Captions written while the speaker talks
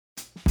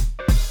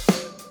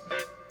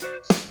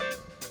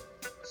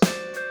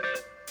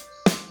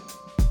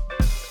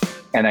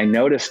And I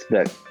noticed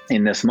that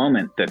in this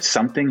moment that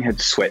something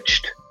had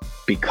switched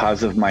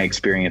because of my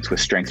experience with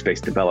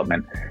strengths-based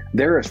development.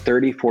 There are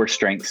 34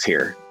 strengths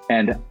here,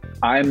 and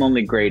I'm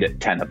only great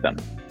at 10 of them.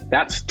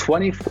 That's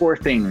 24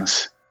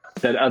 things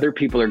that other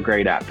people are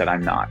great at that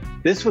I'm not.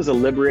 This was a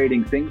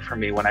liberating thing for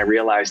me when I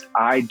realized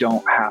I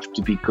don't have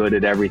to be good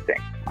at everything.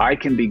 I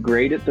can be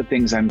great at the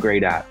things I'm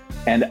great at,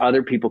 and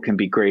other people can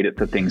be great at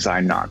the things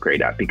I'm not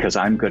great at because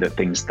I'm good at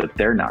things that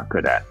they're not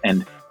good at.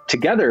 And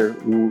together,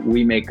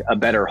 we make a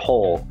better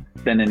whole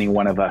than any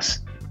one of us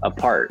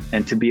apart.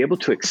 And to be able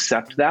to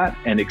accept that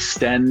and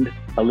extend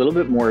a little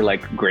bit more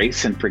like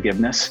grace and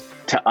forgiveness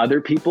to other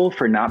people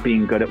for not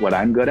being good at what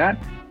I'm good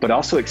at, but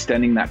also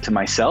extending that to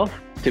myself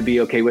to be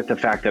okay with the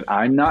fact that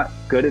I'm not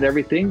good at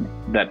everything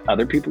that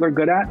other people are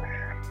good at,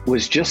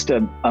 was just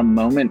a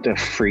moment of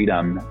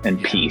freedom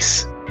and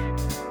peace.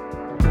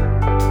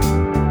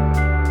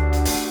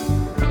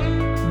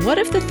 What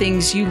if the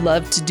things you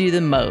love to do the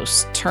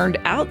most turned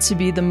out to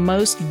be the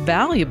most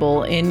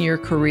valuable in your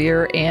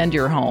career and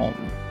your home?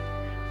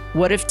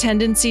 What if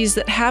tendencies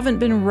that haven't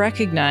been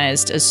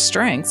recognized as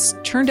strengths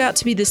turned out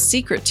to be the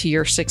secret to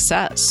your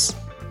success?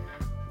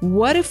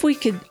 What if we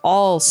could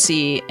all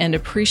see and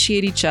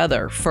appreciate each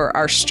other for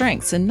our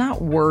strengths and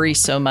not worry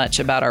so much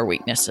about our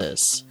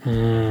weaknesses?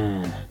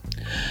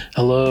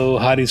 Hello,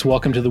 hotties.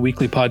 Welcome to the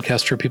weekly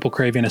podcast for people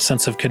craving a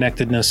sense of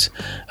connectedness,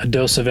 a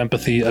dose of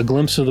empathy, a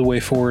glimpse of the way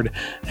forward,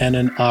 and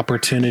an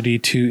opportunity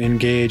to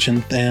engage.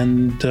 And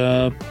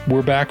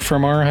we're back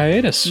from our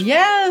hiatus.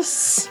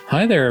 Yes!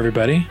 Hi there,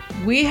 everybody.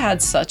 We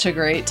had such a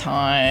great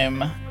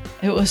time.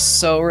 It was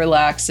so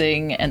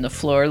relaxing, and the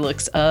floor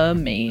looks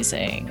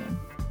amazing.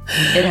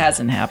 It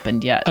hasn't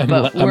happened yet,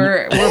 but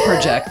we're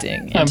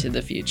projecting into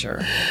the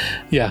future.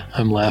 Yeah,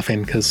 I'm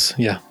laughing because,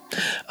 yeah.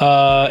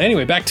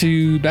 Anyway, back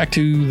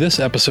to this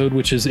episode,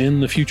 which is in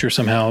the future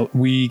somehow.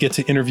 We get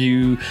to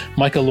interview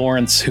Micah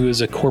Lawrence, who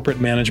is a corporate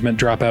management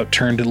dropout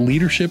turned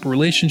leadership,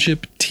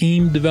 relationship,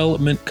 team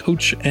development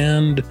coach,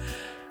 and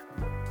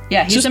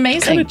he's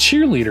amazing. Kind of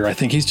cheerleader, I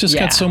think. He's just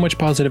got so much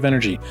positive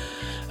energy.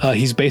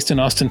 He's based in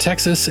Austin,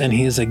 Texas, and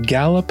he is a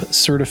Gallup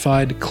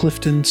certified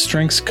Clifton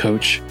Strengths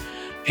coach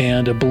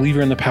and a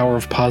believer in the power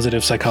of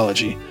positive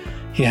psychology.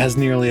 He has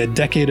nearly a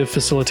decade of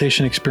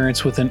facilitation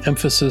experience with an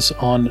emphasis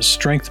on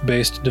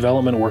strength-based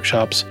development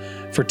workshops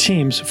for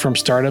teams from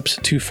startups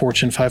to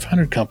Fortune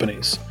 500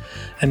 companies.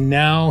 And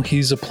now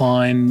he's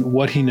applying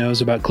what he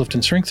knows about Clifton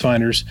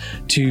StrengthsFinders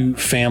to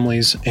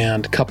families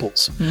and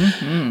couples.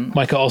 Mm-hmm.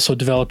 Micah also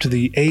developed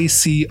the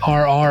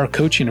ACRR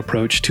coaching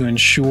approach to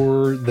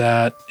ensure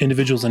that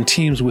individuals and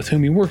teams with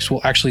whom he works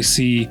will actually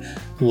see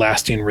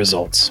lasting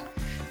results.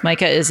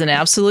 Micah is an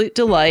absolute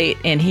delight,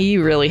 and he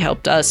really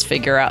helped us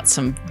figure out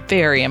some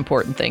very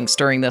important things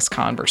during this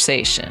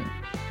conversation.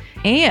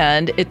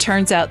 And it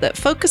turns out that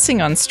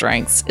focusing on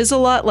strengths is a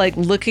lot like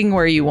looking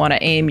where you want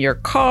to aim your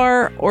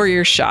car or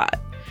your shot.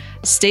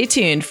 Stay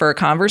tuned for a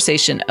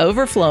conversation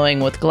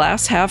overflowing with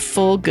glass half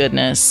full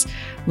goodness.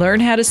 Learn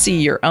how to see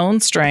your own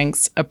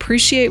strengths,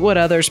 appreciate what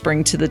others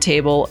bring to the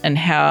table, and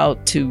how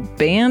to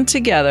band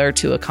together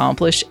to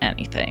accomplish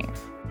anything.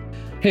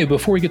 Hey,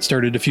 before we get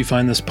started, if you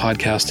find this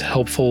podcast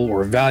helpful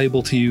or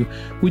valuable to you,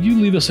 would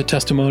you leave us a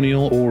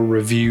testimonial or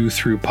review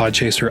through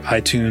Podchaser,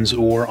 iTunes,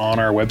 or on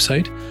our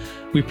website?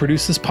 We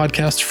produce this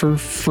podcast for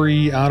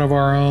free out of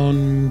our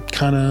own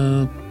kind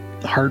of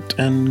heart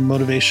and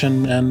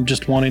motivation and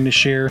just wanting to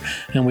share,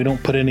 and we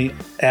don't put any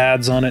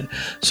ads on it.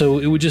 So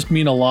it would just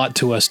mean a lot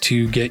to us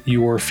to get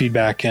your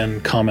feedback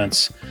and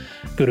comments.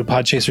 Go to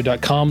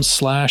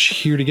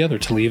podchaser.com/heretogether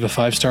to leave a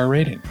 5-star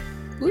rating.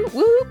 Whoop,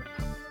 whoop.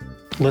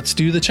 Let's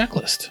do the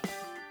checklist.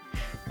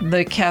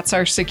 The cats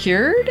are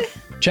secured.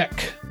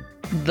 Check.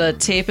 The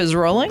tape is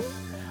rolling.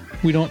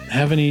 We don't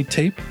have any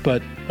tape,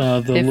 but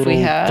the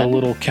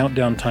little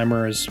countdown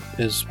timer is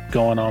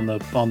going on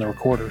the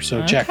recorder.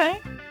 So check. Okay,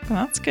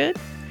 well, that's good.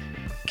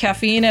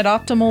 Caffeine at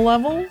optimal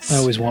levels. I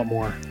always want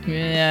more.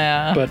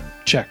 Yeah. But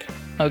check.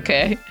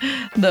 Okay.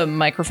 The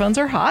microphones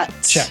are hot.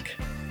 Check.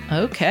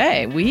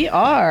 Okay, we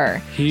are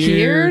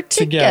here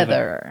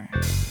together.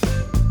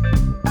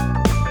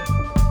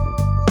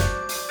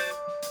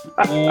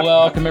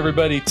 Welcome,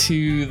 everybody,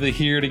 to the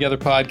Here Together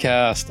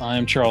podcast.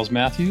 I'm Charles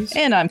Matthews.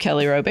 And I'm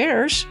Kelly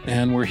Roberge.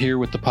 And we're here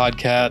with the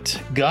podcat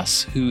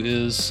Gus, who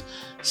is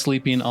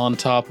sleeping on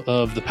top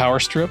of the power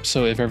strip.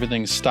 So if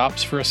everything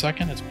stops for a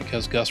second, it's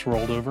because Gus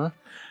rolled over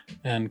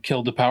and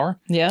killed the power.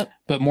 Yep.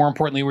 But more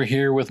importantly, we're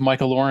here with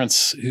Micah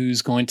Lawrence,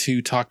 who's going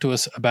to talk to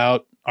us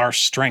about our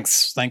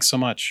strengths. Thanks so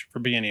much for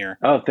being here.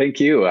 Oh, thank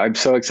you. I'm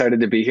so excited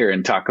to be here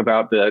and talk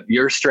about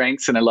your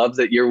strengths. And I love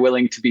that you're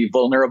willing to be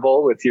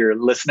vulnerable with your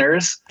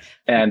listeners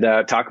and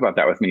talk about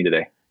that with me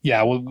today.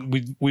 Yeah, well,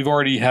 we've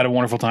already had a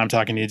wonderful time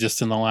talking to you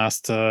just in the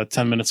last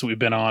 10 minutes that we've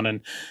been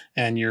on,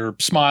 and your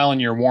smile and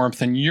your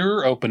warmth and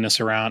your openness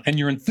around and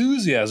your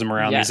enthusiasm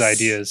around these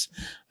ideas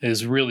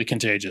is really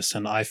contagious.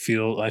 And I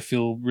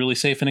feel really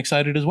safe and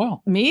excited as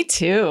well. Me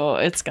too.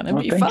 It's going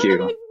to be fun. Thank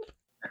you.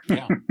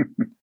 Yeah.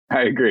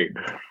 I agree.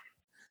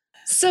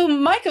 So,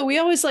 Micah, we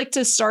always like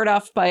to start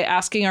off by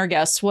asking our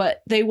guests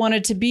what they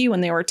wanted to be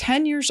when they were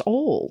 10 years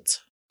old.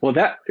 Well,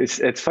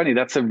 it's funny.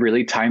 That's a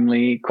really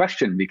timely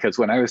question, because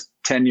when I was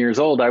 10 years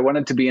old, I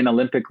wanted to be an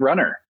Olympic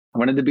runner. I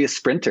wanted to be a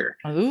sprinter.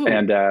 Ooh.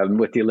 And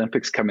with the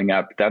Olympics coming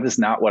up, that is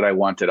not what I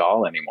want at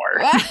all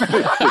anymore.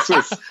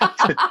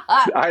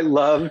 I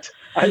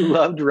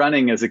loved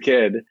running as a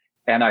kid,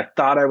 and I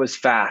thought I was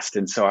fast.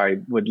 And so I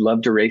would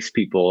love to race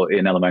people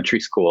in elementary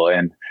school.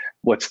 And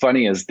what's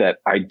funny is that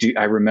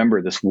I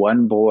remember this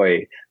one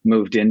boy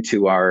moved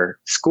into our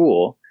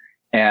school,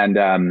 and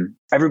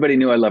everybody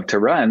knew I loved to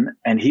run,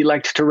 and he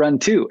liked to run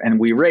too. And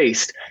we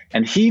raced,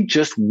 and he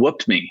just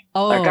whooped me.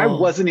 Like I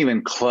wasn't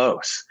even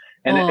close.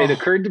 And it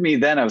occurred to me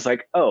then, I was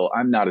like, oh,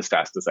 I'm not as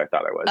fast as I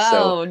thought I was.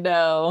 Oh,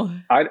 no.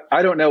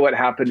 I don't know what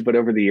happened, but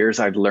over the years,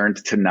 I've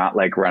learned to not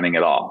like running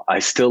at all. I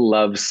still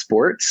love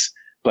sports,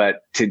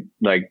 but to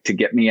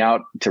get me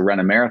out to run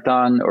a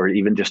marathon or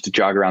even just to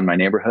jog around my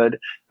neighborhood,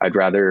 I'd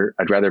rather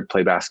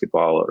play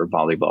basketball or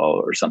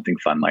volleyball or something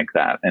fun like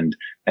that. And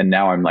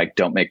now I'm like,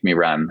 don't make me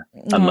run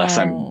unless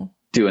I'm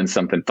doing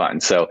something fun.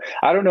 So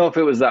I don't know if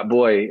it was that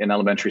boy in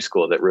elementary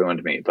school that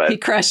ruined me, but he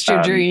crushed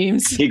your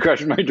dreams. He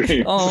crushed my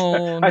dreams.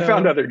 Oh, no. I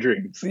found other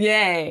dreams.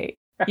 Yay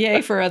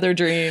for other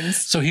dreams.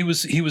 So he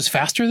was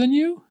faster than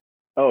you?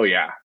 Oh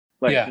yeah.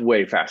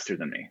 Way faster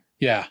than me.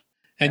 Yeah.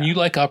 And you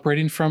like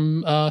operating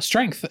from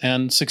strength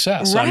and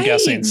success, right. I'm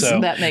guessing. So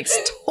that makes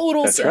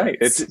total That's sense. Right.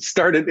 It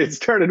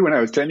started when I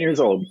was 10 years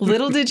old.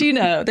 Little did you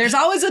know. There's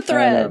always a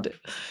thread.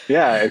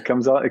 Yeah, it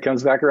comes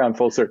back around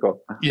full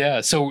circle.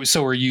 Yeah. So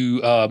are you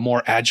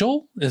more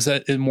agile? Is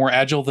that more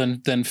agile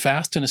than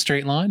fast in a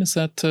straight line? Is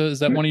that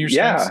one of your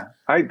strengths?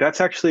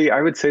 Yeah.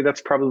 I would say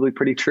that's probably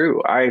pretty true.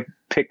 I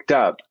picked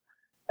up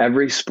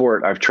every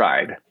sport I've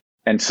tried.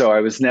 And so I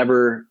was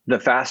never the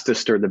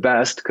fastest or the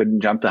best,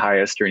 couldn't jump the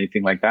highest or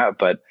anything like that.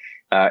 But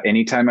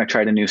anytime I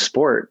tried a new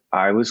sport,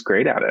 I was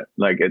great at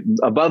it,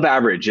 above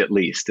average at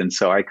least. And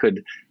so I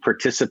could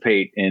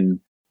participate in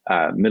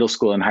middle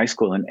school and high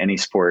school in any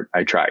sport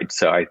I tried.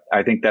 So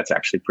I think that's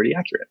actually pretty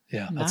accurate.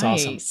 Yeah, that's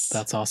nice. awesome.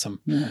 That's awesome.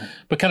 Yeah.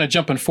 But kind of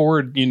jumping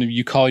forward,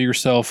 you call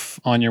yourself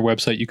on your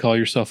website, you call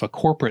yourself a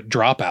corporate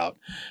dropout.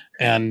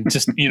 And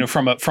just,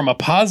 from a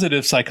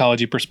positive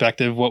psychology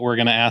perspective, what we're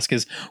going to ask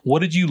is, what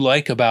did you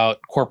like about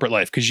corporate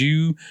life? Because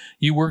you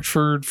worked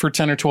for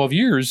 10 or 12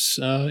 years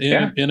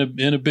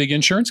in a big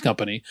insurance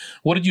company.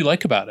 What did you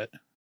like about it?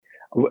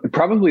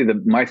 Probably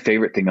my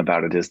favorite thing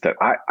about it is that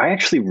I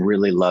actually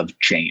really love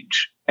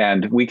change.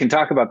 And we can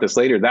talk about this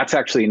later. That's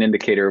actually an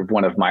indicator of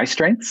one of my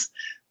strengths.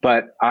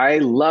 But I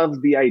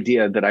love the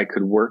idea that I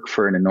could work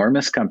for an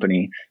enormous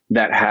company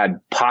that had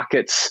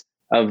pockets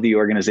of the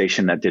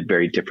organization that did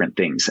very different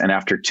things. And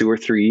after 2 or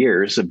 3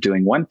 years of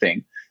doing one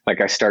thing, like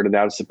I started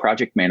out as a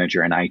project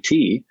manager in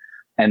IT,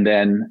 and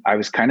then I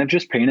was kind of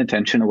just paying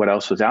attention to what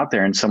else was out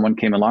there. And someone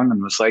came along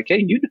and was like,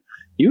 hey,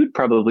 you would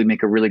probably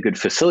make a really good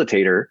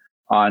facilitator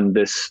on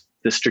this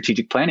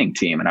strategic planning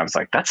team. And I was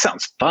like, that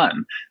sounds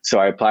fun. So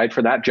I applied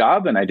for that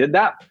job and I did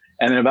that.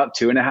 And then about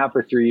 2.5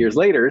 or 3 years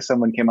later,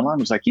 someone came along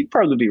and was like, you'd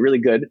probably be really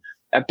good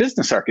at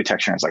business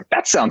architecture. And I was like,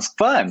 that sounds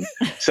fun.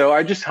 So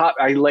I just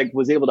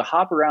was able to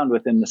hop around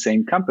within the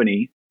same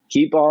company,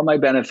 keep all my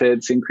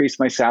benefits, increase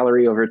my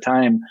salary over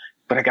time,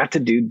 but I got to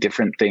do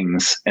different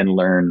things and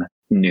learn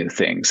new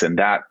things. And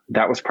that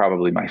was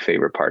probably my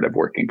favorite part of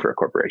working for a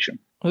corporation.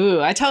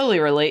 Ooh, I totally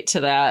relate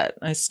to that.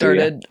 I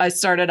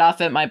started off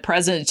at my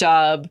present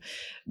job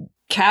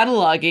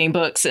cataloging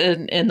books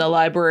in the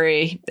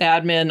library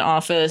admin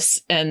office,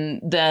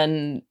 and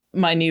then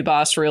my new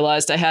boss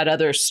realized I had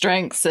other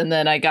strengths, and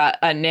then I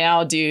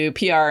now do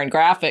PR and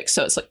graphics.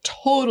 So it's like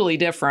totally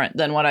different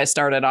than what I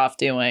started off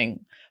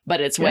doing,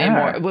 but it's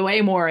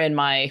way more in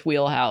my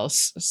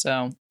wheelhouse.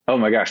 So. Oh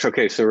my gosh.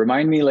 Okay. So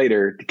remind me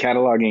later,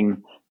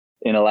 cataloging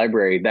in a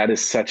library, that is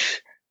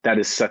such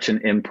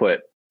an input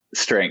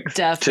strength.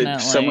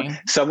 Definitely.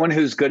 Someone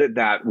who's good at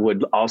that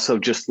would also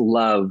just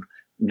love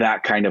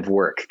that kind of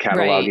work,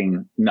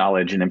 cataloging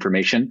knowledge and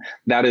information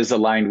that is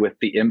aligned with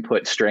the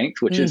input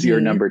strength, which is your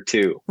number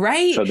 2.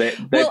 Right. So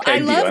I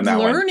loved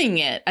learning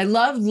it. I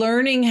loved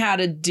learning how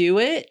to do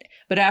it.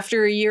 But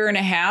after 1.5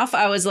 years,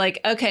 I was like,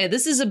 okay,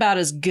 this is about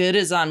as good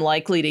as I'm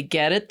likely to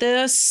get at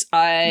this.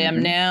 I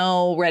am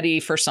now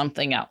ready for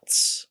something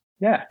else.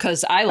 Yeah.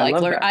 Because I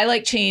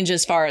like change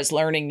as far as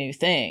learning new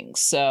things.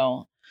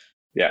 So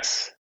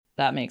yes.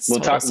 That makes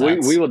sense.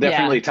 We will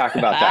definitely talk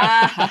about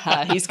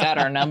that. He's got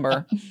our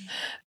number.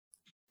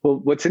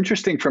 Well, what's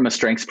interesting from a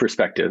strengths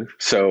perspective,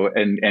 so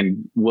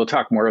and we'll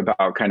talk more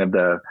about kind of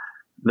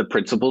the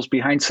principles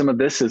behind some of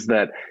this, is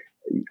that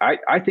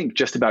I think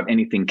just about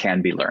anything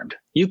can be learned.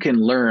 You can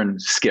learn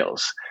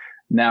skills.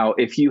 Now,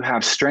 if you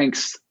have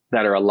strengths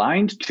that are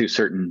aligned to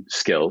certain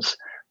skills,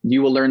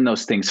 you will learn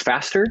those things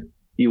faster.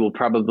 You will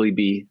probably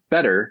be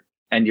better,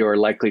 and you're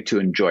likely to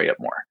enjoy it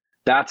more.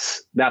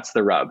 That's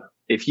the rub.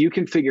 If you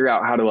can figure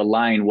out how to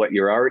align what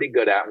you're already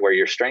good at and where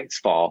your strengths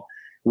fall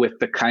with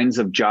the kinds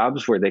of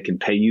jobs where they can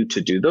pay you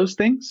to do those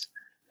things,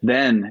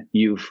 then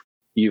you've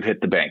you've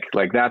hit the bank.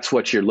 Like that's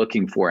what you're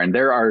looking for. And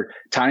there are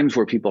times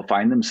where people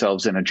find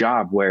themselves in a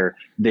job where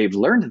they've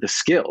learned the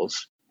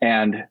skills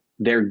and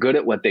they're good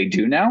at what they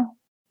do now,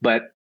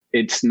 but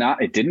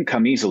it didn't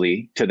come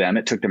easily to them.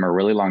 It took them a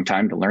really long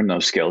time to learn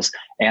those skills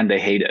and they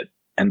hate it.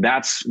 And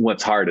that's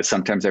what's hard is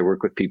sometimes I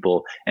work with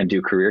people and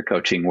do career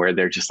coaching where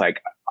they're just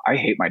like, I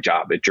hate my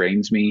job. It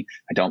drains me.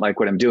 I don't like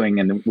what I'm doing.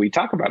 And we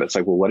talk about it. It's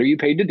like, well, what are you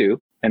paid to do?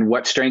 And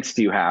what strengths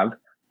do you have?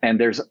 And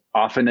there's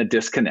often a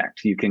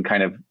disconnect. You can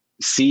kind of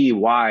see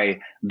why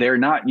they're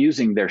not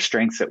using their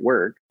strengths at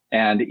work.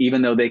 And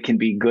even though they can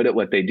be good at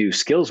what they do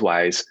skills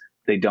wise,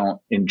 they don't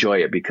enjoy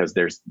it because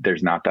there's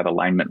not that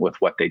alignment with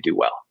what they do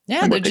well.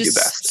 Yeah, they're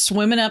just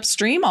swimming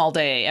upstream all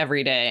day,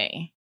 every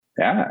day.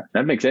 Yeah,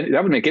 that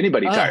would make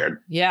anybody tired.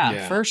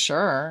 Yeah, for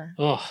sure.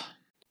 Oh.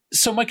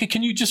 So, Micah,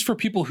 can you just for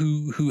people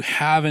who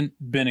haven't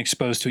been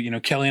exposed to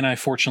it, Kelly and I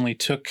fortunately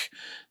took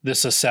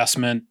this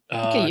assessment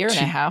a year and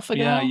a half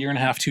ago. Yeah, a year and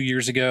a half, 2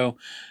 years ago.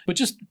 But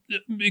just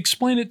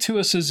explain it to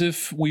us as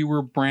if we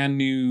were brand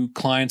new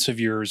clients of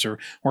yours, or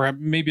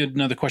maybe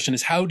another question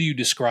is, how do you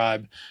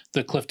describe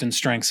the Clifton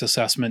Strengths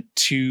Assessment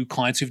to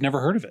clients who've never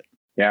heard of it?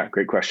 Yeah,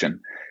 great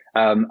question.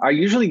 I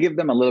usually give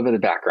them a little bit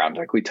of background.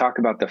 Like we talk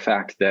about the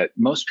fact that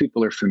most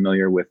people are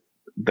familiar with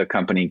the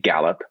company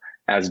Gallup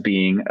as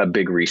being a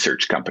big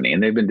research company,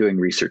 and they've been doing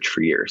research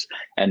for years.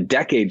 And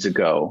decades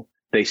ago,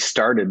 they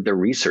started the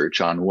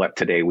research on what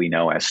today we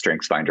know as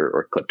StrengthsFinder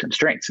or Clifton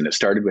Strengths. And it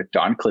started with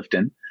Don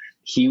Clifton.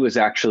 He was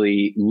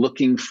actually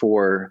looking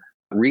for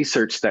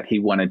research that he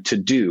wanted to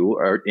do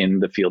in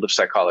the field of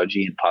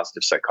psychology and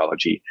positive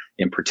psychology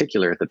in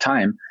particular at the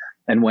time.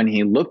 And when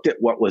he looked at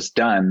what was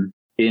done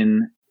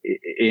in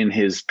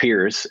his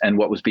peers and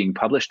what was being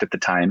published at the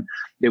time,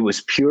 it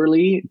was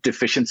purely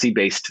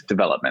deficiency-based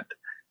development.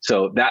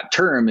 So that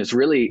term is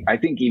really, I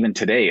think even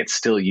today, it's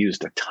still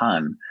used a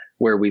ton,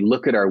 where we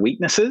look at our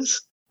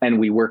weaknesses and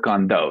we work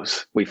on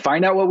those. We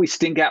find out what we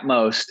stink at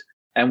most,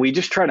 and we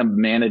just try to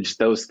manage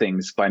those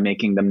things by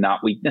making them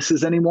not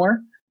weaknesses anymore.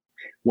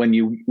 When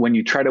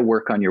you try to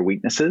work on your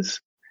weaknesses,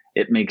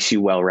 it makes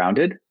you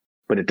well-rounded,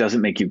 but it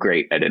doesn't make you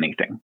great at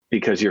anything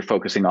because you're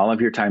focusing all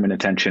of your time and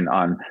attention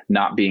on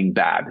not being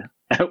bad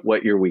at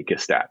what you're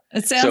weakest at.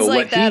 It sounds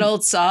like that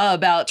old saw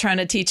about trying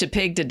to teach a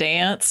pig to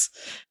dance.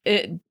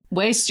 It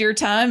wastes your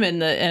time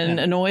and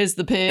annoys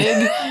the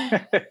pig.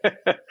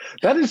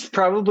 That is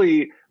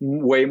probably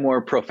way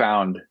more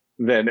profound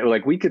than,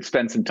 like, we could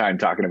spend some time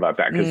talking about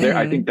that because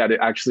I think that it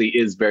actually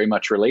is very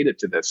much related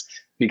to this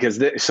because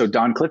so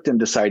Don Clifton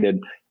decided,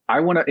 I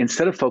want to,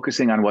 instead of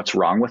focusing on what's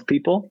wrong with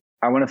people,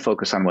 I want to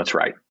focus on what's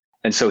right.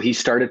 And so he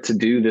started to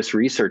do this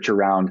research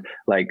around,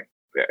 like,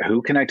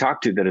 who can I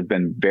talk to that have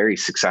been very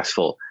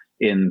successful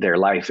in their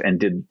life, and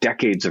did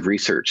decades of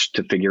research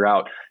to figure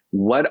out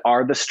what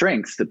are the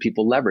strengths that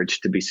people leverage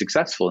to be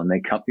successful. And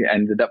they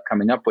ended up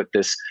coming up with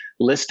this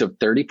list of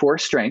 34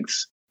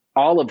 strengths,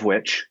 all of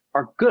which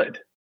are good,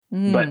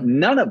 but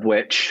none of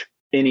which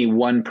any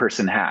one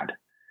person had.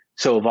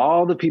 So of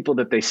all the people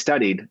that they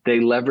studied, they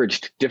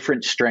leveraged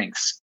different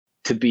strengths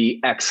to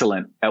be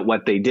excellent at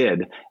what they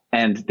did.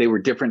 And they were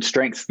different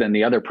strengths than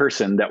the other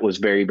person that was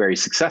very, very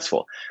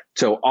successful.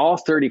 So all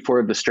 34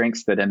 of the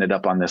strengths that ended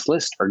up on this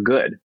list are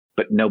good,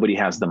 but nobody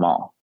has them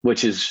all,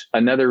 which is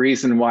another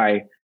reason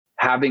why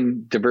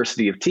having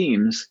diversity of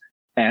teams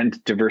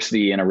and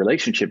diversity in a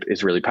relationship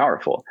is really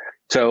powerful.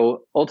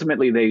 So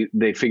ultimately,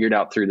 they figured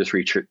out through this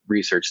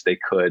research, they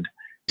could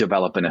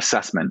develop an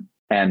assessment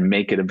and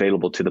make it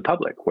available to the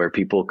public where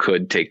people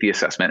could take the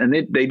assessment.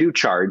 And they do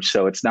charge,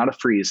 so it's not a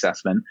free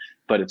assessment,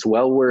 but it's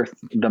well worth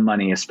the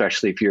money,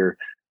 especially if you're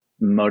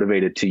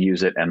motivated to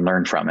use it and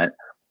learn from it.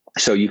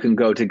 So you can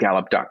go to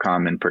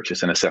gallup.com and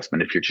purchase an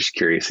assessment if you're just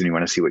curious and you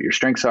want to see what your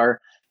strengths are.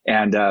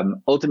 And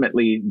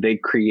ultimately, they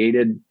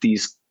created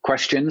these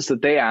questions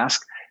that they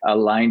ask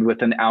aligned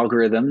with an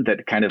algorithm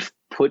that kind of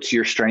puts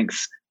your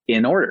strengths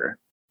in order.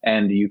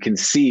 And you can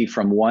see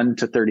from 1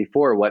 to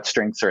 34 what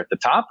strengths are at the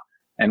top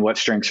and what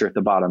strengths are at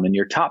the bottom. And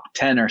your top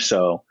 10 or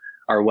so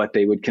are what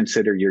they would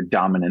consider your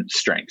dominant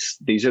strengths.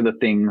 These are the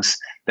things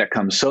that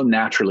come so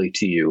naturally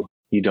to you,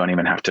 you don't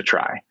even have to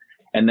try.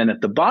 And then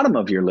at the bottom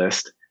of your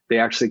list, they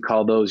actually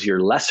call those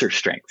your lesser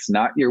strengths,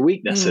 not your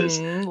weaknesses.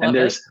 And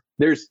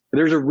there's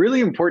a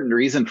really important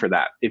reason for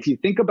that. If you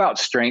think about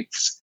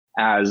strengths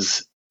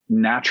as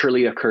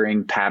naturally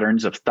occurring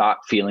patterns of thought,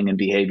 feeling, and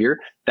behavior,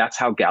 that's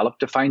how Gallup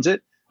defines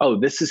it. Oh,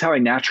 this is how I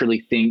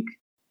naturally think,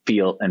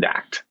 feel, and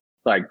act.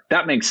 Like,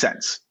 that makes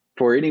sense.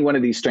 For any one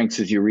of these strengths,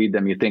 as you read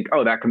them, you think,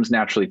 oh, that comes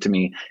naturally to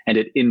me, and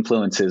it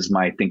influences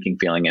my thinking,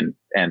 feeling,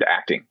 and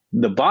acting.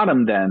 The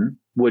bottom then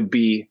would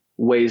be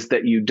ways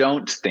that you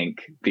don't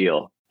think,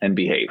 feel, and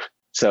behave.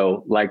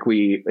 So like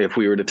if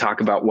we were to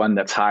talk about one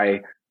that's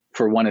high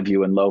for one of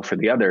you and low for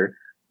the other,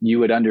 you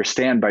would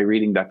understand by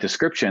reading that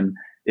description.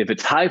 If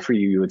it's high for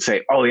you, you would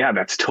say, oh yeah,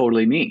 that's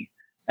totally me.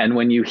 And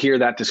when you hear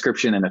that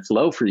description and it's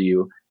low for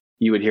you,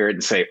 you would hear it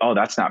and say, oh,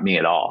 that's not me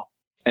at all.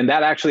 And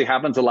that actually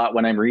happens a lot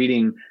when I'm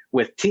reading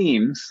with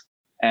teams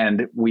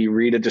and we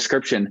read a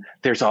description.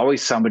 There's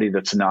always somebody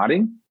that's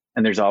nodding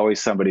and there's always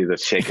somebody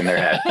that's shaking their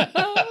head.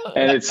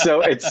 And it's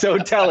so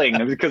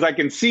telling because I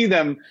can see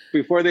them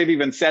before they've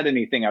even said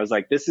anything. I was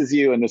like, this is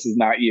you and this is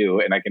not you.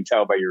 And I can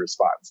tell by your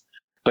response.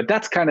 But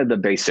that's kind of the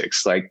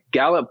basics. Like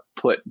Gallup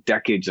put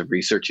decades of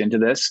research into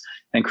this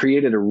and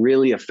created a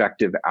really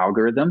effective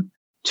algorithm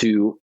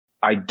to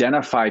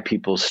identify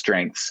people's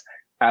strengths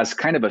as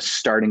kind of a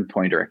starting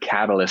point or a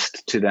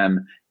catalyst to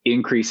them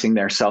increasing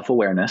their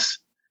self-awareness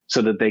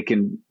so that they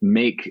can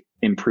make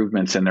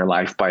improvements in their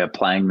life by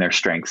applying their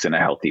strengths in a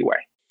healthy way.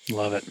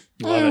 Love it.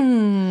 Love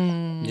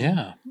it.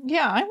 Yeah.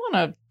 Yeah, I want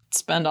to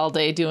spend all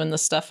day doing the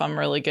stuff I'm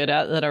really good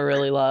at that I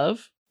really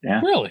love. Yeah.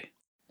 Really?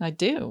 I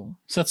do.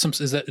 So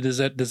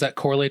does that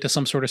correlate to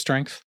some sort of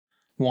strength?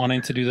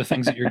 Wanting to do the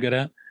things that you're good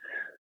at?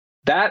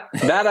 That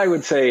I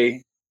would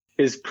say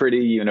is pretty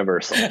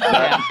universal.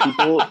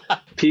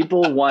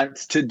 People want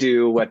to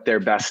do what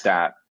they're best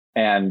at,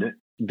 and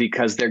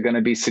because they're going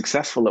to be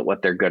successful at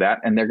what they're good at,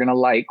 and they're going to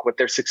like what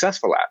they're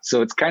successful at.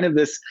 So it's kind of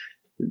this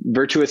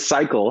virtuous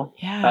cycle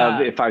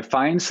of if I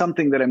find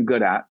something that I'm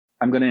good at,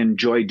 I'm going to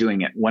enjoy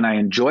doing it. When I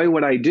enjoy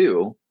what I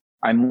do,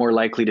 I'm more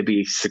likely to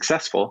be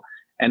successful.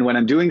 And when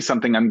I'm doing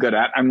something I'm good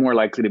at, I'm more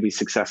likely to be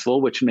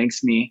successful, which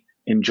makes me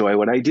enjoy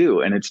what I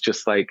do. And it's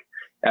just like,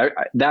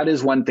 that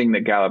is one thing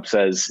that Gallup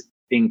says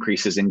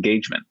increases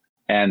engagement.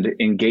 And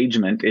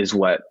engagement is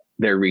what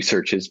their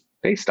research is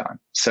based on.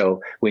 So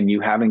when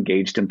you have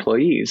engaged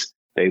employees,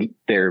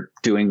 they're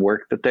doing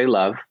work that they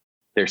love,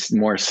 they're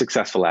more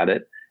successful at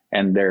it,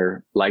 and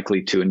they're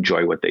likely to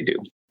enjoy what they do.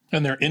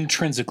 And they're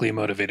intrinsically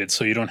motivated,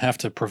 so you don't have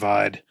to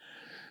provide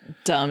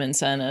dumb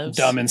incentives.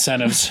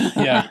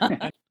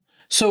 Yeah.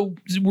 So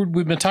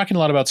we've been talking a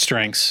lot about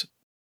strengths,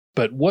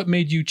 but what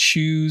made you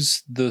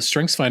choose the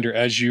StrengthsFinder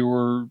as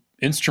your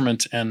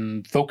instrument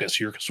and focus,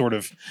 your sort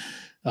of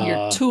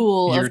your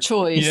tool of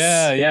choice?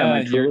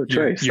 My tool of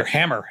choice. Your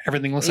hammer.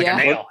 Everything looks like a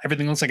nail.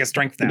 Everything looks like a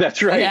strength now.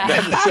 That's right. Yeah.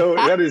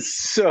 That is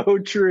so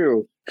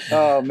true.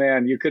 Oh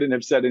man, you couldn't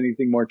have said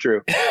anything more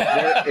true.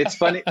 It's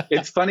funny.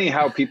 It's funny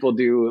how people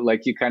do,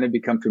 like, you kind of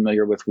become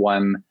familiar with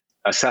one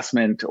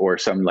assessment or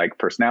some like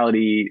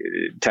personality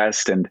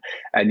test, and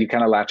you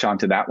kind of latch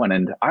onto that one.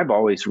 And I've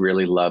always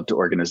really loved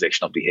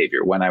organizational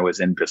behavior. When I was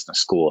in business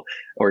school,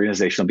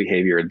 organizational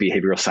behavior and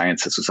behavioral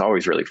sciences was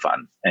always really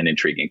fun and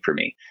intriguing for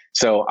me.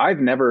 So I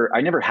never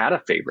had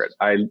a favorite.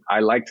 I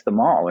liked them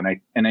all, and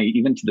I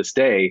even to this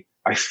day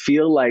I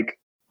feel like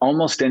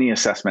almost any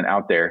assessment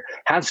out there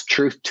has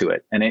truth to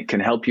it, and it can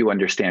help you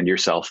understand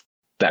yourself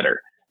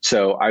better.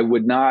 So I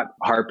would not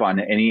harp on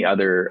any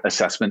other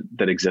assessment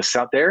that exists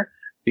out there,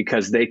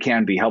 because they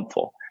can be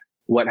helpful.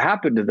 What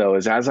happened though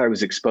is, as I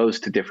was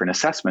exposed to different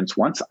assessments,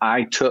 once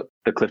I took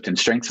the Clifton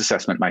Strengths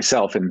Assessment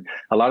myself, and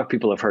a lot of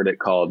people have heard it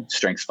called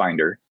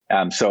StrengthsFinder,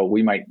 so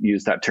we might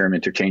use that term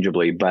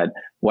interchangeably. But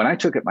when I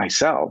took it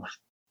myself,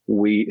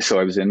 so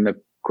I was in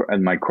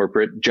my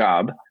corporate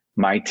job.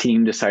 My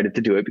team decided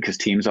to do it because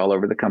teams all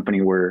over the company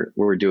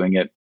were doing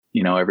it.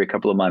 You know, every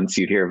couple of months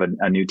you'd hear of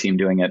a new team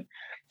doing it.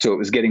 So it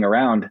was getting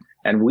around,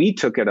 and we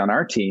took it on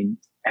our team.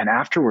 And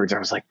afterwards, I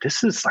was like,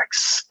 this is like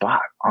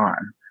spot on.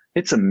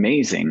 It's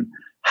amazing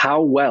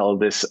how well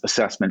this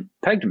assessment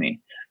pegged me.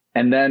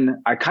 And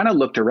then I kind of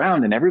looked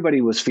around and everybody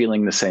was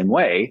feeling the same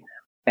way.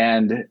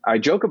 And I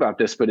joke about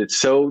this, but it's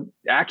so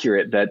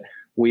accurate that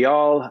we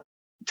all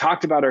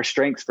talked about our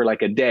strengths for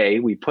like a day.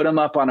 We put them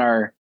up on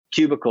our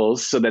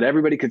cubicles so that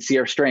everybody could see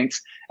our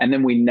strengths. And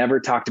then we never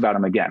talked about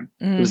them again.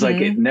 Mm-hmm. It was like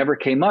it never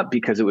came up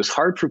because it was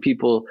hard for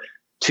people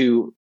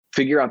to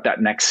figure out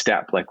that next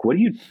step. Like, what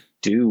do you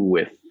do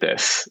with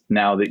this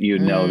now that you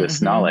know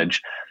this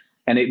knowledge?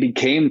 And it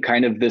became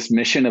kind of this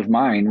mission of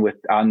mine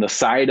on the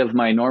side of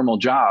my normal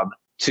job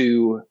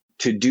to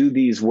do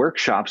these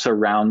workshops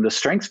around the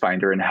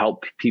StrengthsFinder and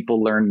help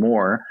people learn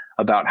more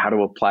about how to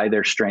apply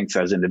their strengths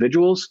as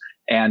individuals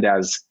and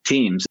as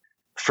teams.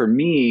 For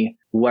me,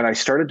 what I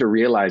started to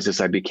realize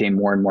as I became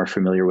more and more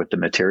familiar with the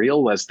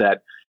material was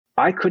that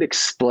I could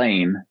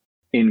explain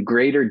in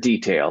greater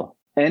detail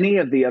any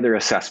of the other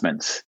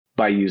assessments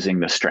by using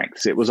the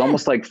strengths. It was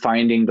almost like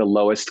finding the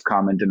lowest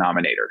common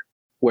denominator,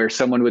 where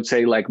someone would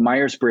say, like,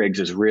 Myers-Briggs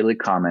is really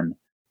common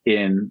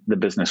in the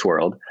business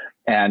world,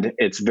 and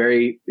it's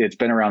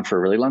been around for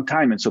a really long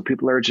time. And so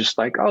people are just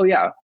like, oh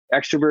yeah,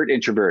 extrovert,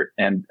 introvert,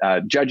 and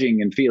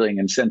judging and feeling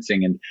and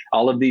sensing, and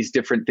all of these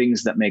different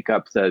things that make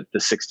up the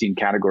 16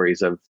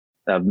 categories of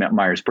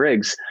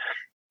Myers-Briggs.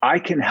 I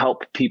can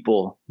help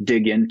people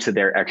dig into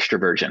their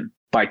extroversion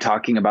by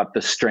talking about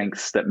the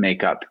strengths that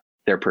make up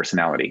their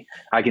personality.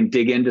 I can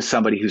dig into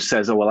somebody who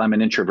says, oh, well, I'm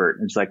an introvert.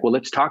 And it's like, well,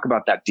 let's talk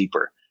about that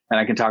deeper. And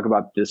I can talk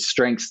about the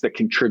strengths that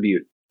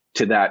contribute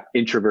to that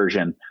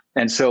introversion.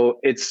 And so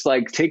it's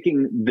like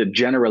taking the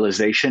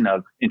generalization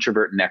of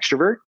introvert and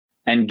extrovert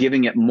and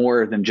giving it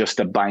more than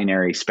just a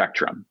binary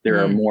spectrum. There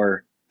are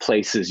more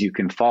places you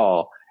can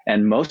fall.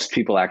 And most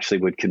people actually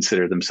would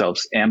consider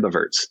themselves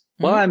ambiverts.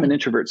 Well, I'm an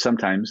introvert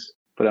sometimes,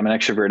 but I'm an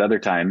extrovert other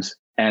times.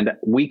 And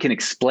we can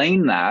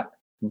explain that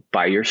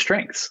by your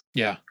strengths.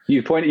 Yeah.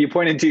 You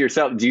pointed to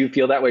yourself. Do you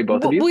feel that way,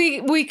 both of you?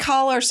 We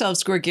call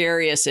ourselves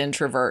gregarious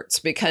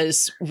introverts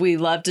because we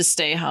love to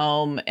stay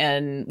home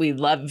and we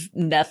love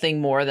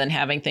nothing more than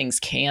having things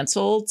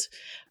canceled.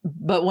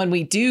 But when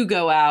we do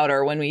go out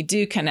or when we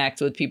do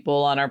connect with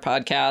people on our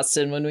podcast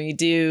and when we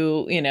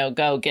do,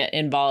 go get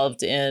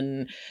involved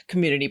in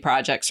community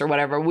projects or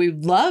whatever, we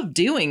love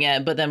doing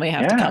it. But then we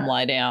have to come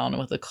lie down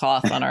with a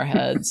cloth on our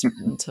heads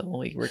until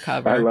we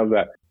recover. I love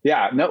that.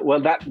 Yeah. No,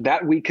 well,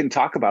 that we can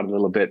talk about a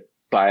little bit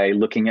by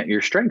looking at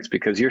your strengths,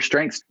 because your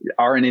strengths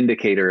are an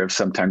indicator of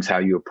sometimes how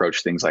you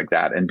approach things like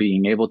that. And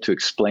being able to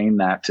explain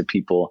that to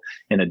people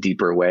in a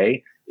deeper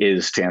way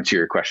is, to answer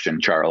your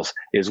question, Charles,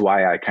 is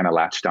why I kind of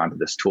latched onto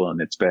this tool.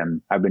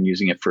 And I've been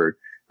using it for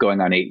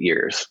going on 8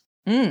 years.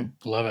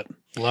 Love it.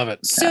 Love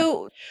it.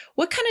 So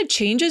what kind of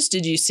changes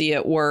did you see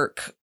at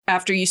work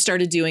after you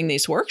started doing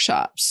these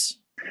workshops?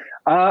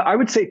 I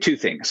would say 2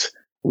 things.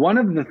 One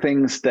of the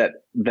things that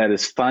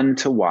is fun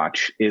to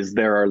watch is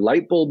there are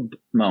light bulb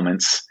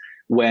moments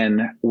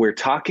when we're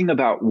talking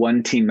about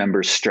one team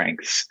member's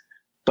strengths,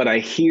 but I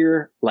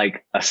hear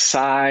like a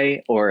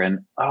sigh or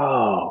an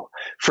oh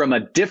from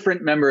a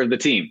different member of the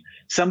team,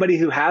 somebody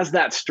who has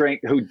that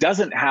strength, who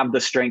doesn't have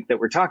the strength that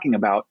we're talking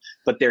about,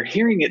 but they're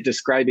hearing it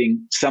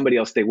describing somebody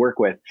else they work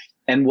with.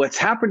 And what's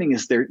happening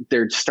is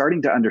they're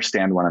starting to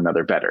understand one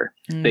another better.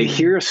 They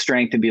hear a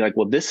strength and be like,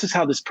 well, this is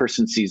how this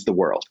person sees the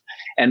world.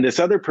 And this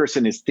other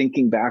person is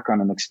thinking back on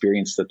an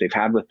experience that they've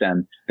had with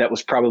them that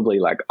was probably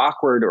like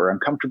awkward or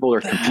uncomfortable or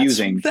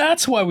confusing.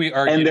 That's why we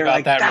argued about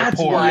like, that that's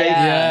report.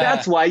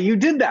 That's why you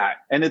did that.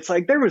 And it's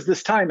like, there was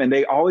this time, and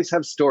they always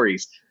have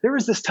stories. There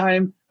was this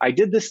time I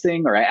did this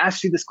thing, or I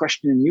asked you this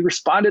question and you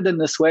responded in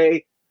this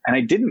way, and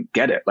I didn't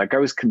get it. Like I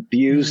was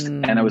confused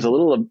and I was a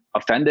little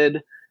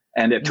offended.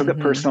 And it took it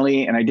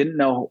personally, and I didn't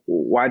know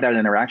why that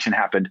interaction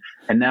happened.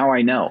 And now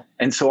I know.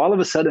 And so all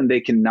of a sudden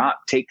they can not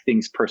take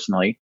things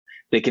personally.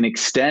 They can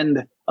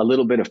extend a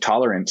little bit of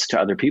tolerance to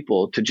other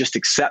people to just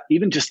accept,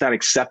 even just that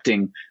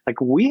accepting,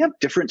 like we have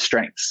different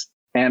strengths.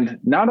 And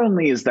not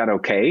only is that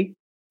okay,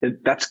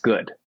 that's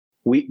good.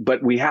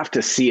 But we have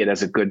to see it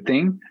as a good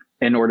thing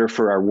in order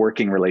for our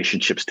working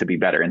relationships to be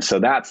better. And so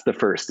that's the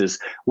first, is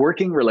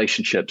working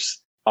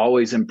relationships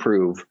always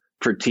improve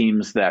for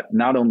teams that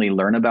not only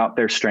learn about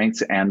their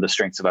strengths and the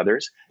strengths of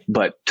others,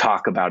 but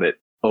talk about it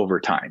over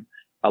time.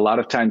 A lot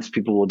of times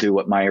people will do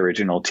what my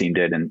original team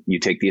did, and you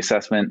take the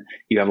assessment,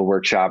 you have a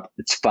workshop,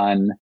 it's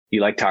fun,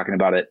 you like talking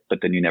about it, but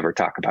then you never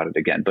talk about it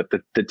again. But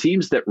the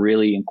teams that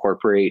really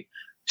incorporate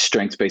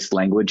strengths-based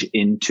language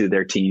into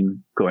their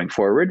team going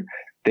forward,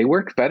 they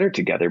work better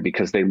together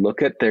because they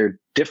look at their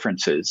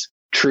differences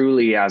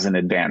truly as an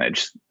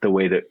advantage, the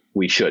way that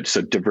we should. So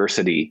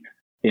diversity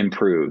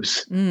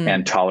improves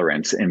and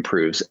tolerance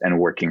improves and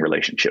working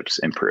relationships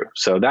improve.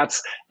 So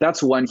that's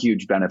one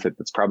huge benefit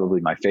that's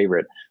probably my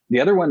favorite. The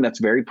other one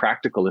that's very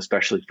practical,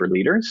 especially for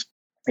leaders,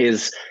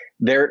 is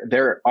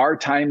there are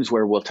times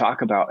where we'll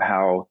talk about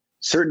how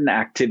certain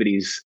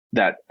activities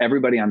that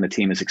everybody on the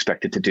team is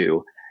expected to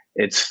do,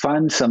 it's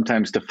fun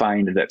sometimes to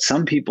find that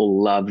some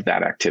people love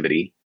that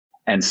activity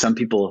and some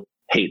people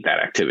hate that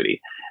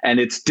activity. And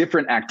it's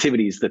different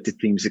activities that the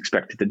team's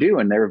expected to do.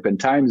 And there have been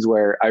times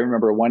where I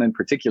remember one in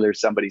particular,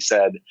 somebody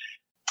said,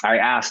 I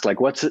asked,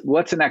 like, what's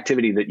an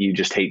activity that you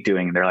just hate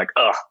doing? And they're like,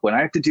 oh, when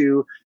I have to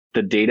do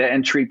the data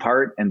entry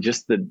part and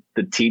just the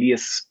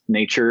tedious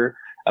nature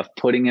of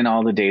putting in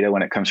all the data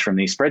when it comes from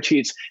these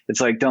spreadsheets, it's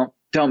like, don't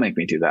make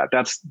me do that.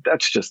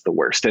 That's just the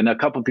worst. And a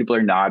couple of people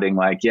are nodding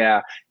like, yeah,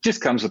 it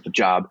just comes with the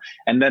job.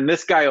 And then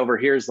this guy over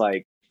here is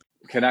like,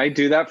 can I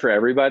do that for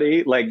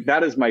everybody? Like,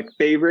 that is my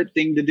favorite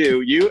thing to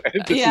do.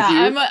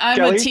 I'm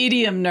a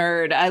tedium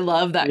nerd. I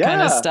love that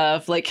kind of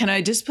stuff. Like, can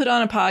I just put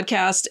on a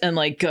podcast and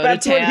like go to town?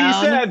 That's what he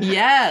said.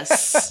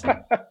 Yes.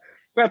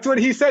 That's what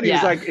he said. He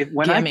was like,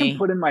 when I can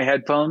put in my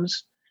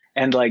headphones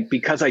and like,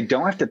 because I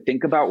don't have to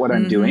think about what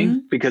I'm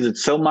doing because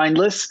it's so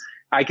mindless,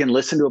 I can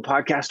listen to a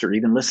podcast or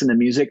even listen to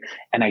music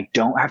and I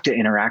don't have to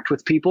interact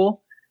with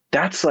people.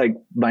 That's like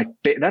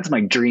that's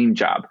my dream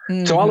job.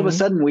 So all of a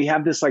sudden we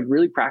have this like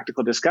really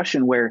practical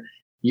discussion where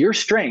your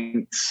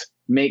strengths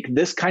make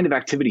this kind of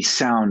activity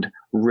sound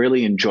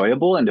really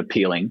enjoyable and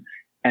appealing.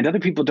 And other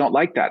people don't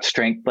like that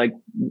strength. Like,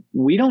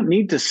 we don't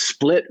need to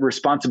split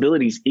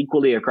responsibilities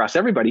equally across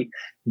everybody.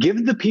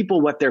 Give the people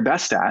what they're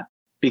best at,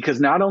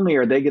 because not only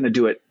are they going to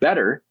do it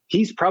better,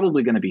 he's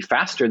probably going to be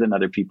faster than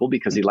other people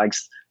because he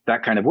likes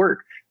that kind of work,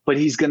 but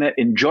he's going to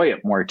enjoy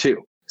it more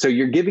too. So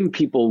you're giving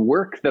people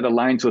work that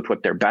aligns with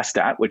what they're best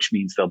at, which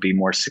means they'll be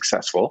more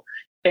successful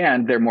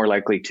and they're more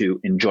likely to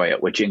enjoy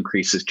it, which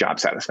increases job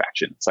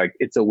satisfaction. It's like,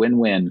 it's a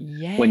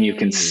win-win when you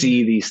can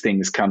see these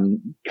things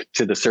come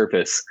to the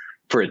surface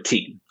for a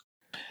team.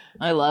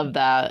 I love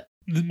that.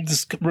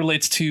 This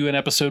relates to an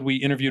episode we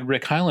interviewed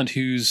Rick Hyland,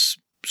 whose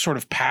sort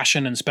of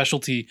passion and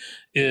specialty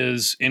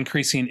is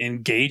increasing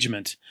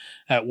engagement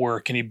at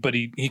work. And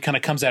he kind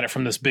of comes at it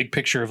from this big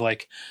picture of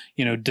like,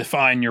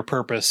 define your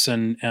purpose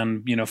and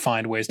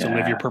find ways to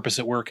live your purpose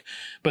at work.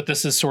 But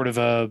this is sort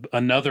of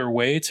another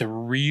way to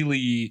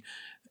really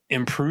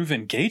improve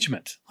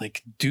engagement.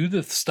 Like, do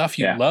the stuff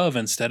you love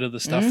instead of the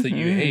stuff that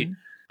you hate.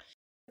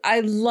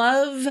 I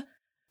love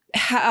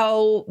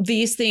how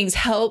these things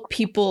help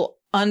people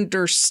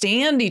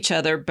understand each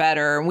other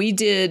better. We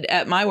did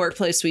at my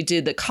workplace, we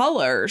did the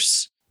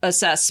colors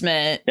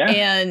assessment,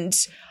 and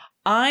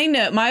I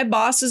know my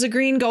boss is a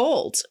green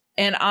gold,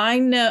 and I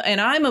know,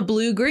 and I'm a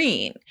blue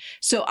green.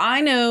 So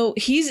I know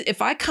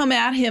if I come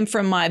at him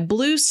from my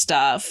blue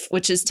stuff,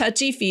 which is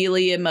touchy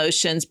feely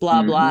emotions,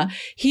 blah, blah,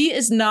 he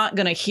is not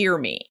going to hear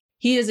me.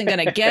 He isn't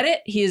going to get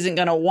it. He isn't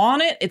going to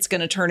want it. It's going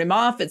to turn him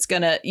off. It's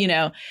going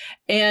to,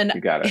 and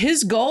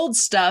his gold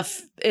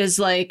stuff is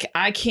like,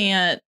 I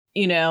can't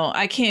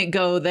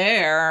go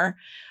there.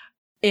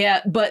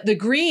 Yeah, but the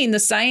green, the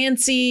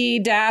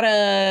sciencey,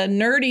 data,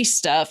 nerdy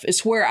stuff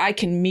is where I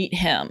can meet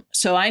him.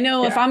 So I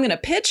know if I'm going to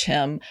pitch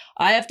him,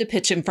 I have to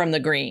pitch him from the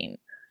green.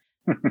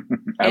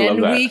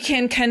 And we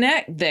can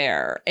connect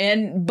there.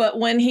 But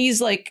when he's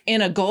like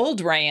in a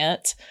gold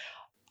rant,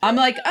 I'm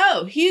like,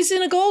 oh, he's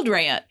in a gold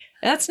rant.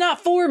 That's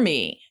not for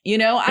me.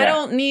 I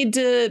don't need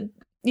to,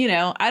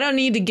 I don't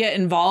need to get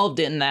involved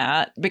in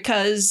that,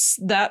 because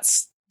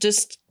that's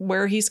just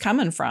where he's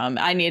coming from.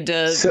 I need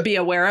to be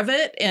aware of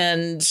it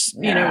and,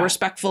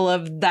 respectful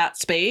of that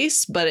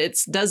space, but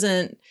it's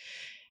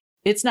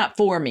not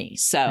for me.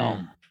 So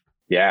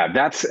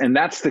that's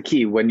the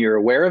key. When you're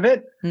aware of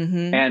it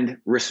and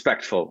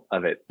respectful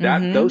of it,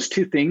 those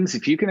two things,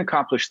 if you can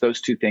accomplish those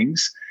two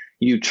things,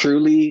 you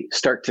truly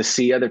start to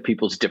see other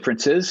people's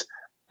differences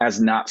as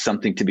not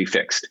something to be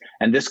fixed.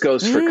 And this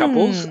goes for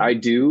couples. I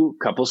do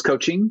couples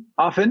coaching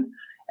often.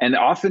 And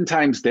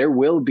oftentimes there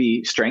will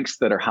be strengths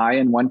that are high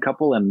in one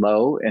couple and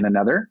low in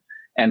another.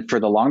 And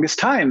for the longest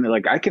time,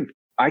 like I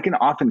can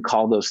often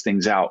call those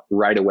things out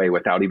right away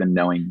without even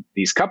knowing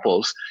these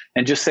couples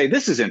and just say,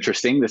 this is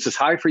interesting. This is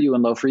high for you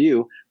and low for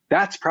you.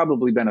 That's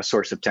probably been a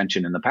source of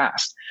tension in the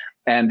past.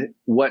 And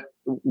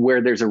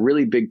where there's a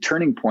really big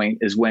turning point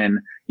is when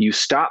you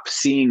stop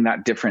seeing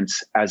that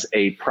difference as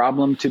a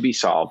problem to be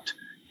solved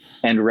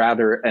and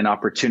rather an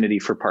opportunity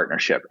for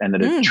partnership, and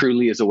that it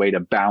truly is a way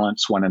to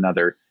balance one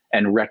another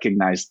and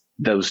recognize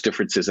those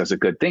differences as a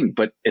good thing.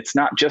 But it's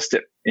not just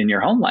in your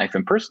home life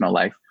and personal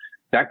life.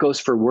 That goes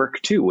for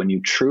work too. When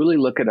you truly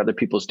look at other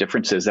people's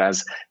differences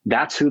as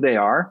that's who they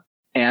are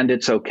and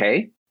it's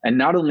okay. And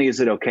not only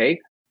is it okay,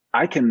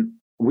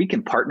 we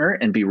can partner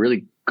and be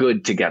really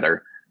good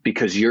together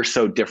because you're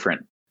so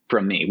different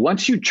from me.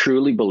 Once you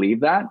truly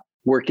believe that,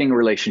 working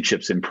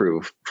relationships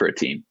improve for a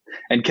team.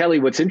 And Kelly,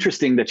 what's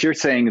interesting that you're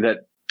saying that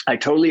I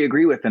totally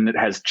agree with, and it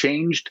has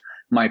changed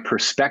my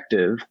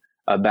perspective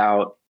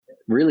about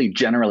really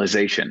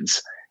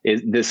generalizations,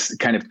 is this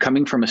kind of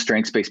coming from a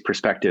strengths-based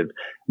perspective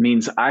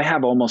means I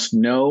have almost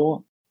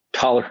no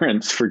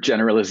tolerance for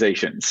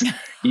generalizations.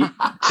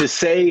 To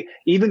say,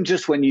 even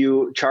just when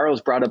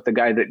Charles brought up the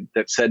guy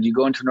that said you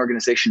go into an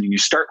organization and you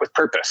start with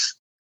purpose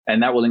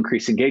and that will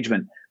increase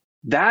engagement.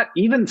 That,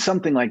 even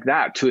something like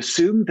that, to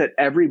assume that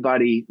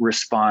everybody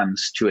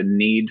responds to a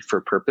need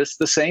for purpose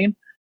the same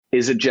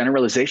is a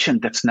generalization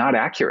that's not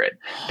accurate,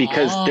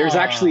 because there's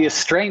actually a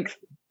strength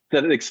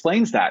that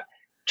explains that.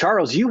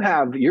 Charles,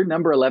 your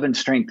number 11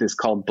 strength is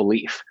called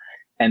belief.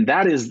 And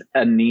that is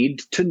a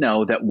need to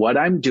know that what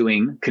I'm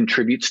doing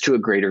contributes to a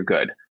greater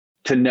good,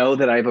 to know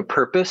that I have a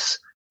purpose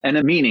and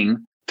a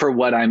meaning for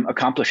what I'm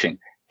accomplishing.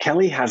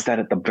 Kelly has that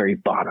at the very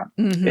bottom.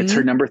 It's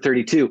her number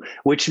 32,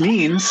 which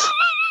means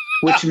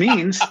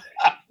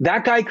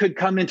that guy could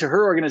come into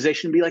her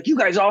organization and be like, you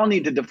guys all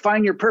need to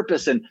define your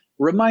purpose and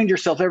remind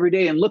yourself every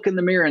day and look in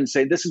the mirror and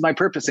say, this is my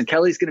purpose. And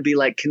Kelly's going to be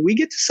like, can we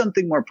get to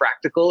something more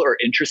practical or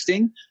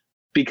interesting?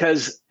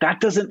 Because that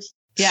doesn't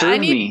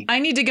serve me. I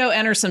need to go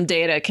enter some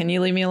data. Can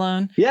you leave me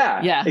alone?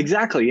 Yeah,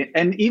 exactly.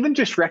 And even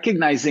just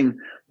recognizing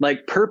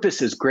like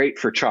purpose is great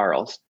for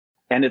Charles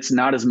and it's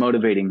not as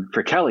motivating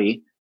for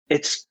Kelly.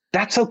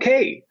 That's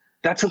okay.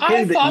 That's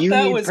okay that you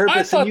need purpose and you don't.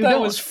 I thought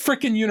that was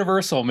freaking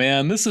universal,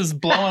 man. This is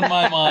blowing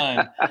my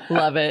mind.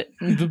 Love it.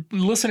 The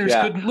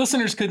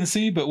listeners couldn't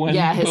see, but when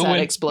his head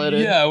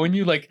exploded. Yeah, when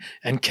you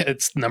and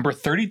it's number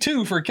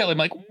 32 for Kelly. I'm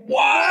like,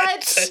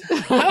 what?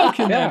 How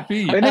can that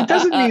be? And it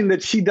doesn't mean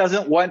that she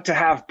doesn't want to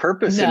have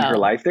purpose in her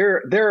life.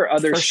 There are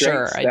other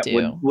strengths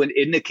that would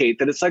indicate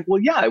that it's like,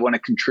 well, yeah, I want to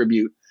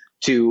contribute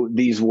to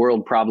these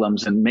world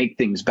problems and make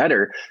things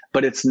better,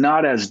 but it's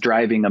not as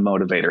driving a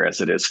motivator as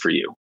it is for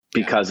you,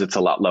 because it's a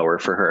lot lower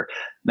for her.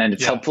 And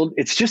it's helpful.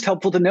 It's just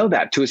helpful to know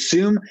that, to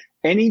assume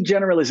any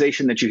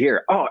generalization that you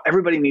hear, oh,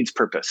 everybody needs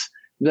purpose.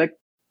 You're like,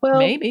 well,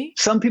 maybe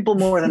some people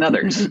more than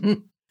others.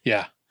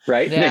 Yeah.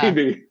 Right. Yeah.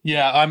 Maybe.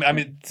 Yeah. I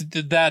mean,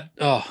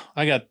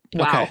 I got,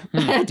 wow.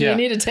 Okay. Do you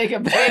need to take a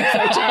break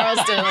for Charles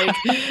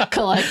to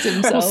collect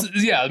himself?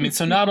 Well, I mean,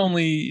 so not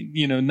only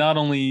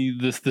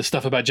the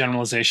stuff about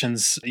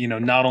generalizations,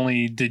 not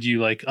only did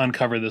you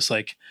uncover this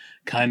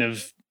kind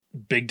of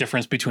big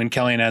difference between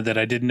Kelly and Ed that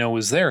I didn't know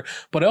was there,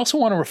 but I also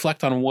want to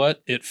reflect on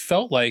what it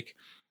felt like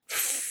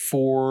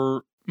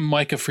for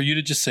Micah, for you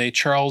to just say,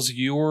 Charles,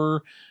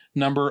 your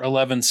number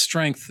 11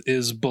 strength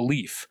is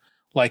belief.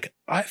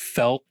 I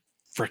felt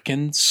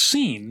freaking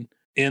seen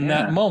in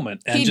that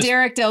moment. And he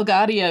Derek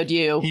Delgadio'd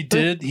you. He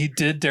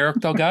did Derek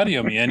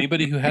Delgadio me.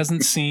 Anybody who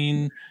hasn't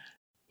seen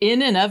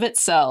In and of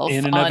Itself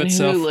on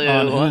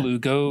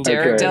Hulu. Go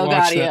Derek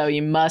Delgadio.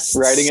 You must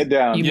writing it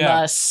down. You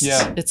must.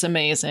 Yeah. It's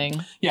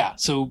amazing. Yeah.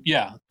 So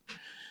yeah.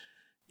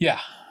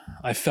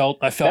 I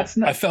felt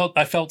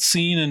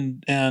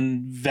seen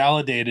and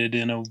validated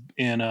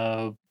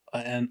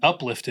and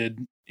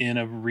uplifted in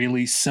a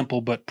really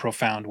simple but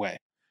profound way.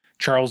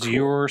 Charles, cool.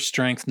 Your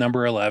strength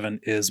number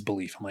 11 is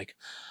belief. I'm like,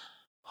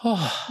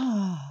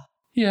 oh,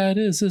 yeah, it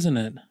is, isn't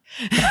it?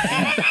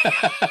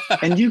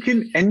 and you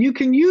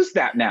can use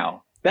that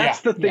now.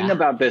 That's the thing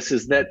about this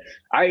is that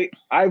I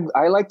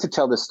like to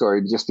tell this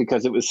story just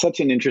because it was such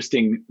an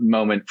interesting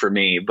moment for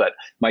me. But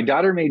my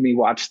daughter made me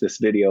watch this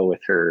video with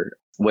her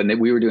when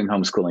we were doing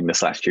homeschooling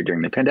this last year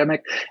during the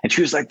pandemic. And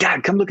she was like,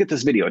 Dad, come look at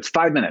this video. It's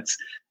 5 minutes.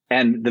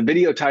 And the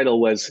video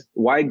title was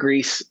why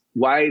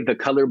the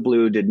color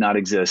blue did not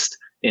exist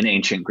in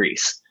ancient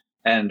Greece.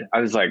 And I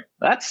was like,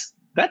 that's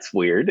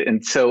weird.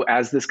 And so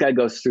as this guy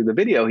goes through the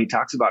video, he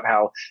talks about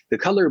how the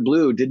color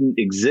blue didn't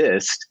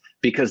exist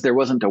because there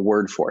wasn't a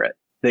word for it.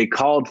 They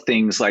called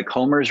things like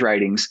Homer's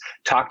writings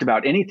talked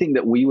about anything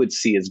that we would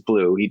see as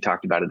blue. He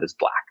talked about it as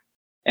black.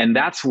 And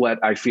that's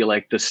what I feel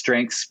like the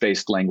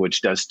strengths-based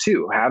language does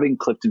too. Having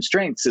Clifton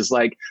Strengths is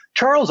like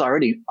Charles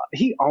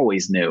he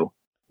always knew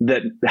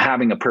that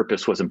having a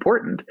purpose was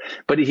important,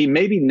 but he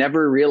maybe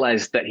never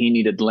realized that he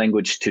needed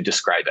language to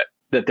describe it,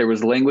 that there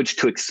was language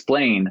to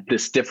explain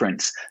this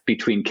difference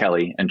between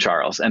Kelly and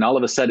Charles. And all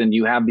of a sudden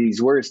you have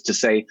these words to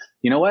say,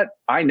 you know what?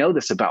 I know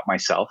this about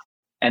myself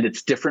and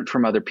it's different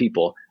from other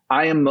people.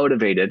 I am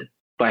motivated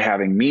by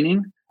having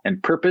meaning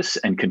and purpose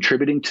and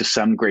contributing to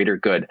some greater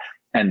good.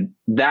 And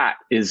that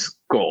is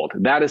gold.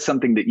 That is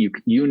something that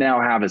you now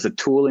have as a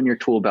tool in your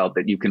tool belt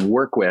that you can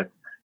work with.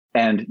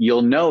 And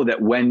you'll know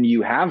that when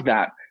you have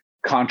that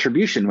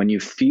contribution, when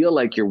you feel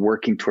like you're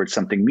working towards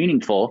something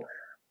meaningful,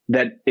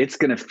 that it's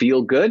going to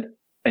feel good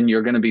and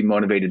you're going to be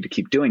motivated to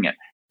keep doing it.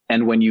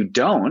 And when you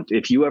don't,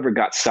 if you ever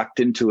got sucked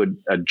into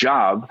a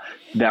job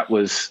that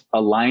was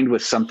aligned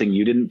with something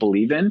you didn't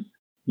believe in,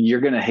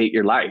 you're going to hate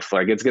your life.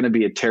 Like it's going to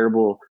be a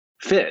terrible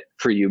fit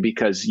for you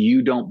because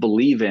you don't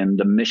believe in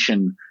the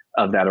mission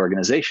of that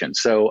organization.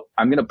 So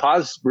I'm going to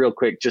pause real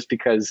quick just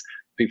because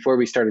before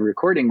we started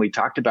recording, we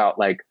talked about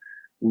like,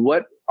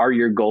 what are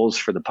your goals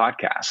for the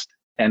podcast?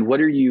 And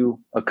what are you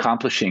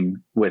accomplishing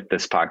with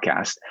this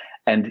podcast?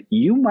 And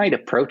you might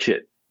approach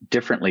it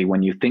differently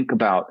when you think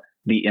about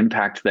the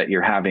impact that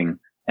you're having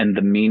and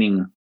the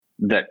meaning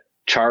that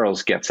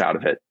Charles gets out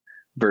of it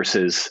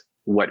versus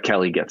what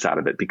Kelly gets out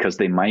of it, because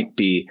they might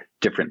be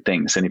different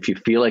things. And if you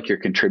feel like you're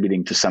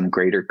contributing to some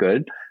greater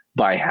good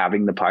by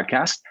having the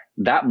podcast,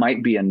 that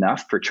might be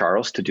enough for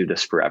Charles to do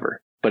this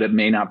forever, but it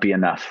may not be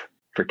enough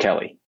for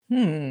Kelly.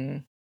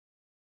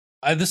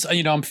 I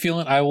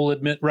will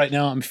admit right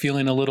now, I'm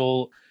feeling a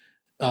little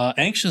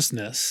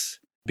anxiousness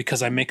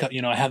because I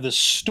have this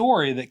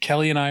story that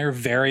Kelly and I are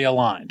very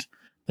aligned,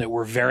 that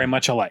we're very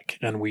much alike.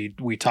 And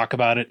we talk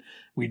about it.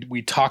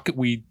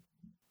 We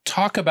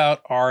talk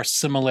about our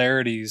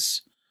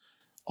similarities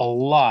a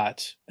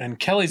lot. And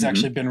Kelly's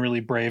actually been really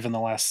brave in the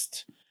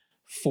last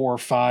 4 or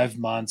 5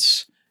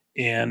 months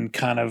in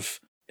kind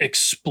of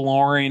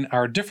exploring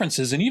our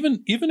differences and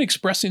even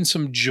expressing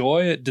some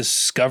joy at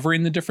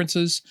discovering the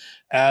differences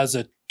as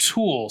a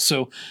tool.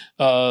 So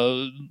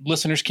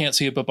listeners can't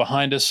see it, but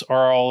behind us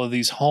are all of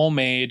these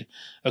homemade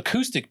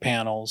acoustic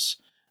panels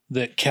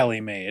that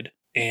Kelly made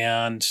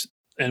and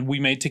we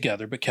made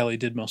together, but Kelly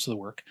did most of the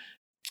work.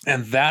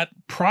 And that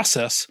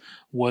process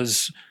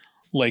was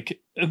like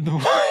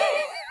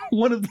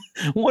one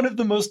of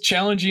the most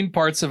challenging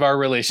parts of our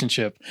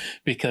relationship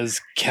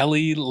because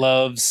Kelly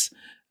loves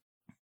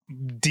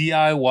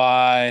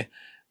DIY,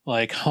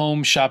 like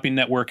home shopping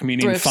network,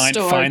 meaning find it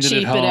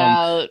at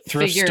home,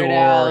 thrift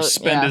store,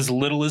 spend as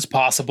little as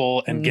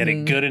possible and get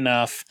it good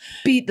enough.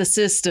 Beat the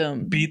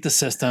system.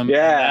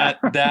 Yeah.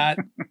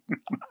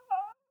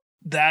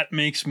 That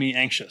makes me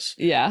anxious.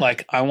 Yeah.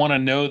 Like I want to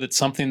know that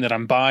something that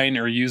I'm buying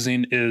or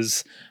using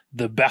is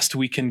the best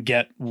we can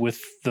get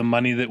with the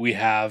money that we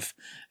have.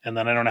 And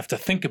then I don't have to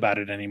think about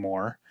it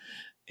anymore.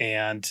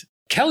 And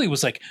Kelly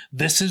was like,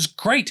 this is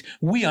great.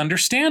 We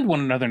understand one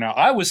another now.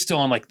 I was still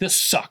on like, this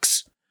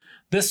sucks.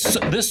 This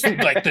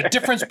like the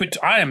difference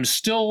between I am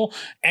still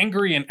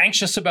angry and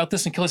anxious about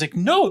this. And Kelly's like,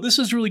 no, this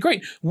is really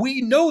great.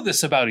 We know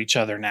this about each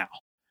other now.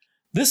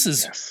 This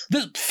is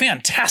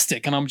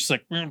fantastic. And I'm just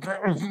like,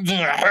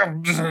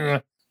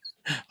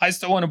 I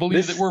still want to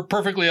believe that we're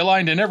perfectly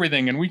aligned in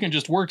everything and we can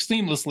just work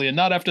seamlessly and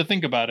not have to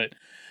think about it.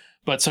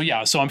 But so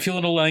I'm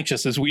feeling a little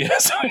anxious as we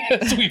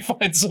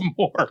find some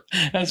more,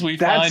 as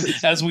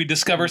we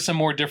discover some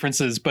more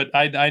differences. But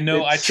I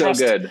know I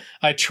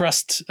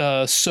trust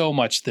so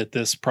much that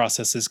this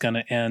process is going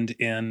to end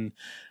in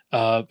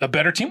a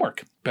better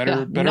teamwork,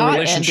 better not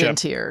relationship. End in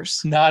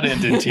tears. Not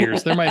end in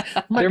tears. There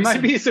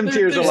might be some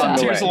tears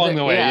along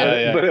the way.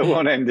 Yeah. But it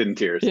won't end in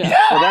tears. Yeah.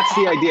 Well, that's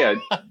the idea.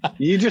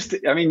 You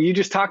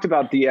just talked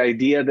about the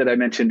idea that I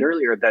mentioned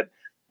earlier that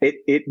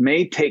it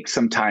may take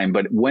some time,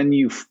 but when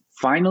you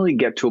finally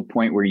get to a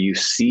point where you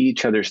see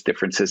each other's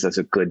differences as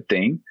a good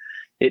thing,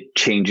 it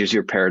changes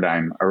your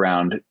paradigm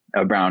around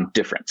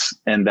difference,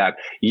 and that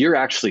you're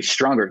actually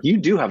stronger. You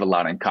do have a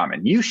lot in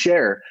common. You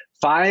share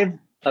 5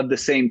 of the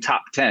same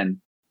top 10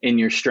 in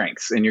your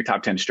strengths, in your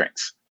top 10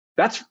 strengths.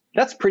 That's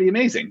pretty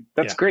amazing.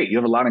 That's great. You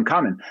have a lot in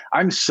common.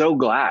 I'm so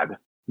glad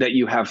that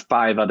you have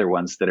 5 other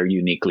ones that are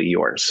uniquely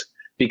yours,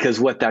 because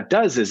what that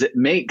does is it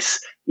makes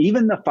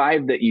even the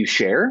 5 that you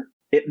share,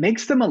 it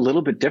makes them a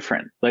little bit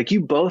different. Like,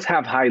 you both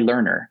have high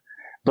learner,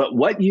 but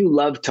what you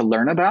love to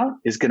learn about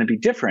is going to be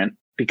different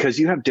because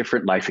you have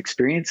different life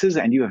experiences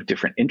and you have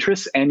different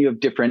interests and you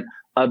have different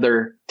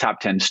other top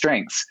 10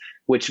 strengths,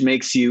 which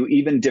makes you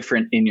even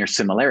different in your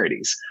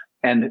similarities.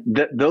 And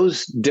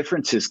those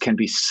differences can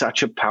be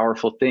such a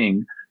powerful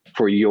thing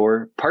for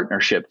your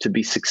partnership to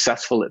be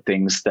successful at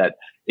things that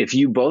if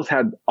you both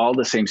had all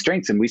the same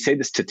strengths, and we say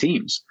this to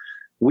teams,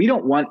 we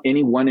don't want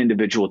any one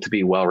individual to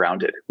be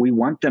well-rounded. We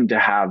want them to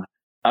have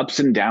ups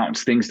and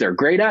downs, things they're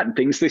great at and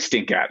things they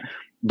stink at.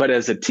 But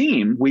as a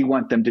team, we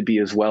want them to be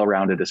as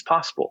well-rounded as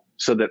possible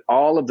so that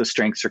all of the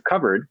strengths are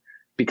covered,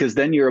 because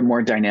then you're a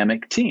more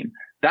dynamic team.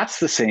 That's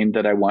the same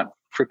that I want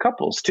for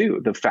couples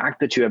too. The fact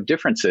that you have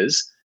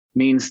differences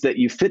means that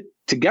you fit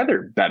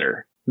together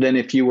better than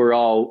if you were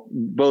all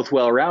both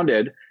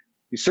well-rounded.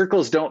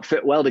 Circles don't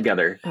fit well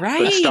together,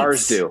 but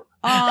stars do. Oh,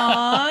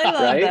 I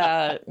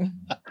love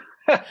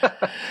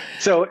that.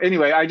 So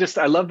anyway,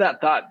 I love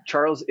that thought,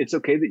 Charles. It's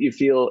okay that you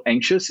feel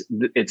anxious.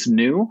 It's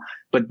new,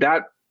 but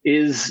that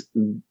is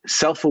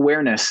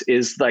self-awareness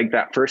is like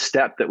that first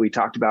step that we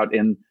talked about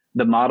in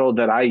the model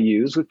that I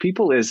use with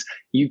people is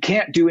you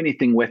can't do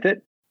anything with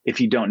it if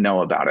you don't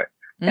know about it.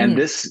 And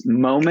this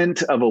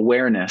moment of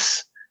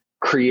awareness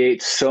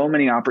creates so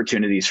many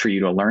opportunities for you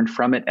to learn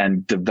from it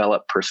and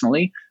develop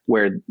personally,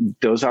 where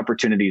those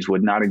opportunities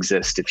would not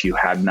exist if you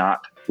had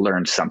not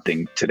learned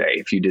something today.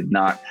 If you did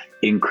not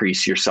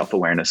increase your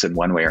self-awareness in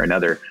one way or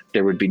another,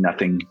 there would be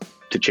nothing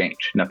to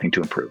change, nothing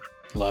to improve.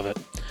 Love it.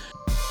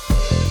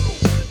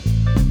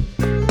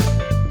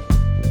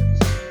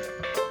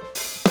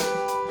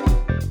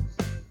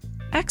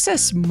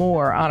 Access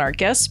more on our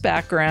guest's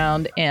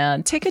background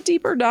and take a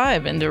deeper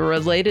dive into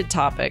related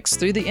topics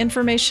through the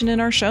information in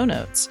our show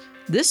notes.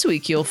 This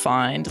week, you'll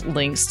find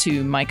links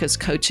to Micah's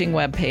coaching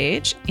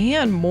webpage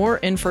and more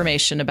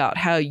information about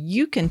how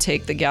you can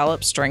take the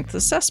Gallup Strength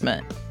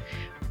Assessment.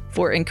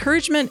 For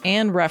encouragement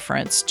and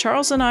reference,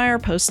 Charles and I are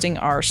posting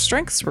our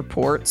strengths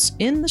reports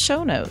in the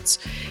show notes.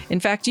 In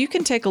fact, you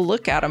can take a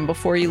look at them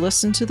before you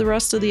listen to the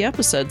rest of the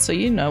episode so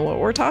you know what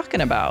we're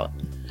talking about.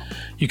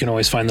 You can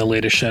always find the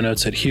latest show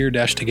notes at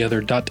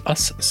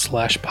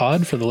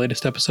here-together.us/pod for the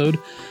latest episode,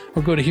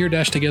 or go to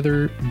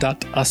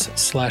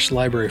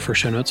here-together.us/library for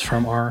show notes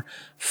from our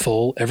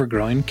full,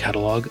 ever-growing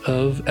catalog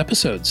of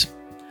episodes.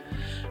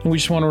 And we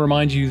just want to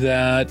remind you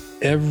that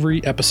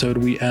every episode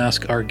we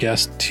ask our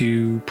guest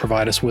to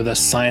provide us with a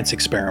science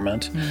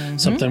experiment,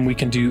 something we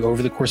can do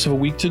over the course of a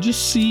week to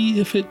just see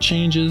if it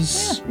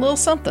changes. Yeah, little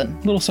something.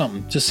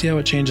 Just see how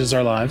it changes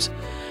our lives.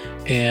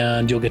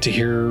 And you'll get to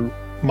hear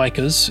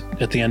Micah's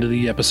at the end of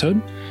the episode.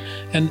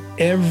 And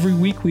every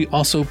week we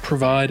also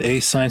provide a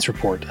science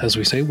report. As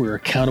we say, we're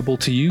accountable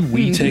to you.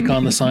 We take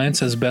on the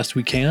science as best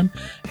we can.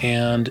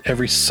 And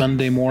every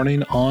Sunday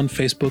morning on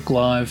Facebook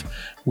Live,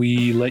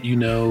 we let you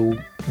know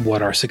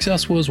what our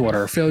success was, what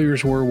our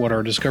failures were, what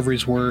our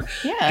discoveries were.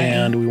 Yeah.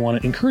 And we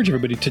want to encourage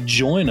everybody to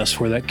join us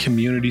for that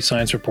community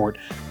science report.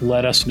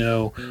 Let us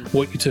know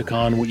what you took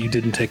on, what you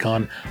didn't take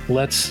on.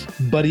 Let's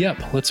buddy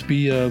up. Let's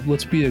be a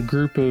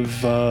group of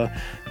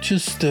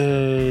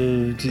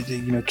Captain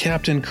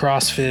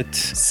CrossFit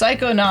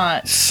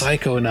Psychonauts.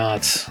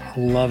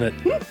 Love it.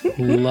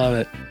 Love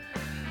it.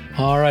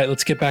 All right,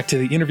 let's get back to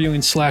the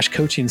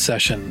interviewing/coaching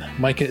session.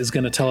 Micah is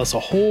going to tell us a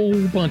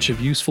whole bunch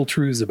of useful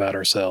truths about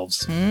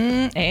ourselves.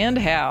 And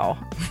how.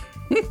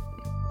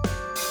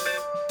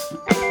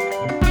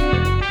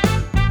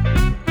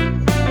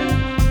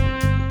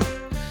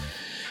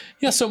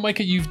 Yeah, so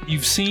Micah,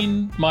 you've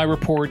seen my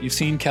report, you've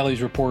seen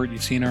Kelly's report,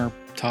 you've seen our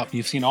top,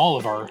 you've seen all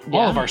of our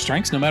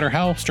strengths, no matter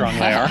how strong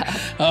they are.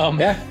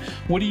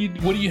 What do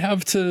you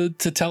have to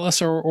tell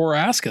us or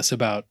ask us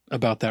about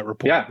that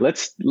report? Yeah,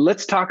 let's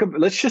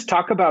just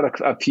talk about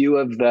a few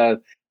of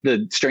the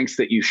strengths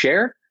that you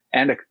share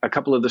and a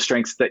couple of the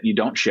strengths that you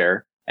don't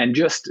share, and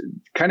just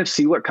kind of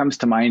see what comes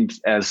to mind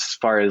as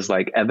far as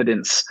like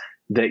evidence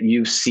that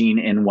you've seen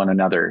in one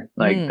another.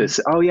 Like this,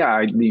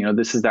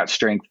 this is that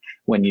strength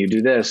when you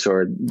do this,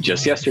 or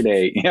just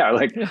yesterday,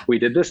 we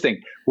did this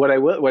thing. What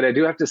I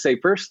do have to say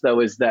first,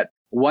 though, is that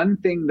one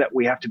thing that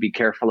we have to be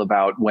careful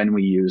about when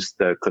we use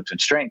the Clifton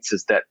Strengths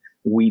is that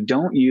we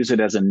don't use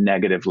it as a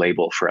negative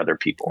label for other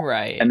people.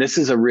 Right. And this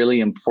is a really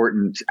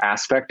important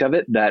aspect of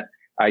it that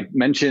I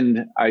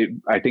mentioned. I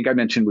think I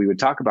mentioned we would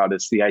talk about.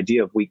 It's the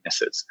idea of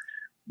weaknesses.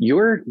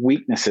 Your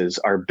weaknesses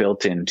are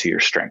built into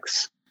your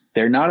strengths.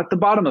 They're not at the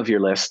bottom of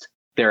your list.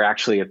 They're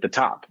actually at the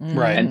top.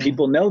 Right. And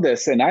people know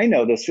this. And I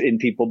know this in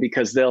people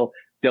because they'll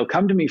they'll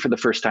come to me for the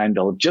first time.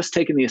 They'll have just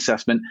taken the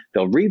assessment.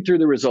 They'll read through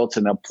the results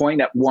and they'll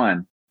point at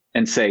one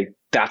and say,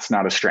 that's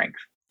not a strength.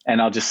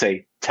 And I'll just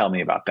say, tell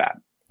me about that.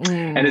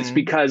 And it's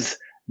because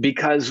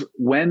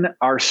when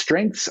our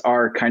strengths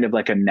are kind of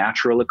like a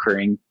natural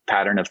occurring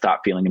pattern of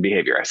thought, feeling, and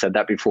behavior, I said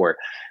that before,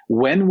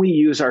 when we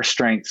use our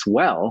strengths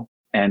well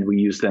and we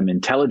use them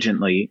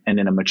intelligently and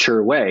in a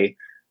mature way,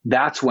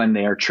 that's when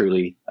they are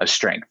truly a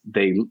strength.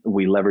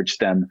 We leverage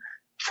them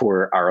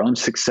for our own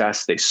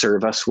success. They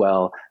serve us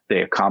well.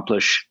 They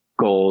accomplish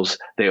goals.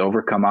 They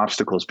overcome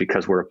obstacles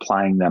because we're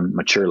applying them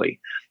maturely.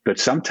 But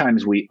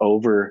sometimes we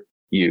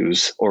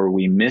overuse or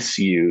we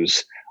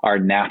misuse our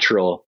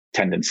natural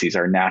tendencies,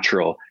 our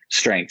natural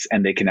strengths,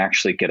 and they can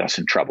actually get us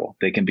in trouble.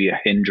 They can be a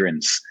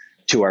hindrance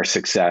to our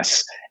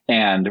success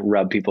and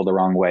rub people the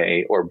wrong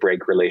way or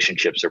break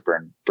relationships or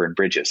burn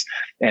bridges.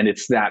 And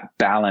it's that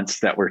balance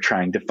that we're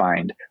trying to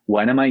find.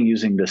 When am I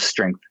using this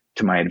strength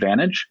to my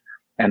advantage?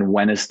 And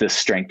when is this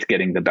strength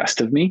getting the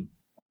best of me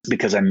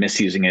because I'm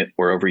misusing it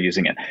or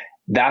overusing it?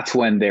 That's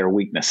when they're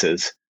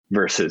weaknesses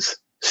versus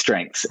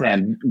strengths. Right.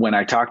 And when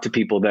I talk to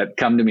people that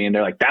come to me and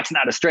they're like, that's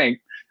not a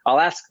strength, I'll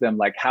ask them,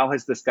 like, how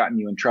has this gotten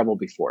you in trouble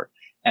before?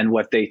 And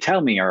what they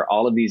tell me are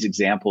all of these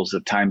examples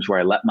of times where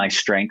I let my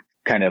strength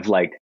kind of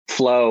like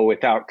flow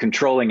without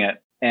controlling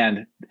it,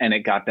 and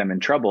it got them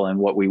in trouble. And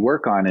what we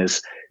work on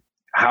is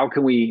how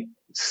can we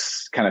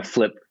kind of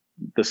flip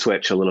the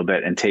switch a little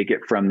bit and take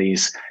it from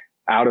these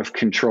out of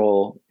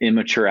control,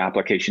 immature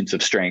applications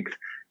of strength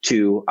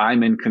to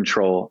I'm in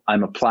control.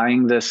 I'm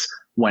applying this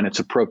when it's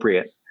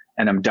appropriate,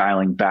 and I'm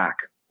dialing back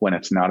when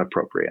it's not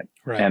appropriate.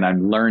 Right. And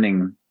I'm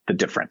learning the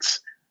difference.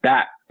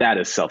 That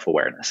is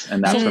self-awareness.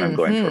 And that's what I'm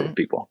going for with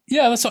people.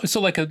 Yeah. That's so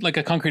like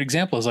a concrete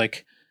example is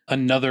like a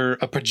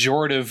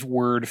pejorative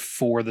word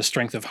for the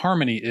strength of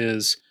harmony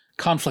is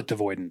conflict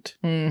avoidant.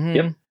 Mm-hmm.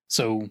 Yep.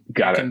 So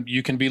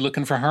you can be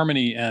looking for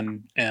harmony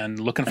and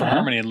looking for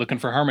harmony and looking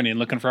for harmony and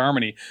looking for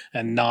harmony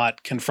and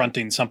not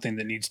confronting something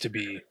that needs to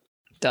be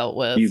dealt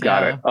with. You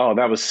got it. Oh,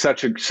 that was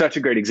such a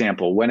great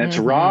example. When it's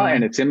raw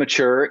and it's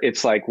immature,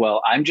 it's like,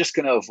 well, I'm just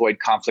going to avoid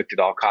conflict at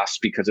all costs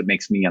because it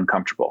makes me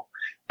uncomfortable.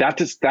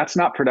 That's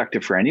not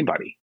productive for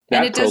anybody.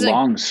 That and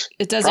prolongs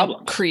it doesn't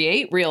problems.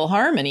 Create real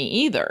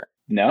harmony either.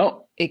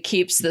 No. It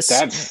keeps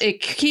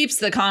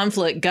the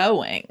conflict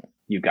going.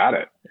 You got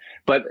it.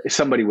 But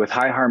somebody with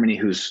high harmony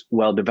who's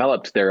well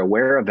developed, they're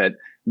aware of it.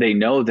 They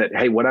know that,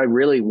 hey, what I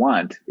really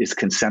want is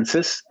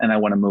consensus and I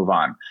want to move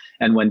on.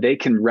 And when they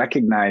can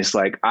recognize,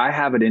 like, I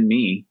have it in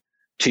me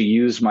to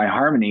use my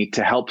harmony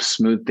to help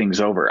smooth things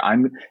over.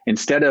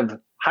 Instead of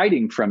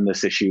hiding from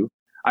this issue,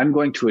 I'm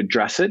going to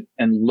address it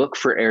and look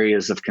for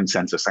areas of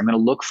consensus. I'm going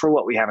to look for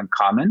what we have in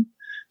common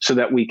so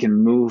that we can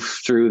move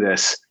through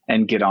this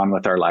and get on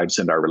with our lives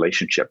and our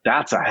relationship.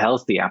 That's a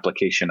healthy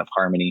application of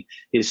harmony,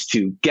 is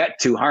to get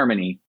to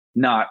harmony,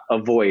 not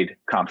avoid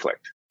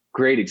conflict.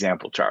 Great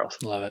example, Charles.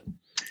 Love it.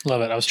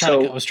 I was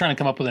trying to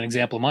come up with an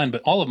example of mine,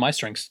 but all of my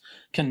strengths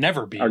can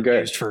never be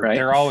used for. Right?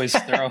 They're always.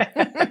 He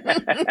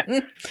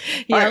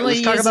only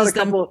uses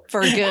them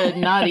for good,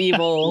 not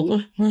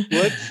evil.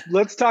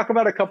 Let's talk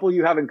about a couple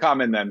you have in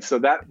common then. So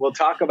that we'll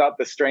talk about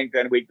the strength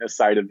and weakness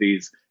side of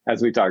these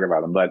as we talk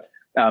about them. But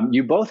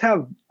you both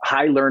have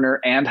high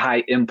learner and high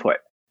input.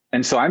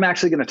 And so I'm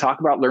actually going to talk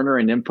about learner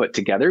and input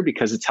together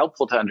because it's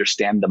helpful to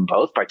understand them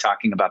both by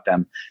talking about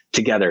them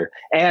together.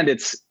 And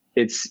it's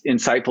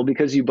insightful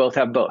because you both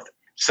have both.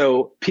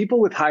 So people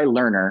with high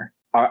learner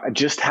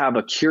just have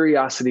a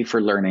curiosity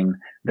for learning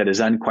that is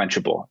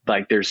unquenchable.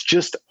 Like there's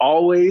just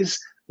always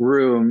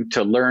room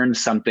to learn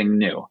something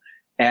new.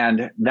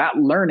 And that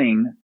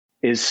learning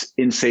is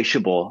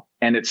insatiable.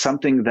 And it's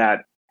something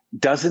that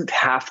doesn't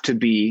have to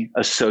be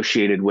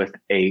associated with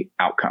a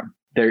outcome.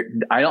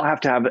 I don't have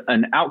to have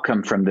an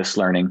outcome from this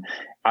learning.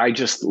 I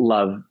just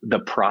love the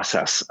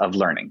process of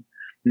learning.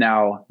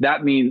 Now,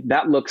 that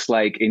looks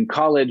like in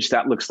college,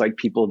 that looks like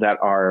people that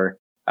are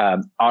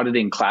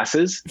auditing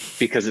classes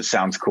because it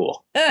sounds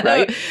cool,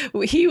 right?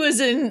 He was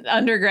in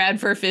undergrad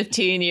for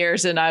 15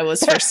 years and I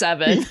was for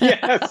 7.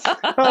 Yes.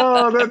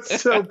 Oh,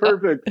 that's so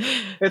perfect.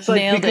 It's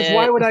like,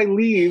 why would I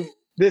leave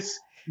this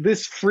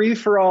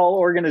free-for-all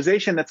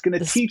organization that's going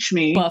to teach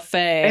me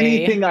buffet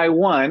anything I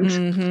want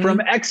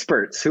from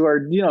experts who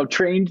are,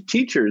 trained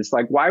teachers?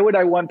 Like, why would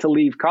I want to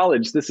leave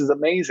college? This is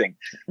amazing.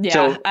 Yeah,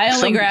 so I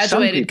only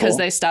graduated because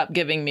they stopped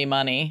giving me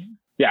money.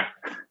 Yeah.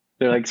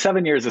 They're like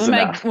 7 years is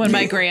enough. When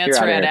my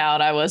grants ran out,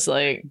 I was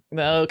like,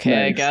 okay,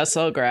 nice. I guess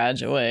I'll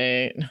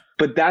graduate.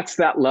 But that's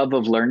that love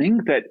of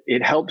learning that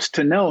it helps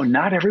to know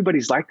not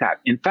everybody's like that.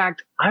 In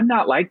fact, I'm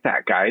not like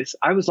that, guys.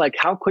 I was like,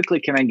 how quickly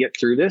can I get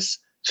through this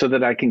so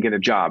that I can get a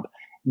job?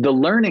 The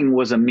learning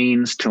was a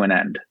means to an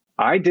end.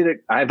 I did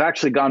it. I've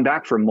actually gone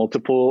back for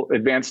multiple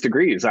advanced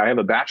degrees. I have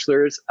a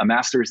bachelor's, a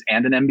master's,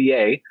 and an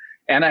MBA,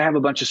 and I have a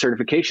bunch of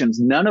certifications,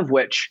 none of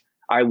which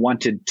I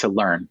wanted to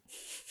learn.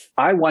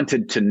 I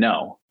wanted to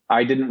know.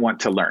 I didn't want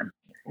to learn.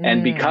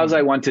 And because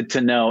I wanted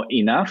to know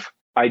enough,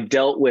 I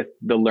dealt with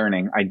the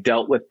learning. I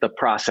dealt with the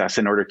process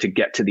in order to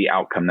get to the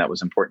outcome that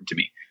was important to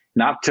me.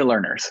 Not to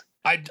learners.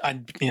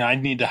 I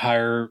need to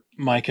hire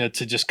Micah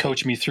to just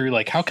coach me through,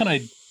 like, how can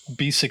I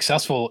be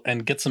successful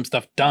and get some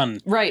stuff done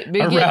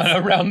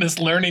around this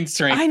learning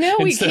strength. I know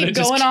we keep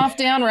going off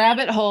down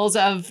rabbit holes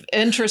of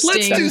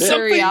interesting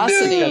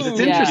curiosity. Because it's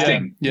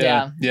interesting.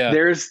 Yeah.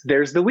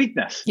 There's the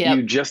weakness. Yep.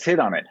 You just hit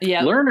on it.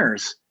 Yep.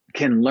 Learners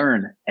can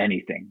learn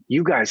anything.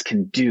 You guys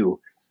can do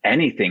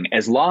anything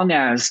as long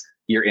as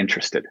you're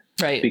interested.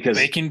 Right. Because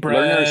making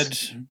bread,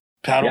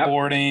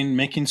 paddleboarding,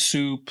 making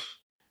soup,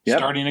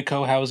 starting a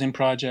co-housing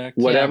project.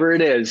 Whatever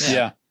it is.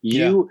 Yeah.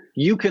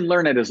 You can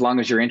learn it as long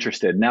as you're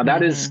interested. Now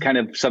that is kind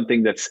of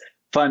something that's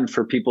fun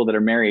for people that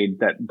are married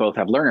that both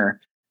have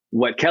learner.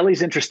 What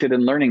Kelly's interested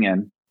in learning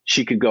in,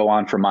 she could go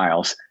on for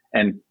miles,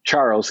 and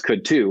Charles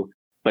could too.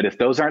 But if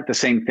those aren't the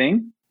same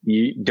thing,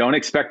 you don't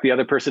expect the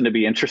other person to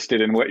be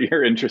interested in what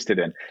you're interested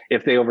in.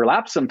 If they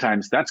overlap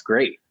sometimes, that's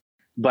great.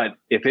 But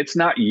if it's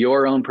not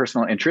your own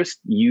personal interest,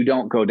 you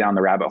don't go down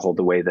the rabbit hole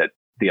the way that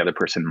the other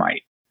person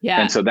might. Yeah.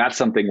 And so that's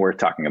something worth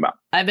talking about.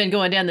 I've been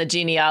going down the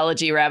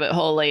genealogy rabbit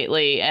hole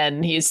lately,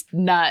 and he's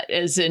not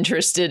as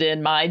interested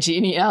in my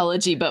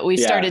genealogy, but we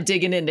started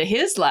digging into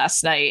his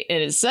last night,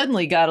 and it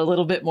suddenly got a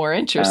little bit more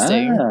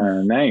interesting.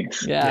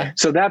 Nice. Yeah.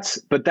 So that's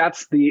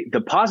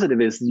the positive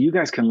is you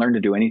guys can learn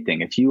to do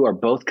anything. If you are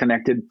both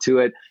connected to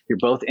it, you're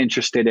both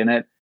interested in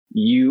it,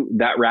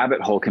 that rabbit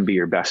hole can be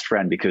your best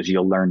friend because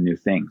you'll learn new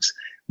things.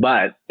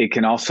 But it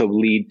can also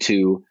lead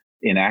to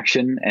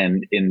inaction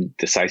and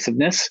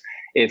indecisiveness.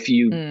 If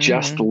you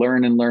just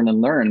learn and learn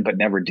and learn, but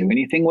never do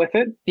anything with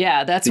it.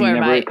 Yeah, that's where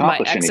my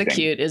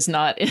execute is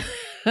not.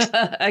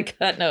 I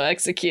got no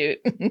execute.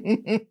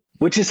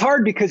 Which is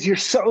hard because you're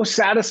so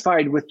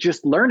satisfied with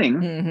just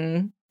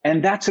learning.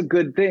 And that's a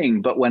good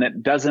thing. But when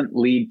it doesn't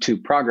lead to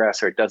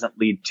progress or it doesn't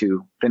lead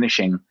to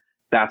finishing,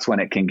 that's when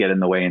it can get in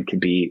the way and can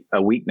be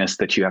a weakness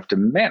that you have to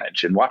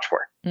manage and watch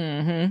for.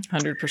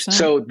 100%.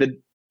 So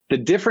the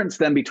difference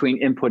then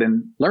between input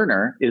and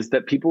learner is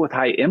that people with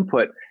high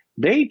input,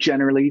 they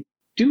generally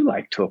do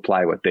like to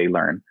apply what they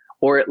learn,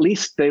 or at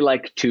least they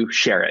like to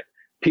share it.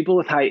 People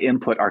with high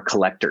input are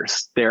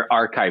collectors. They're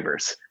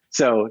archivers.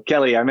 So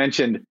Kelly, I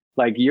mentioned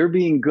like you're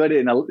being good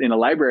in a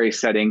library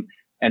setting,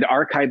 and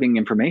archiving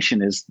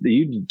information is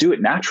you do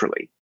it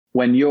naturally.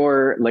 When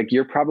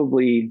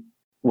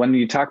when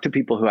you talk to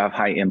people who have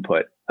high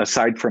input,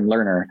 aside from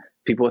learner,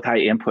 people with high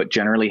input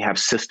generally have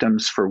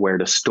systems for where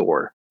to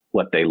store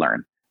what they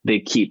learn. They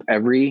keep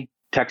every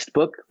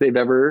textbook they've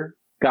ever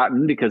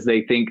gotten because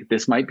they think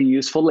this might be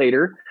useful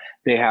later.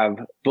 They have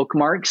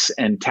bookmarks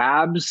and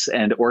tabs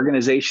and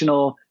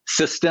organizational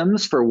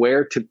systems for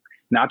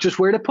not just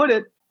where to put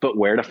it, but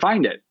where to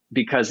find it.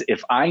 Because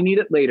if I need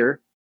it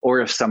later, or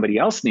if somebody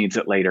else needs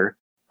it later,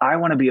 I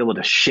want to be able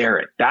to share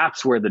it.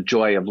 That's where the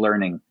joy of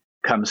learning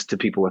comes to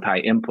people with high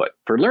input.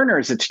 For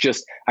learners, it's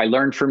just, I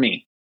learned for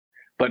me.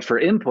 But for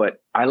input,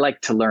 I like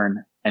to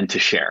learn and to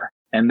share.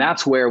 And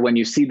that's where when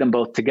you see them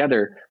both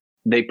together,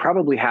 they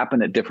probably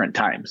happen at different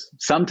times.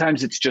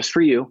 Sometimes it's just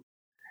for you,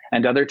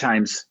 and other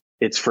times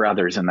it's for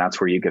others, and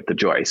that's where you get the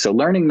joy. So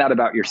learning that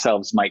about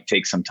yourselves might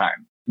take some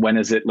time. When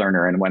is it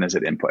learner and when is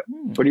it input?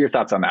 What are your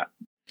thoughts on that?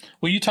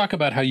 Well, you talk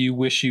about how you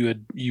wish you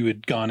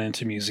had gone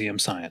into museum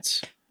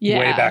science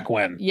way back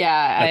when.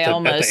 Yeah,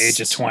 at the age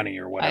of 20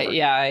 or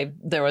whatever.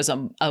 There was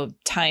a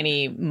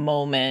tiny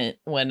moment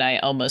when I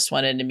almost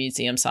went into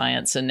museum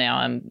science, and now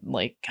I'm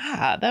like,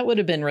 that would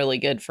have been really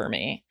good for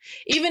me.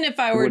 Even if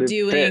I were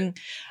doing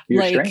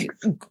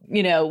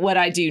what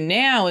I do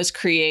now is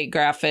create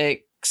graphics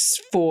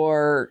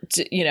for,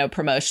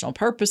 promotional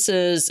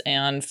purposes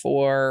and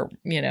for,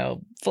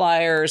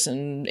 flyers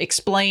and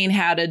explain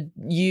how to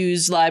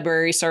use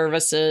library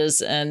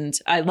services. And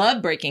I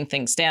love breaking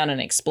things down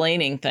and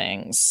explaining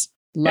things.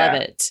 Love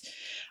it.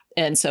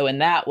 And so in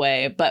that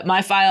way, but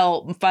my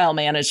file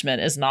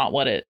management is not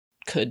what it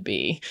could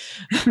be.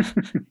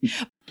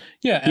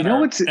 Yeah. And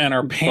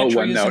our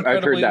pantry is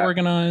incredibly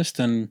organized.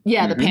 And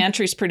the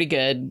pantry's pretty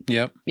good.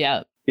 Yep.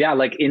 Yeah. Yeah,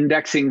 like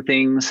indexing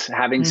things,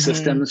 having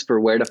systems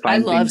for where to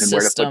find things and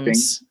where to put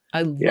things.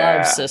 I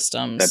love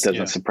systems. That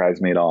doesn't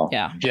surprise me at all.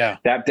 Yeah.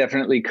 That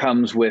definitely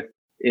comes with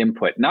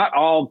input. Not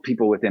all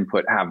people with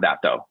input have that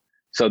though.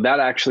 So that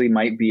actually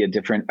might be a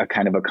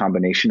kind of a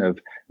combination of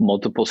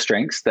multiple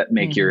strengths that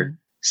make your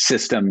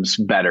systems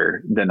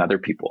better than other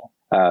people.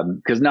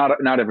 Because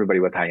not everybody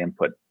with high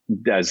input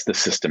does the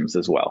systems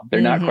as well.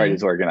 They're not quite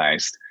as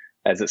organized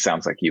as it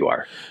sounds like you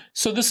are.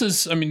 So this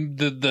is,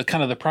 the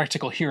kind of the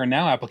practical here and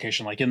now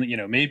application, like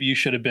maybe you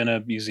should have been a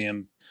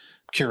museum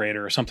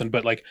curator or something,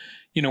 but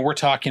we're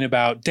talking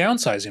about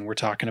downsizing. We're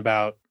talking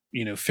about,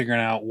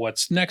 figuring out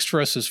what's next for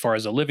us as far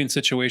as a living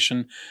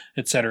situation,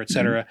 et cetera, et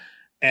cetera.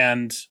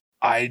 And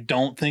I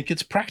don't think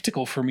it's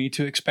practical for me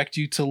to expect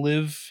you to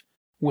live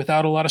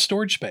without a lot of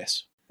storage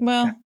space.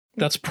 Well,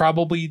 that's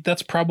probably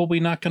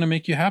not going to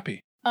make you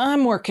happy.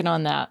 I'm working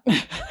on that.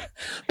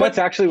 That's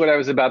actually what I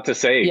was about to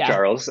say,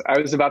 Charles. I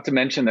was about to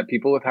mention that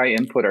people with high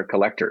input are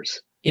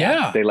collectors.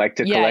 Yeah. They like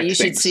to collect you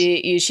things.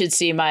 You should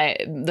see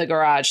the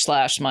garage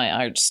 / my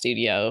art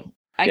studio.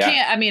 I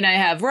can't, I mean, I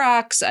have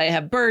rocks, I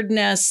have bird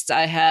nests,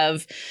 I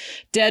have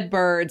dead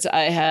birds,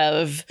 I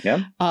have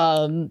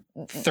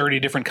 30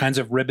 different kinds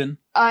of ribbon.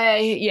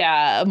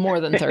 More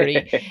than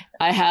 30.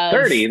 I have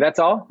 30, that's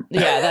all?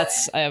 Yeah,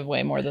 I have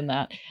way more than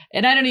that.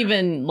 And I don't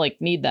even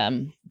need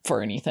them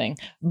for anything.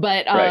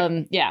 But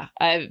I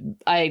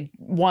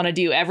want to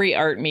do every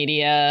art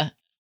medium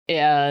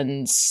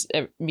and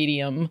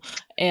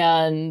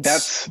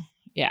that's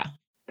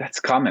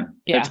common.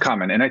 Yeah. That's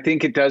common. And I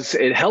think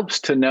it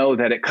helps to know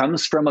that it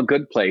comes from a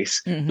good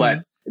place, but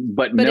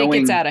knowing it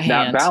gets out of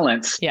hand. That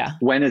balance,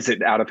 when is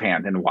it out of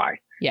hand and why?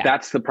 Yeah.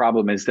 That's the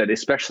problem, is that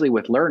especially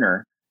with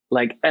learner,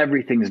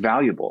 everything's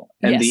valuable.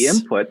 And the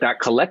input,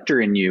 that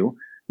collector in you,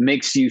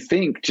 makes you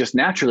think just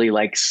naturally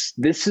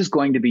this is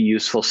going to be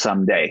useful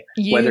someday,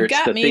 whether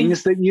it's the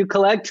things that you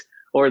collect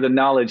or the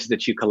knowledge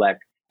that you collect.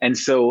 And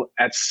so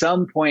at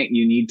some point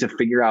you need to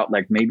figure out,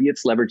 maybe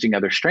it's leveraging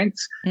other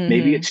strengths.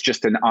 Maybe it's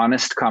just an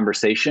honest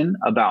conversation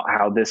about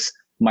how this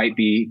might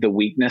be the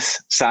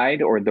weakness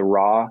side or the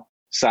raw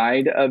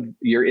side of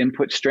your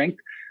input strength,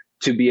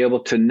 to be able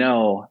to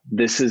know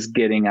this is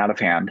getting out of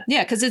hand.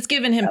 Yeah, because it's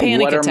given him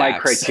panic attacks. What are my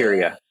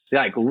criteria?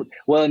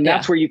 And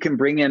that's where you can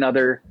bring in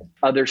other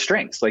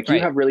strengths. You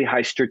have really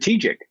high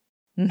strategic.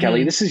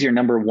 Kelly, this is your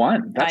number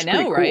one. That's pretty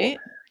cool. Right?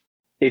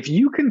 If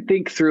you can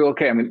think through,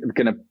 okay,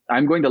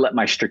 I'm going to let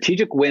my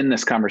strategic win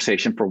this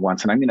conversation for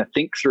once, and I'm going to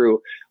think through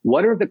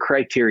what are the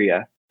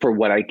criteria for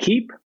what I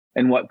keep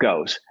and what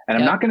goes. And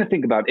I'm not going to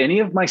think about any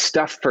of my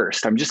stuff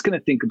first. I'm just going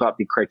to think about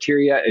the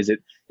criteria. Is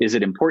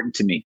it important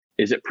to me?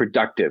 Is it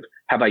productive?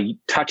 Have I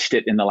touched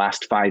it in the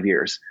last 5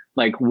 years?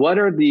 What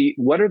are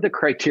the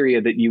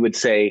criteria that you would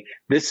say,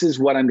 this is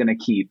what I'm going to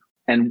keep?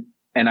 And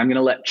I'm going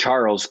to let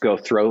Charles go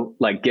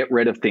get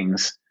rid of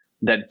things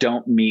that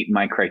don't meet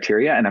my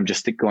criteria. And I'm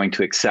just going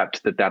to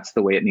accept that that's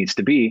the way it needs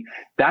to be.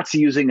 That's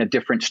using a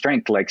different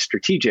strength, like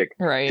strategic,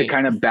 to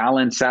kind of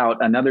balance out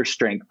another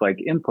strength, like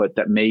input,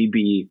 that may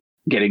be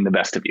getting the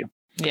best of you.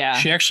 Yeah.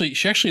 She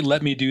actually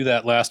let me do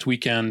that last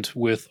weekend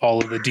with all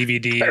of the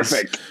DVDs.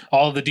 Perfect.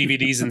 All of the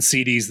DVDs and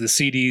CDs.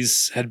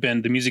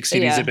 The music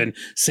CDs had been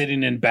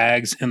sitting in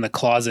bags in the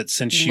closet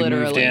since she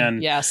moved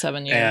in. Yeah,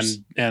 7 years.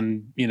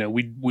 And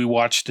we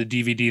watched a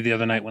DVD the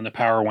other night when the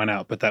power went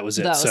out, but that was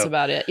it. That was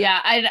about it. Yeah,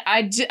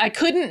 I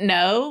couldn't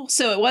know,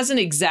 so it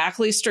wasn't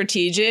exactly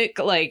strategic.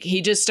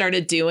 He just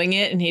started doing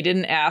it and he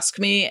didn't ask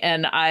me,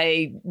 and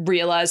I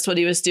realized what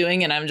he was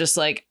doing, and I'm just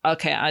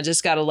okay, I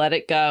just got to let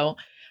it go.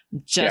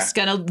 Just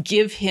gonna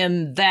give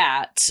him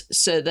that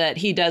so that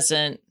he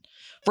doesn't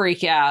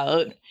freak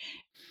out.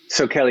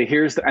 So Kelly,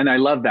 and I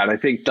love that. I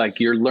think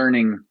you're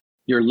learning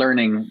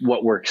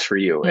what works for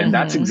you. And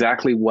that's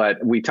exactly what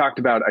we talked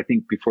about, I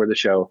think, before the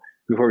show,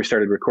 before we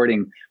started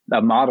recording,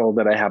 a model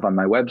that I have on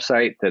my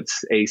website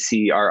that's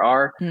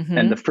ACRR.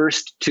 And the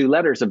first two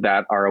letters of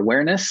that are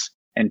awareness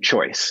and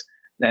choice.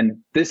 And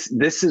this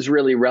is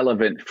really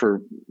relevant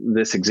for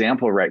this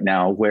example right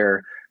now,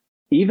 where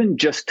even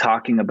just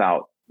talking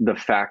about the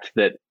fact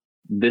that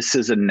this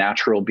is a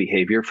natural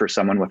behavior for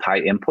someone with high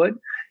input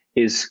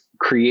is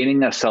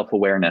creating a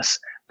self-awareness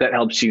that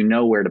helps you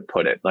know where to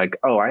put it.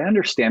 Oh, I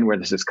understand where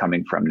this is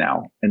coming from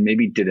now, and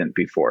maybe didn't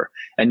before.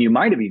 And you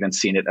might have even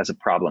seen it as a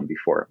problem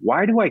before.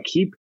 Why do I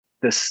keep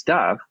this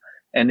stuff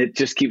and it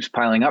just keeps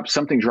piling up?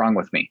 Something's wrong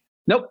with me.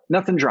 Nope,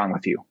 nothing's wrong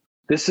with you.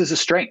 This is a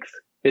strength.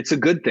 It's a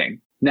good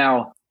thing.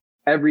 Now,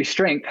 every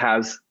strength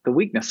has the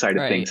weakness side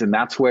of things. And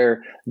that's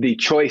where the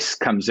choice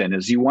comes in,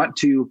 is you want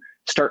to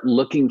start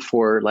looking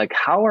for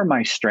how are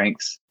my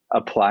strengths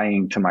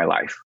applying to my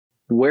life?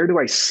 Where do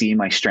I see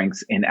my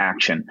strengths in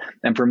action?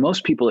 And for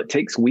most people, it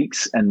takes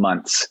weeks and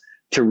months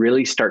to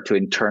really start to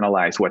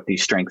internalize what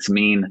these strengths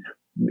mean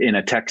in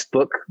a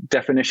textbook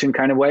definition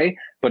kind of way,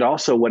 but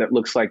also what it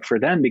looks like for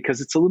them, because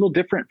it's a little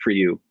different for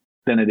you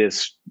than it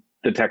is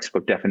the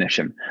textbook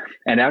definition.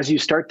 And as you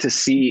start to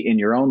see in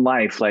your own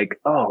life,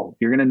 oh,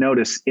 you're going to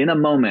notice in a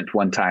moment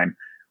one time,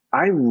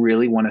 I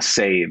really want to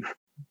save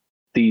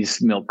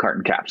these milk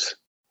carton caps.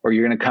 Or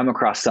you're going to come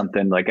across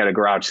something at a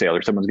garage sale,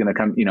 or someone's going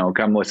to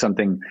come with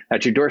something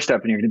at your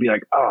doorstep, and you're going to be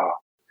oh,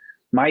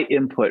 my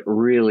input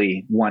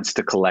really wants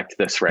to collect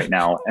this right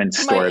now and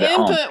store it at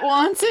home. My input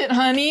wants it,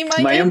 honey.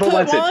 My input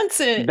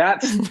wants it.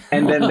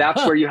 And then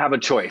that's where you have a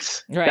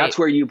choice. Right. That's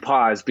where you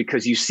pause,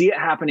 because you see it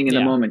happening in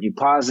the moment. You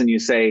pause and you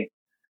say,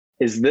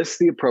 is this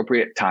the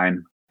appropriate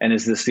time? And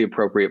is this the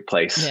appropriate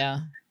place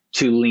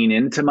to lean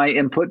into my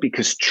input?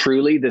 Because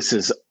truly this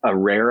is a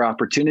rare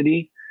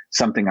opportunity,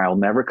 something I'll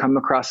never come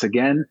across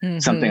again,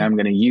 something I'm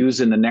going to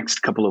use in the next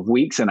couple of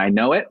weeks, and I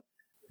know it.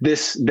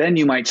 Then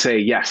you might say,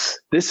 yes,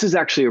 this is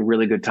actually a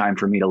really good time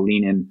for me to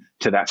lean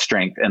into that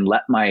strength and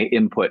let my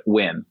input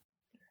win.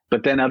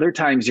 But then other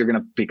times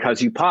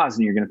because you pause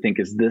and you're going to think,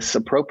 is this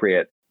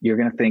appropriate? You're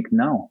going to think,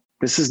 no,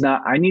 this is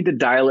not, I need to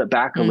dial it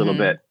back a little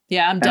bit.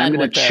 Yeah, I'm done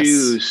with this. I'm going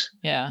to choose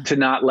to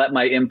not let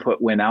my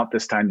input win out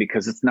this time,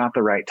 because it's not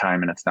the right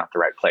time and it's not the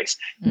right place.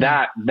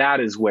 That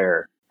is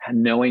where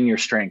knowing your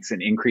strengths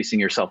and increasing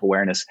your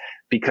self-awareness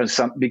becomes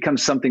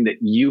something that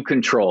you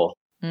control,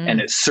 and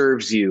it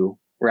serves you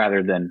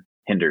rather than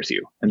hinders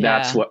you. And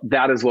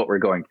that is what we're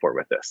going for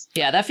with this.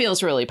 Yeah, that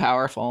feels really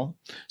powerful.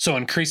 So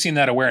increasing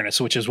that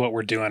awareness, which is what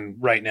we're doing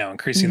right now,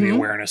 increasing the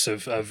awareness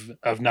of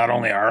not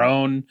only our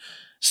own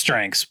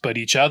strengths, but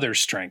each other's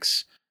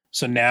strengths.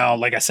 So now,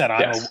 like I said,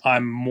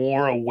 I'm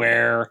more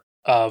aware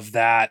of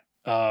that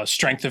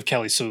strength of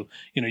Kelly. So,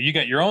 you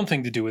got your own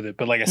thing to do with it.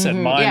 But like I said,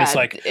 mine is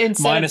like,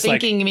 instead of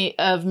thinking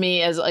of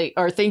me as like,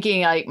 or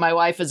thinking like my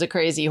wife is a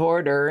crazy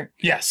hoarder.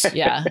 Yes.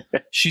 Yeah.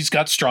 She's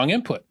got strong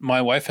input.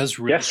 My wife has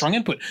really strong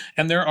input.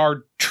 And there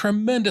are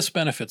tremendous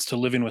benefits to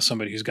living with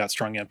somebody who's got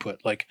strong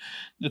input. Like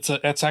this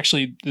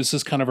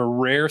is kind of a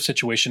rare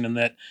situation in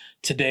that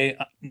today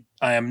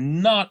I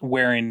am not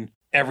wearing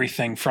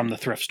everything from the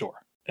thrift store.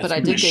 But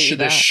I did get you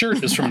that. The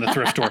shirt is from the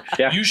thrift store.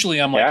 Usually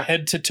I'm like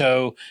head to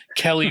toe,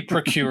 Kelly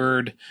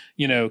procured,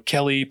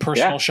 Kelly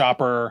personal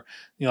shopper,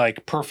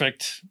 like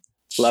perfect.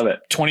 Love it.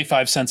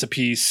 25 cents a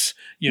piece,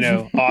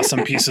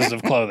 awesome pieces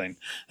of clothing.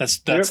 That's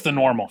the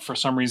normal. For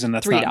some reason,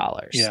 that's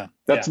 $3. Yeah.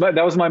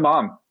 That was my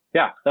mom.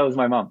 Yeah. That was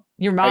my mom.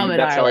 Your mom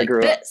and I are like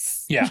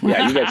this. Yeah.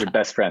 Yeah. You guys are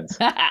best friends.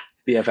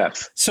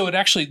 BFFs. So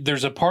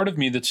there's a part of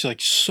me that's like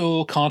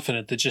so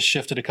confident that just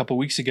shifted a couple of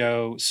weeks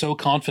ago, so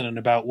confident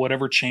about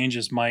whatever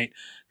changes might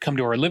come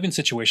to our living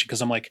situation. Cause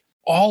I'm like,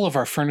 all of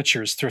our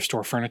furniture is thrift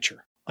store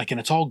furniture. Like, and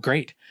it's all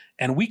great.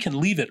 And we can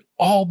leave it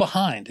all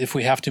behind if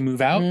we have to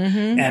move out.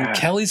 And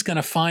Kelly's going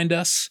to find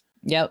us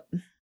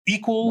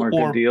equal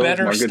or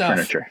better stuff.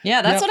 Furniture.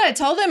 Yeah. That's what I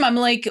told him. I'm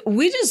like,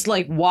 we just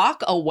like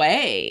walk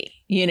away,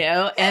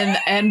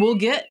 and we'll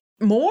get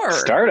more.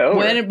 Start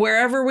over.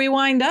 Wherever we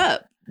wind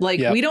up. Like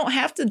we don't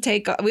have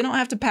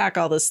to pack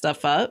all this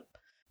stuff up.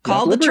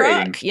 Call the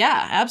truck.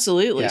 Yeah,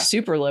 absolutely. Yeah.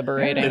 Super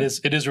liberating.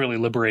 It is really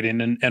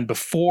liberating. And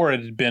before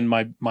it had been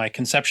my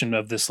conception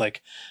of this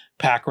like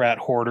pack rat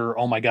hoarder,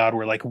 oh my God,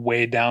 we're like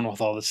weighed down with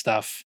all this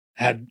stuff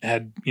had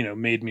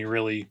made me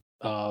really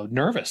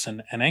nervous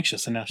and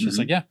anxious. And now it's just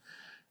like,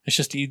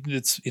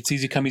 it's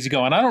easy come, easy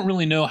go. And I don't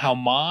really know how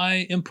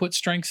my input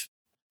strength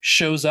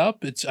shows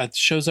up. It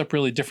shows up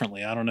really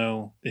differently. I don't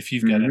know if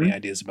you've got any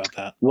ideas about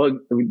that. Well,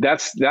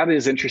 that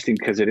is interesting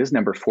because it is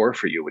number 4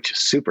 for you, which is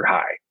super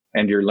high.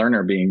 And your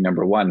learner being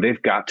number 1,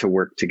 they've got to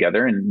work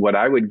together. And what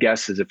I would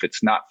guess is if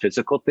it's not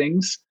physical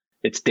things,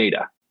 it's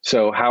data.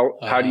 So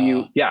how do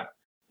you,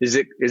 is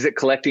it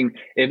collecting,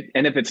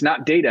 if it's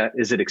not data,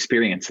 is it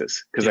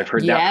experiences? Because I've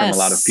heard that from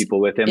a lot of people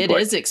with input.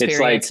 It is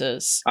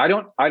experiences. It's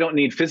like, I don't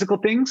need physical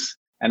things,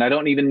 and I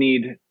don't even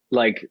need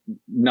like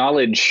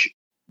knowledge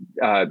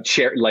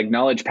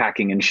knowledge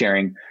packing and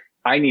sharing.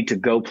 I need to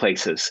go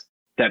places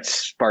that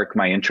spark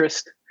my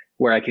interest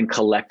where I can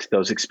collect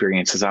those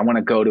experiences. I want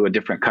to go to a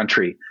different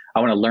country. I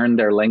want to learn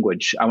their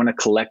language. I want to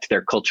collect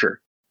their culture.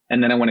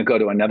 And then I want to go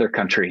to another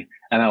country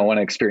and I want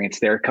to experience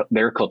their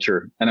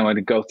culture. And I want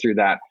to go through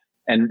that.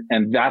 And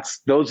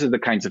those are the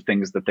kinds of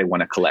things that they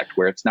want to collect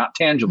where it's not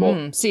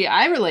tangible. See,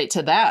 I relate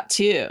to that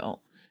too.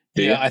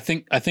 Yeah. I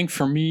think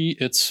for me,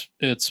 it's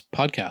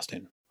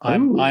podcasting.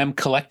 I'm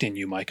collecting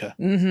you, Micah.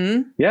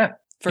 Yeah,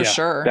 for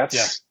sure.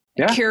 That's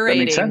curating. That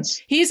makes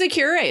sense. He's a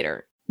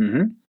curator.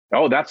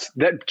 Oh,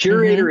 that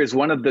curator is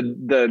one of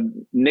the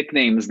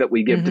nicknames that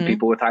we give to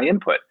people with high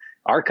input.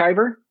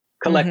 Archiver,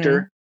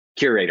 collector,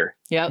 curator.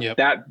 Yep.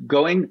 That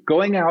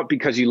going out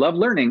because you love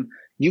learning,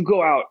 you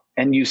go out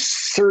and you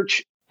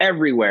search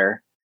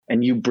everywhere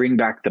and you bring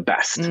back the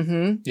best.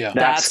 Yeah,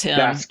 that's him.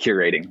 That's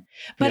curating.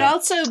 But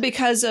also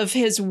because of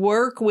his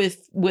work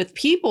with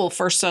people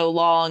for so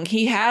long,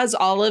 he has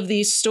all of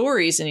these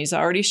stories, and he's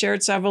already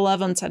shared several of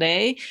them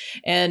today,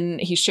 and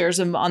he shares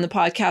them on the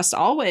podcast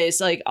always.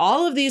 Like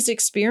all of these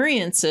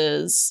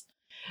experiences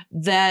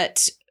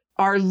that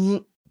are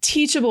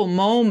teachable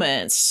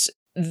moments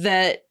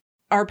that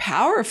are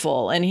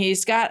powerful, and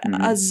he's got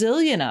a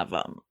zillion of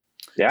them.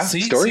 Yeah,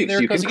 stories.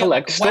 You can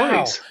collect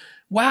stories.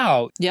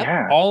 Wow. Yep.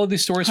 Yeah. All of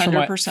these stories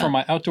from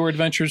my outdoor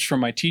adventures, from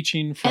my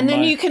teaching. And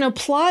then you can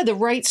apply the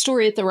right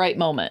story at the right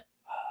moment.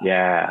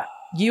 Yeah.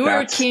 You are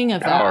a king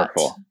of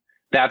powerful. that.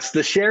 That's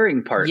the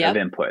sharing part of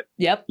input.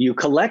 Yep. You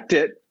collect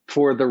it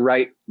for the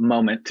right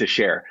moment to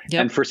share. Yep.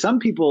 And for some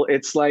people,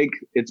 it's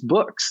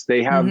books.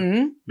 They have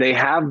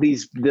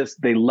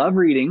they love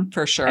reading.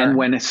 For sure. And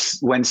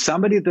when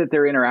somebody that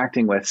they're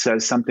interacting with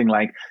says something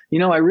like,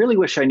 I really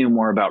wish I knew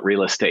more about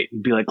real estate,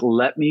 you'd be like,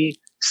 let me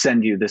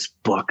send you this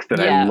book that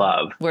I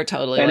love. We're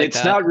totally and like it's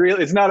that. not real.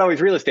 It's not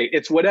always real estate.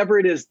 It's whatever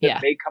it is that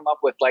they come up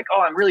with, like,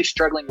 oh, I'm really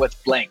struggling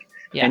with blank.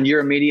 Yeah. And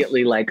you're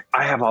immediately like,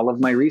 I have all of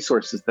my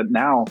resources that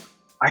now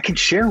I can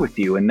share with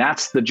you. And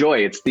that's the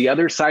joy. It's the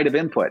other side of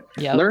input.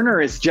 Yep. Learner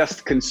is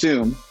just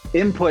consume.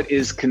 Input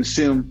is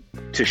consume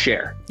to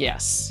share.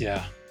 Yes.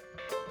 Yeah.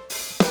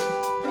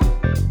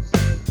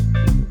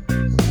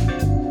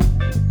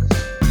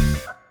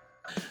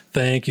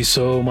 Thank you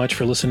so much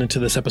for listening to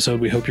this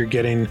episode. We hope you're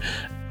getting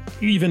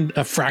even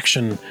a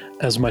fraction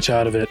as much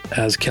out of it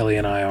as Kelly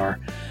and I are.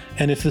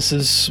 And if this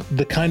is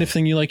the kind of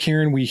thing you like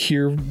hearing, we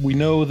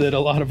know that a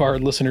lot of our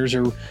listeners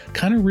are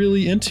kind of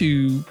really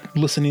into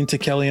listening to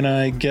Kelly and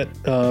I get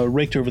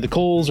raked over the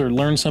coals or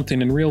learn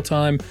something in real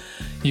time.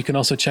 You can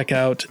also check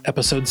out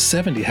episode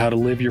 70, How to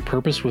Live Your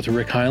Purpose, with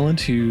Rick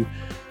Hyland, who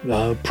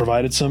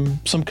provided some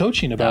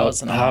coaching about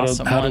how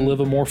to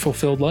live a more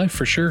fulfilled life,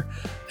 for sure.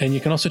 And you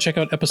can also check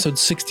out episode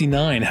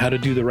 69, How to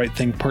Do the Right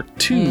Thing, part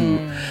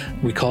 2.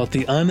 We call it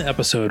the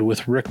episode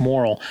with Rick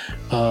Morrill.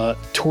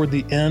 Toward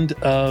the end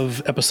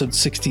of episode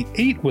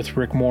 68 with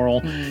Rick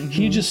Morrill,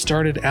 he just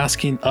started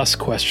asking us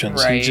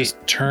questions. Right. He just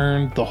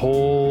turned the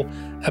whole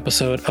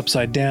episode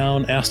upside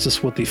down, asked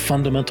us what the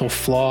fundamental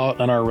flaw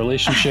in our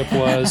relationship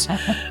was,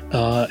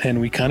 and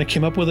we kind of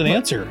came up with an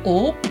answer.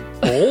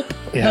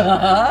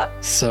 Yeah.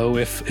 So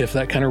if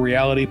that kind of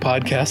reality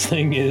podcast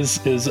thing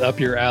is up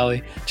your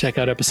alley, check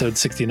out episode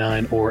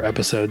 69 or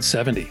episode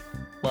 70.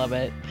 Love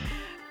it.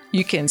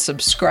 You can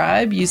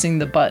subscribe using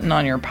the button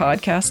on your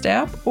podcast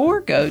app,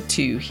 or go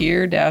to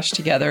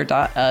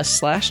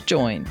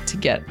here-together.us/join to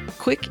get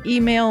quick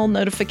email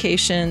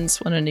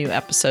notifications when a new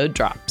episode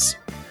drops.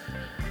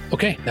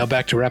 Okay, now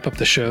back to wrap up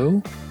the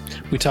show.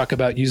 We talk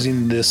about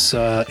using this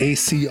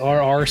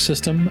ACRR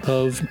system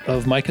of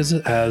Micah's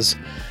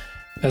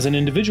as an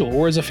individual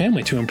or as a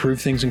family to improve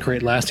things and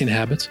create lasting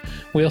habits.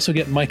 We also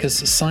get Micah's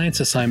science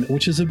assignment,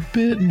 which is a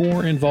bit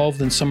more involved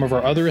than some of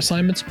our other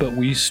assignments, but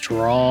we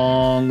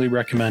strongly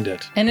recommend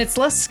it. And it's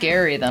less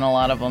scary than a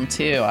lot of them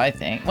too, I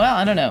think. Well,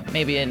 I don't know.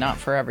 Maybe not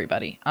for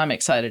everybody. I'm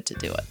excited to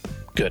do it.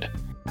 Good.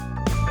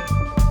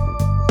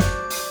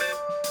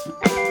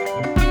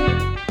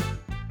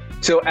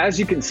 So as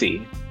you can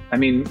see, I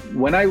mean,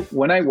 when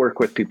I work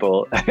with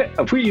people,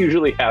 we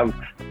usually have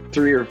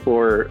 3 or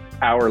 4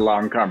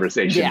 hour-long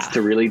conversations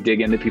to really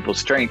dig into people's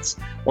strengths,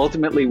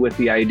 ultimately with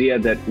the idea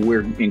that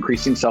we're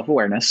increasing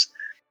self-awareness.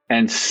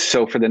 And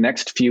so for the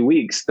next few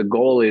weeks, the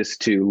goal is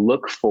to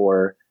look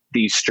for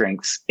these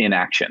strengths in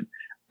action.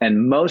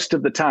 And most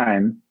of the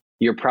time,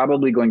 you're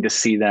probably going to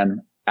see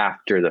them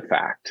after the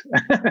fact.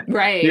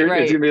 Right. It's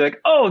going to be like,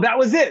 oh, that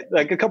was it,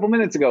 like a couple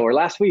minutes ago or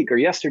last week or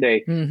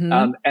yesterday.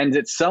 And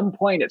at some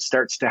point, it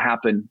starts to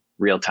happen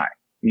real time.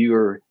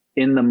 You're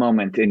in the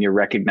moment and you're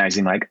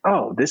recognizing like,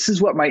 oh, this is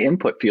what my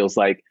input feels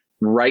like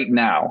right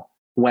now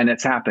when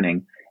it's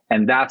happening.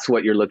 And that's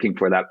what you're looking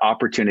for, that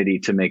opportunity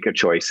to make a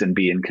choice and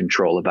be in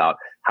control about,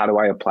 how do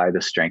I apply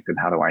this strength and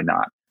how do I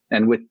not?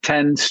 And with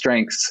 10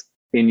 strengths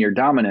in your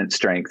dominant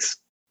strengths,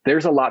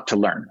 there's a lot to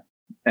learn.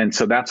 And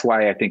so that's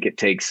why I think it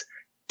takes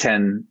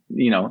 10,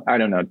 I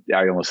don't know,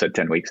 I almost said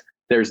 10 weeks.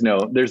 There's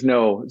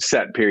no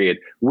set period,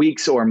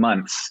 weeks or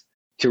months,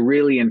 to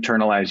really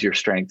internalize your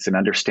strengths and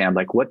understand,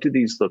 like, what do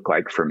these look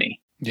like for me?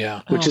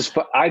 Yeah. Which is,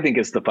 I think,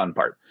 is the fun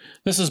part.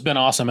 This has been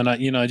awesome.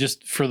 And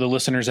just for the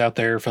listeners out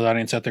there, for the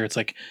audience out there, it's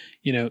like,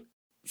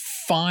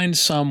 find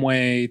some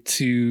way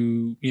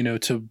to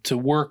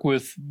work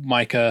with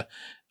Micah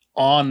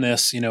on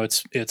this.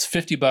 It's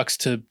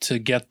 $50 to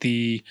get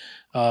the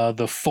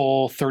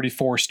full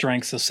 34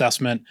 strengths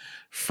assessment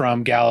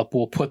from Gallup.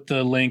 We'll put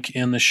the link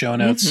in the show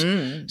notes.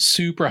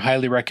 Super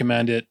highly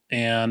recommend it.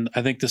 And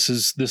I think this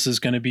is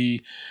going to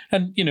be,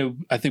 and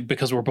I think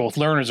because we're both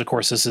learners, of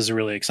course, this is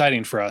really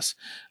exciting for us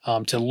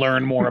to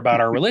learn more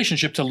about our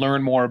relationship, to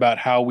learn more about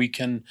how we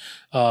can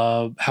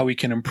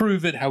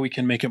improve it, how we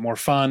can make it more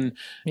fun.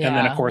 Yeah. And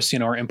then of course,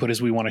 our input is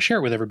we want to share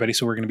it with everybody.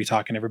 So we're going to be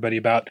talking to everybody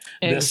about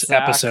this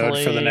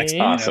episode for the next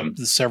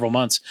several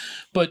months.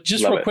 But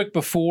just real quick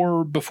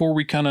before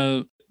we kind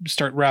of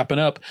start wrapping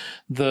up,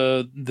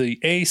 the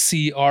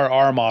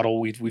ACRR model,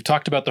 we've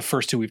talked about the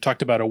first two. We've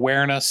talked about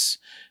awareness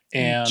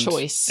and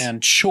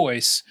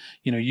choice,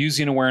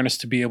 using awareness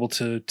to be able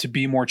to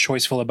be more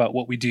choiceful about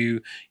what we do.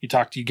 You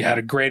had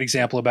a great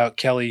example about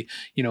Kelly,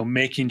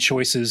 making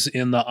choices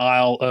in the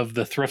aisle of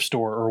the thrift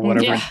store or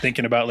whatever, and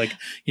thinking about like,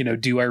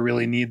 do I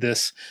really need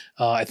this?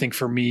 I think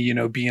for me,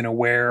 being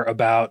aware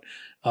about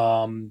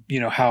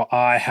how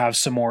I have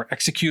some more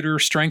executor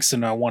strengths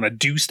and I want to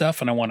do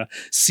stuff and I want to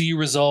see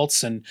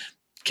results, and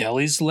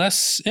Kelly's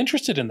less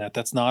interested in that.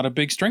 That's not a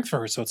big strength for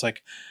her. So it's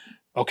like,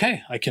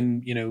 okay, I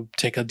can,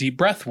 take a deep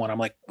breath when I'm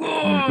like,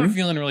 I'm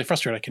feeling really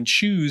frustrated. I can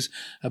choose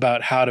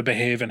about how to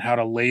behave and how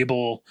to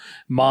label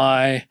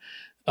I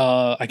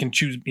can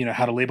choose,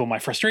 how to label my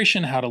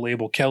frustration, how to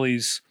label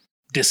Kelly's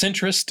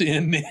disinterest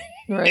in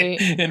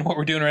in what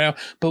we're doing right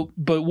now. But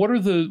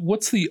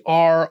what's the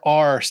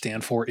RR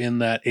stand for in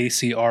that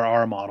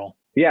ACRR model?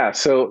 Yeah.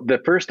 So the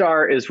first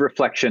R is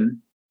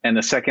reflection and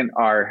the second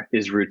R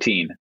is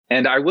routine.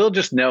 And I will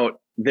just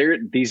note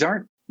these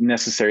aren't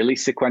necessarily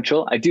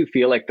sequential. I do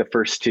feel like the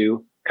first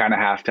two kind of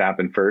have to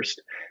happen first,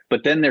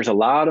 but then there's a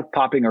lot of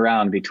popping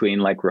around between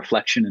like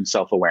reflection and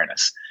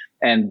self-awareness.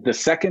 And the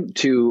second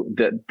two,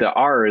 the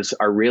R's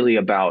are really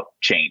about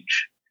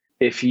change.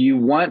 If you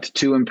want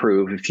to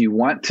improve, if you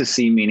want to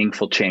see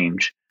meaningful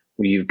change,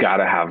 you've got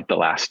to have the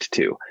last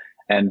two.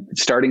 And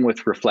starting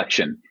with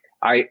reflection,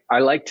 I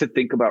like to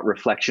think about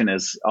reflection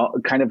as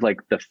kind of like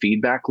the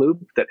feedback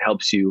loop that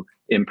helps you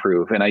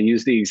improve. And I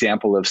use the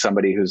example of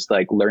somebody who's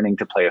like learning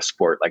to play a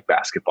sport like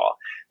basketball.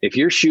 If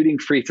you're shooting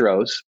free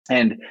throws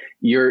and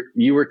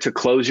you were to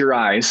close your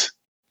eyes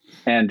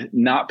and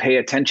not pay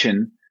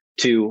attention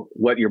to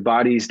what your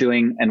body's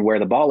doing and where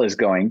the ball is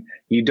going,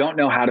 you don't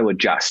know how to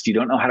adjust. You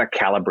don't know how to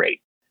calibrate.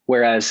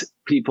 Whereas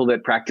people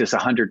that practice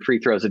 100 free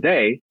throws a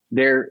day,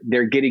 they're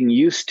getting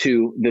used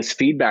to this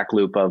feedback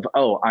loop of,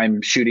 oh,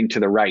 I'm shooting to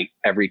the right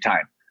every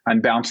time.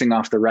 I'm bouncing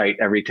off the right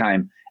every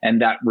time. And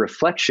that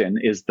reflection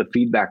is the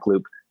feedback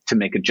loop to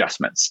make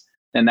adjustments.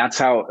 And that's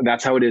how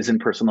it is in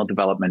personal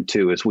development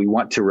too, is we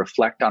want to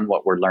reflect on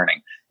what we're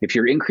learning. If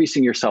you're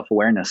increasing your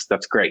self-awareness,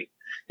 that's great.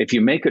 If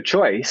you make a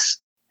choice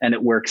and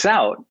it works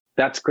out,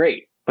 that's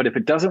great. But if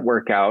it doesn't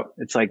work out,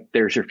 it's like,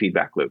 there's your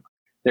feedback loop.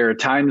 There are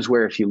times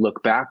where if you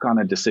look back on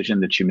a decision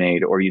that you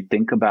made, or you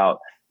think about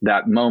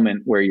that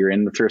moment where you're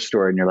in the thrift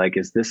store and you're like,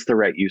 is this the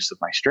right use of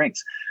my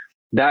strengths?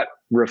 That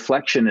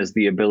reflection is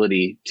the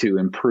ability to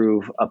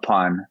improve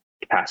upon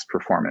past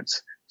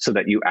performance so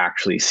that you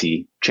actually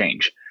see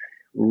change.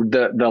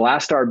 The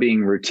last R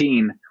being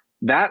routine,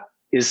 that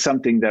is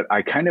something that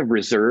I kind of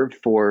reserve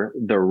for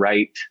the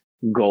right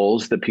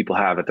goals that people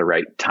have at the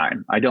right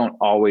time. I don't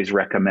always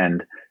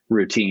recommend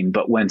routine,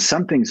 but when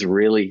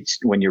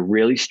you're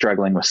really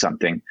struggling with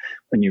something,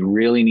 when you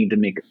really need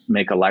to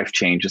make a life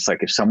change, it's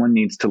like if someone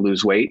needs to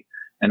lose weight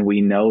and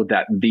we know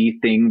that the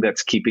thing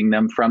that's keeping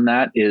them from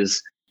that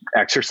is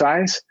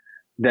exercise,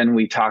 then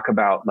we talk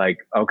about like,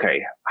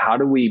 okay, how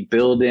do we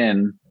build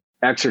in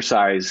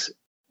exercise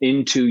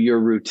into your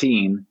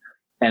routine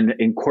and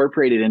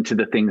incorporate it into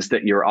the things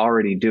that you're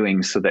already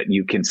doing so that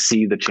you can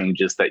see the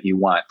changes that you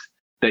want,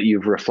 that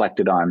you've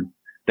reflected on,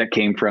 that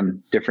came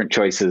from different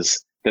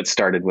choices that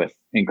started with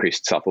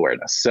increased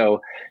self-awareness.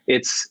 So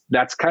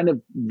that's kind of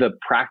the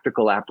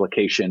practical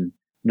application,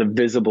 the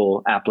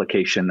visible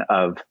application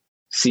of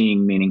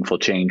seeing meaningful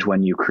change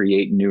when you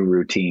create new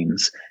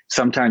routines.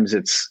 Sometimes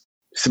it's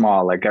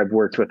small. Like I've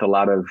worked with a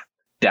lot of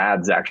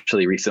dads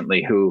actually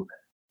recently who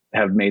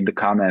have made the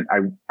comment,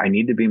 I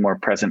need to be more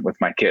present with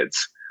my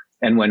kids.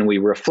 And when we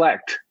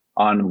reflect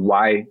on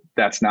why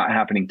that's not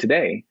happening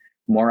today,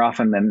 more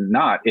often than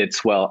not,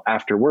 it's, well,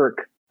 after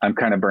work, I'm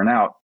kind of burnt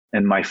out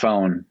and my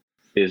phone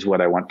is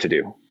what I want to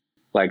do.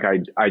 Like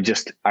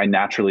I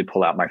naturally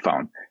pull out my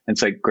phone. And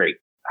it's like, great.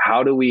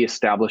 How do we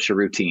establish a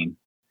routine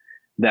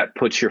that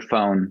puts your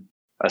phone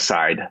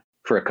aside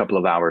for a couple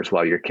of hours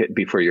while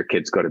before your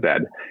kids go to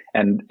bed?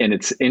 And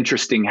it's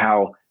interesting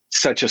how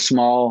such a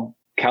small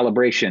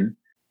calibration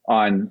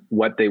on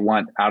what they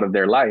want out of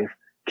their life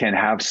can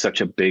have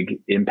such a big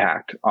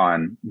impact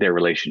on their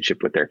relationship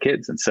with their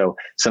kids. And so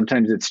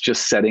sometimes it's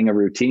just setting a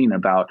routine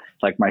about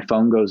like, my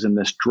phone goes in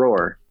this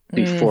drawer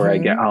before I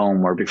get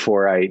home, or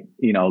before I,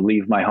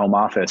 leave my home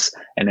office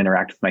and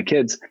interact with my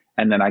kids.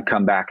 And then I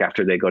come back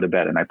after they go to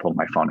bed and I pull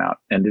my phone out.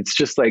 And it's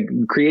just like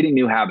creating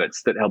new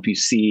habits that help you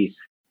see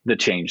the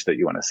change that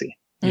you want to see.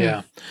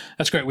 Yeah,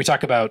 that's great. We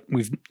talk about,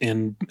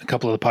 in a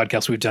couple of the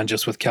podcasts we've done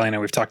just with Kelly and I,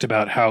 we've talked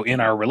about how in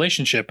our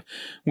relationship,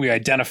 we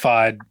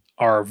identified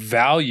our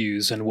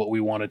values and what we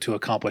wanted to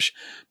accomplish.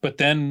 But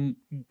then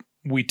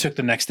we took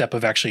the next step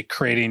of actually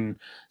creating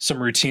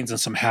some routines and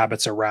some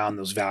habits around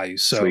those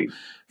values. So Sweet.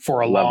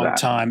 For a long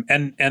time.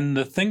 And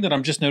the thing that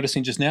I'm just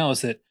noticing just now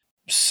is that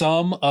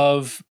some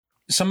of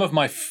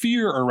my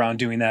fear around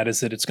doing that is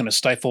that it's going to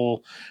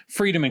stifle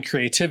freedom and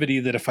creativity,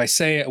 that if I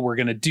say we're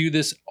going to do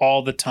this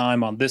all the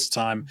time on this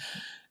time.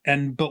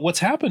 But what's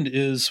happened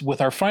is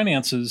with our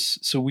finances,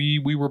 so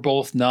we were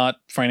both not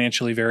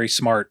financially very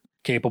smart,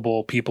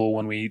 capable people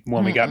when we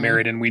got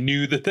married, and we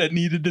knew that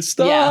needed to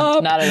stop. Yeah,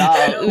 not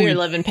at all. We were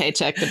living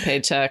paycheck to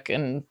paycheck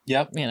and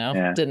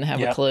didn't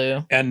have a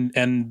clue.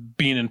 And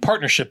being in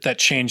partnership, that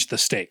changed the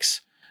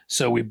stakes.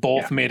 So we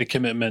both made a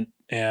commitment,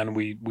 and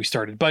we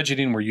started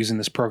budgeting. We're using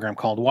this program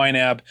called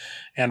YNAB.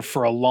 And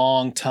for a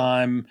long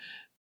time,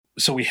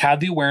 so we had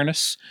the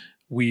awareness,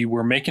 we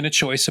were making a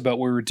choice about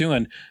what we were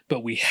doing,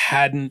 but we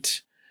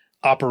hadn't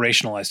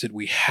operationalized it.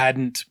 We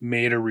hadn't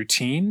made a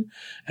routine.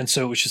 And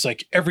so it was just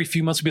like every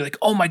few months we'd be like,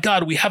 oh my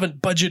God, we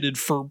haven't budgeted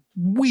for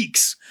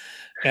weeks.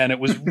 And it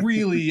was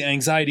really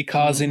anxiety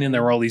causing. And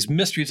there were all these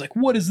mysteries like,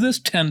 what is this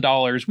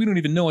 $10? We don't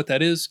even know what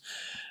that is.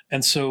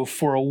 And so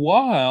for a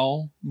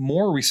while,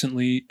 more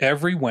recently,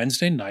 every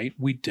Wednesday night,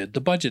 we did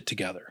the budget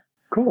together.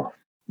 Cool.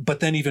 But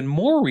then even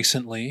more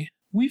recently,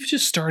 we've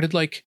just started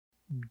like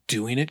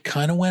doing it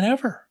kind of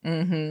whenever.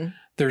 Mm-hmm.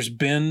 There's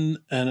been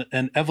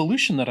an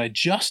evolution that I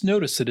just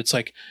noticed, that it's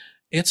like,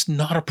 it's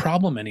not a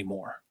problem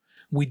anymore.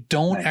 We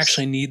don't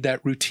actually need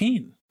that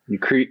routine.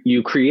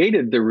 You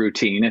created the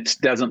routine. It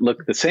doesn't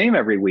look the same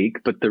every week,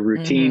 but the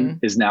routine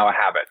is now a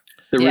habit.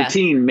 The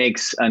routine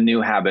makes a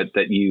new habit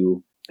that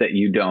you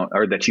don't,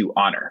 or that you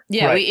honor.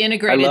 Yeah, right. We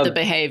integrated the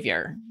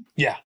behavior.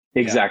 Yeah.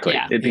 Exactly.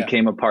 Yeah. It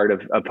became a part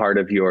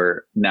of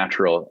your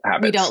natural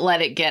habits. We don't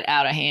let it get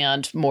out of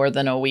hand more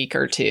than a week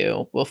or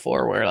two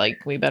before we're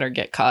like, we better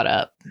get caught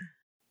up.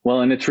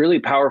 Well, and it's really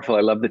powerful.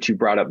 I love that you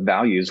brought up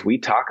values. We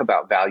talk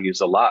about values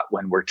a lot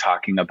when we're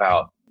talking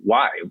about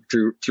why?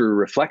 Through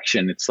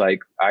reflection, it's like,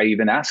 I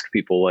even ask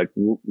people, like,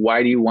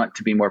 why do you want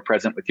to be more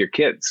present with your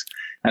kids?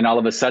 And all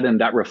of a sudden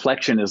that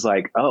reflection is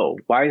like, oh,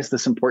 why is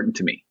this important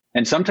to me?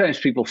 And sometimes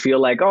people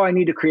feel like, oh, I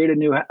need to create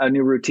a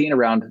new routine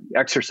around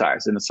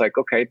exercise. And it's like,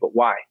 okay, but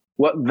why?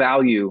 What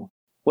value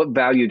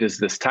does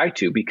this tie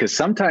to? Because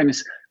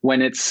sometimes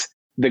when it's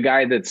the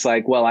guy that's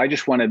like, well, I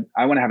want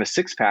to have a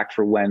 6-pack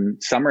for when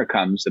summer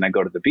comes and I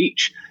go to the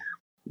beach.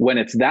 When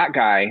it's that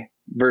guy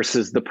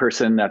versus the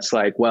person that's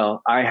like,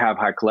 well, I have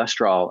high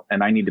cholesterol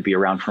and I need to be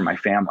around for my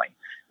family.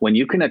 When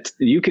you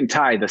can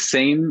tie the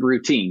same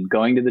routine,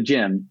 going to the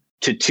gym,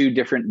 to 2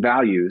 different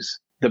values,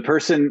 the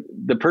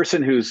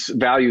person whose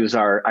values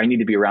are, I need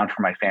to be around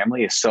for my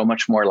family, is so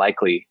much more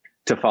likely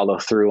to follow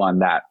through on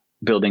that,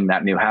 building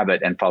that new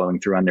habit and following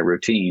through on their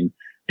routine,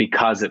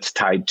 because it's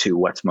tied to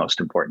what's most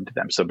important to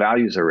them. So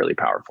values are really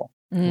powerful.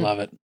 Love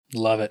it.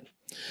 Love it.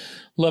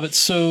 Love it.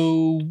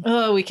 So,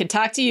 we could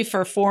talk to you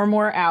for 4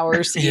 more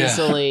hours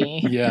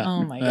easily. Yeah.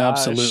 Oh my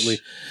gosh. Absolutely.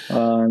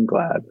 I'm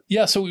glad.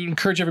 Yeah. So we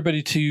encourage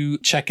everybody to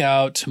check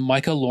out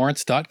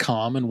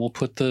micalawrence.com, and we'll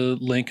put the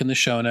link in the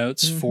show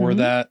notes for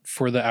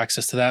the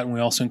access to that. And we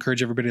also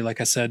encourage everybody,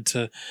 like I said,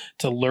 to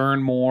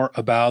learn more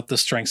about the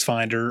Strengths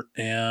Finder,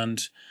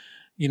 and,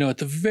 at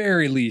the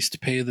very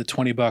least, pay the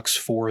 $20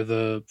 for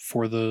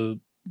the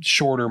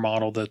shorter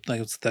model,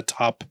 the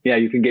top. Yeah,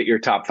 you can get your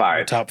top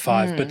 5.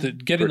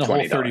 But getting the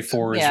whole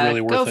 34 is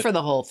really worth it. Go for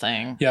the whole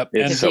thing. Yep.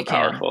 It's so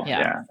powerful.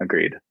 Yeah,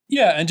 agreed.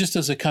 Yeah, and just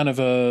as a kind of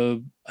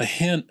a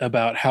hint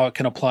about how it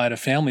can apply to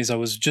families, I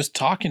was just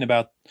talking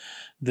about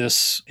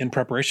this in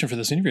preparation for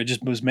this interview. I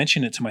just was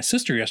mentioning it to my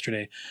sister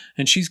yesterday,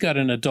 and she's got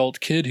an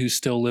adult kid who's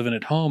still living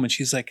at home, and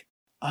she's like,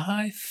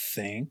 I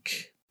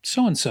think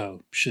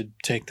so-and-so should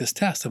take this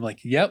test. I'm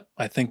like, yep,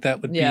 I think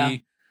that would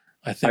be...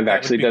 I've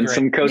actually done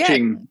some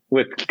coaching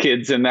with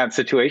kids in that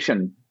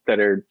situation that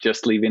are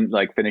just leaving,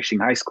 like finishing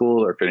high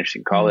school or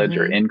finishing college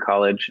or in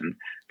college, and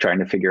trying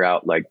to figure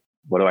out, like,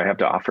 what do I have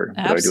to offer?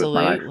 What do I do with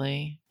my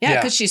life? Yeah,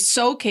 because she's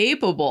so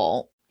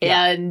capable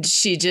and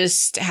she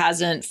just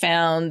hasn't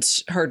found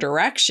her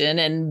direction.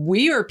 And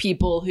we are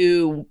people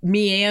who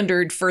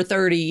meandered for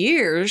 30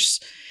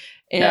 years.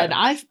 And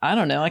I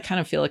don't know, I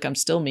kind of feel like I'm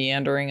still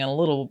meandering in a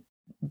little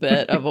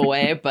bit of a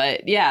way.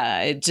 But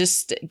yeah,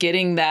 just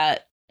getting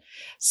that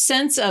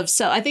sense of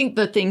self. I think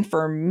the thing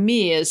for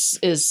me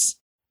is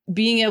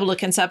being able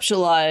to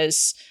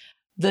conceptualize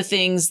the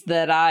things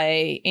that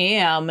I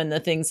am and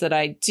the things that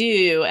I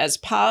do as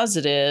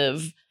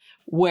positive,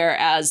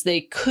 whereas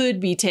they could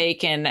be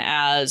taken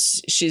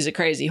as she's a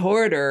crazy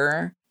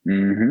hoarder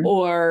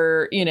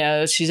or,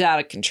 she's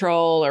out of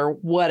control or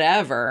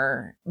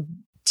whatever.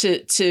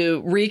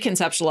 To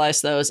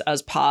reconceptualize those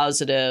as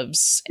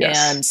positives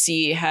and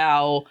see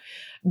how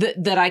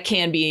that I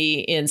can be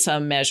in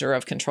some measure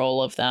of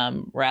control of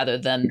them rather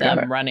than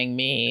them running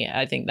me.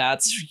 I think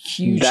that's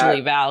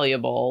hugely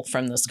valuable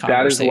from this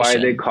conversation. That is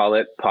why they call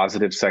it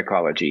positive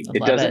psychology.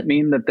 It doesn't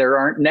mean that there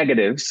aren't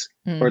negatives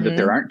or that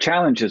there aren't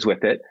challenges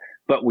with it,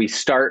 but we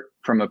start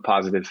from a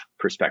positive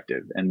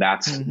perspective. And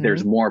that's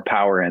there's more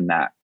power in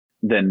that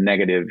than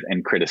negative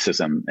and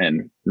criticism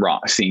and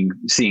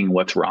seeing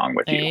what's wrong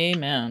with you.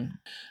 Amen.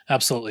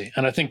 Absolutely.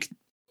 And I think,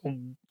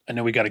 I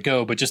know we got to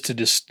go, but just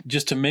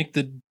to make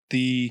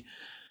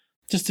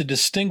just to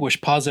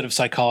distinguish positive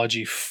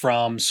psychology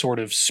from sort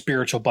of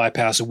spiritual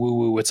bypass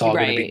woo-woo, it's all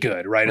going to be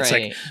good, right? It's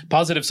like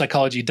positive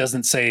psychology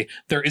doesn't say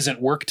there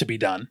isn't work to be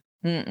done.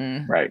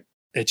 Right.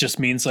 It just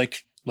means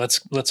like,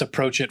 let's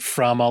approach it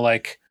from a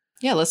like,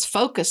 let's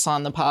focus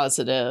on the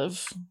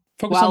positive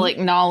while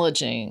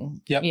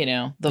acknowledging,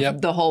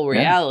 the whole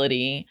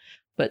reality.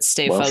 But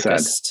stay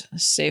focused.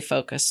 Stay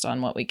focused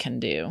on what we can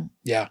do.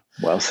 Yeah.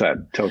 Well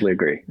said. Totally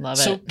agree. Love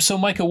it. So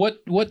Micah,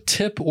 what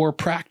tip or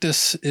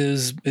practice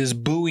is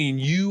buoying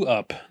you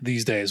up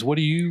these days? What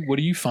are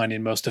you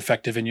finding most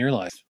effective in your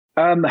life?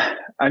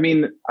 I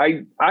mean,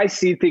 I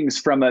see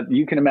things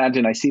you can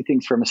imagine I see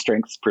things from a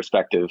strengths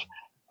perspective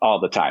all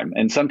the time.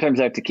 And sometimes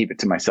I have to keep it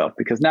to myself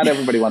because not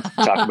everybody wants to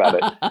talk about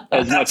it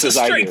as much as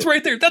I do. That's a strength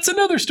right there. That's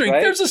another strength.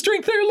 Right? There's a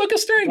strength there. Look, a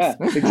strength.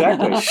 Yeah,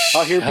 exactly.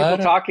 I'll hear people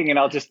talking and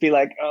I'll just be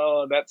like,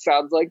 oh, that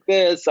sounds like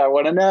this. I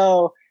want to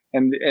know.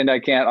 And I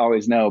can't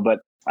always know. But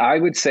I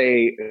would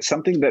say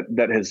something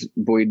that has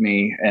buoyed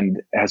me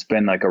and has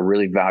been like a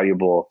really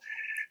valuable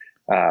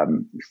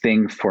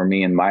thing for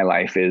me in my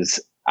life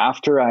is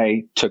after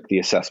I took the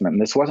assessment,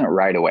 and this wasn't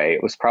right away,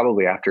 it was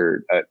probably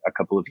after a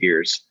couple of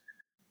years,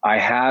 I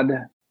had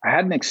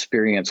an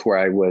experience where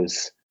I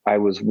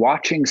was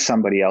watching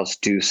somebody else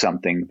do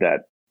something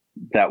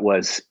that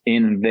was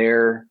in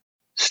their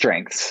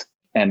strengths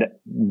and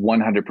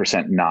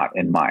 100% not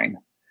in mine.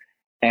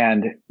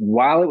 And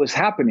while it was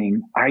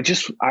happening, I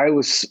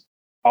was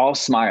all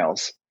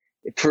smiles.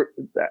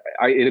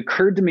 It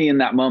occurred to me in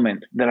that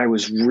moment that I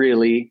was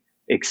really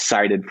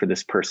excited for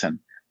this person.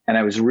 And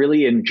I was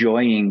really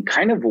enjoying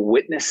kind of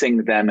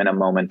witnessing them in a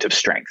moment of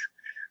strength.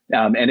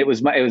 And it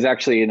was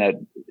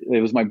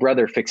my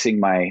brother fixing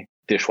my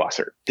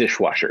dishwasher.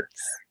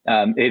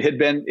 It had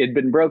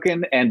been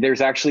broken, and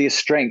there's actually a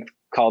strength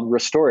called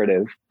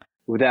restorative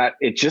that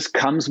it just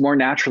comes more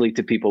naturally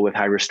to people with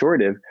high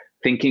restorative,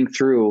 thinking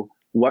through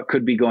what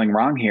could be going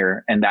wrong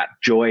here and that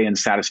joy and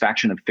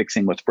satisfaction of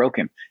fixing what's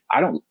broken.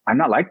 I'm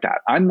not like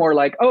that. I'm more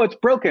like, oh, it's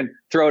broken,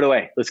 throw it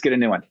away. Let's get a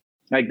new one.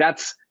 Like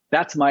that's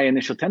my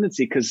initial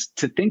tendency, because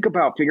to think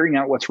about figuring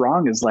out what's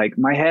wrong is like,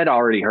 my head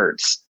already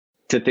hurts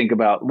to think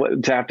about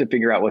to have to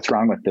figure out what's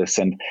wrong with this.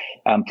 And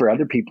for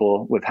other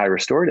people with high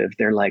restorative,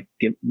 they're like,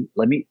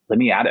 let me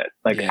at it.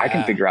 Like I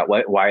can figure out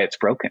why it's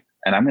broken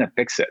and I'm going to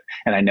fix it.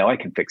 And I know I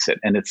can fix it.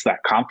 And it's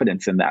that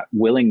confidence and that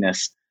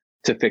willingness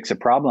to fix a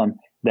problem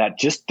that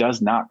just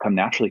does not come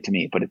naturally to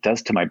me, but it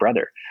does to my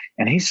brother.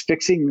 And he's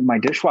fixing my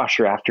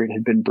dishwasher after it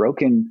had been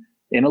broken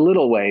in a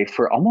little way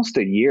for almost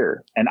a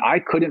year. And I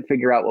couldn't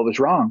figure out what was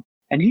wrong.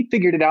 And he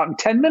figured it out in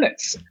 10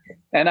 minutes.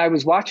 And I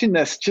was watching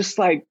this just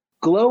like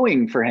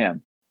glowing for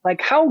him.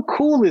 Like, how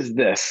cool is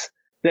this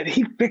that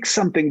he fixed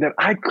something that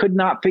I could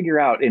not figure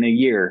out in a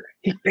year?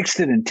 He fixed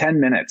it in 10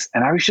 minutes.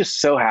 And I was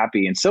just so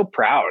happy and so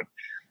proud.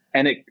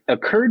 And it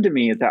occurred to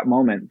me at that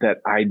moment that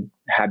I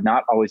had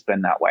not always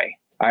been that way.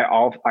 I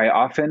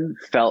often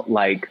felt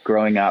like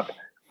growing up,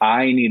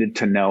 I needed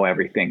to know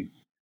everything.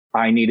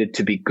 I needed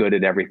to be good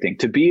at everything.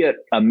 To be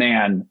a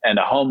man and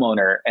a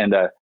homeowner and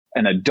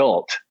an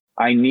adult,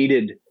 I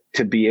needed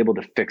to be able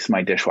to fix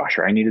my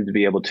dishwasher. I needed to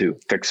be able to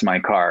fix my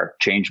car,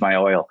 change my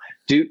oil,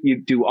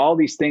 do all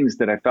these things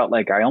that I felt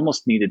like I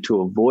almost needed to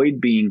avoid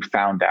being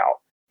found out.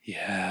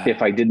 Yeah.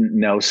 If I didn't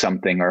know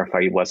something or if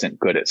I wasn't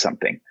good at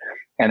something.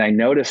 And I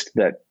noticed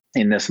that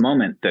in this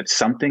moment that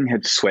something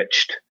had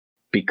switched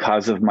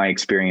because of my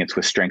experience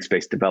with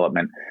strengths-based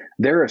development.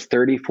 There are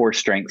 34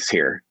 strengths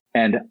here,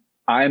 and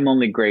I'm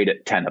only great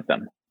at 10 of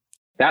them.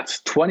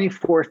 That's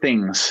 24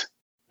 things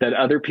that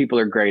other people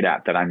are great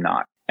at that I'm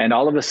not. And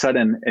all of a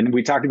sudden, and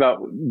we talked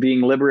about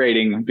being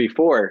liberating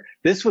before,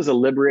 this was a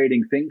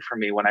liberating thing for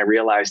me when I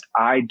realized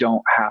I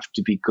don't have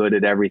to be good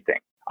at everything.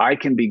 I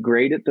can be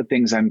great at the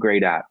things I'm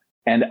great at,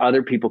 and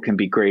other people can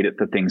be great at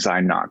the things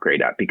I'm not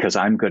great at because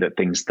I'm good at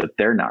things that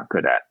they're not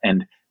good at.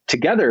 And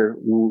together,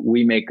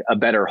 we make a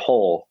better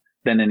whole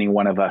than any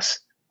one of us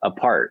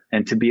apart.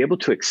 And to be able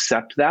to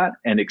accept that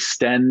and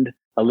extend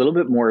a little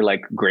bit more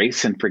like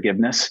grace and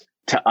forgiveness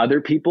to other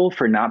people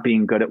for not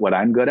being good at what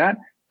I'm good at,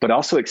 but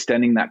also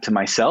extending that to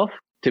myself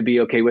to be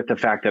okay with the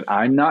fact that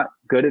I'm not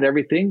good at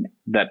everything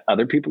that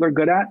other people are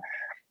good at,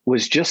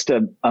 was just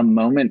a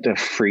moment of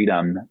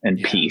freedom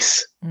and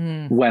peace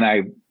when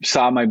I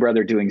saw my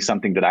brother doing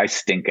something that I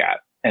stink at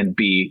and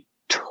be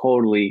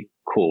totally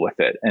cool with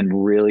it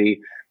and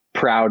really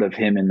proud of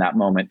him in that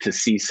moment to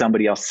see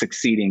somebody else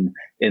succeeding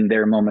in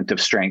their moment of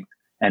strength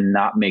and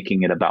not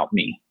making it about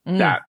me.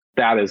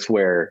 That is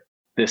where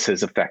this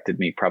has affected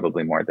me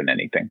probably more than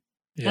anything.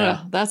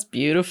 Yeah. Oh, that's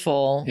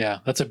beautiful. Yeah.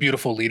 That's a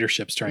beautiful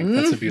leadership strength.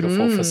 That's a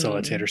beautiful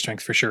facilitator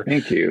strength for sure.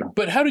 Thank you.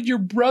 But how did your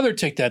brother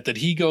take that? Did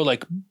he go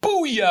like,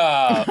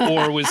 booyah?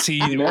 Or was he,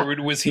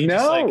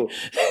 just like,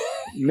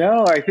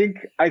 No, I think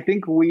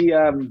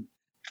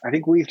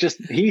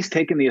he's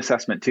taken the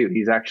assessment too.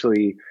 He's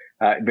actually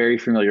very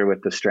familiar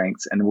with the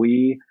strengths, and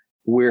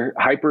we're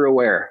hyper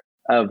aware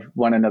of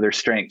one another's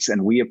strengths,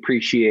 and we're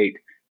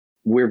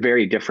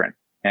very different,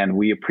 and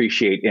we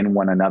appreciate in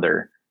one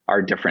another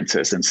our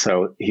differences. And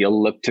so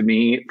he'll look to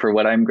me for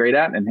what I'm great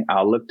at, and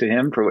I'll look to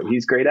him for what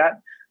he's great at.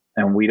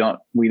 And we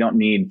don't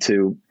need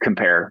to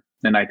compare.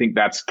 And I think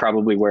that's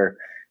probably where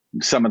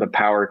some of the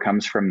power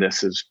comes from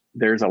this. Is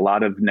there's a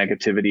lot of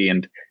negativity.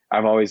 And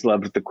I've always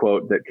loved the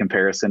quote that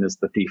comparison is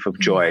the thief of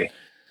joy,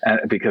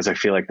 because I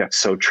feel like that's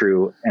so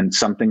true. And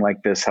something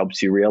like this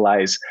helps you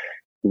realize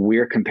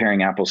we're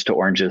comparing apples to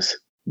oranges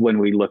when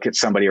we look at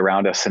somebody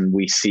around us and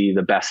we see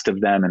the best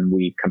of them and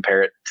we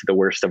compare it to the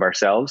worst of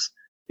ourselves.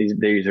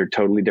 These are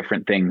totally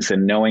different things.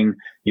 And knowing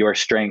your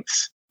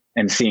strengths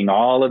and seeing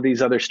all of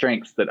these other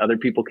strengths that other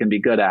people can be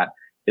good at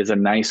is a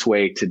nice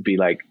way to be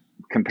like,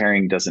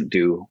 comparing doesn't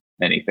do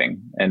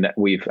anything. And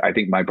I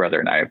think my brother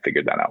and I have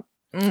figured that out.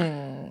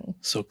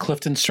 So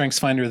Clifton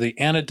StrengthsFinder, the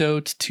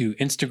antidote to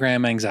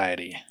Instagram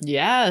anxiety.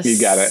 Yes.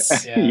 You got it.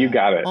 Yeah. You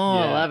got it. Oh,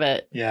 I love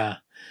it. Yeah.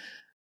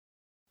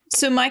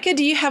 So Micah,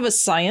 do you have a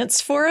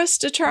science for us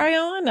to try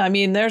on? I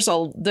mean, there's a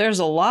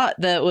lot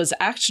that was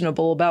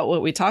actionable about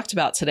what we talked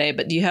about today,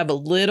 but do you have a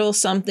little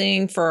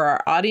something for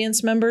our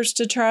audience members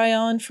to try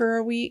on for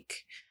a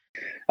week?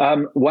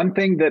 One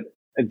thing that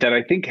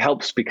I think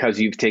helps,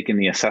 because you've taken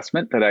the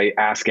assessment, that I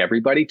ask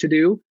everybody to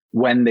do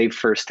when they've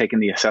first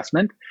taken the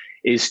assessment,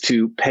 is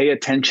to pay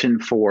attention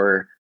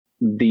for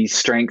these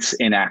strengths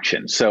in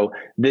action. So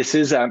this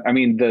is,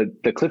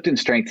 the Clifton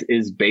strength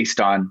is based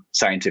on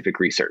scientific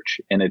research,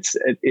 and it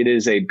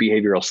is a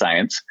behavioral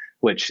science,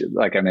 which,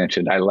 like I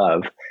mentioned, I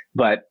love,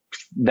 but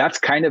that's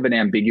kind of an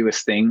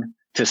ambiguous thing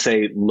to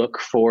say, look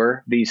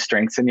for these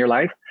strengths in your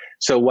life.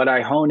 So what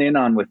I hone in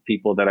on with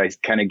people that I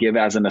kind of give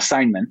as an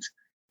assignment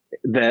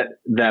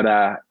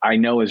that I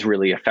know is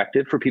really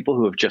effective for people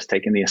who have just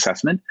taken the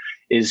assessment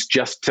is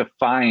just to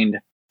find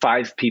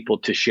 5 people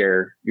to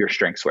share your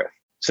strengths with.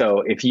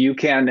 So if you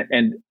can,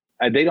 and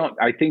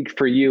I think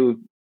for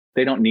you,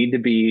 they don't need to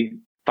be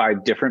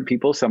 5 different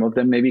people. Some of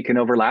them maybe can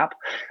overlap,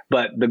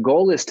 but the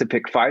goal is to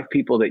pick 5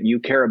 people that you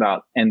care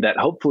about and that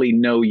hopefully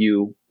know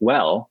you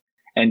well,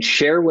 and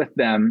share with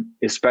them,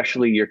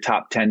 especially your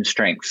top 10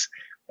 strengths,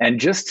 and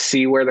just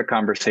see where the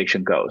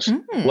conversation goes.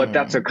 What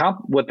that's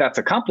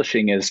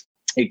accomplishing is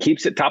it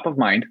keeps it top of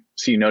mind,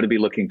 so you know to be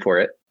looking for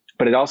it,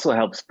 but it also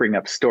helps bring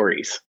up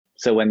stories.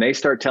 So when they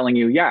start telling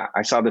you, yeah,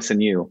 I saw this in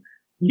you,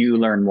 you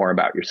learn more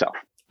about yourself.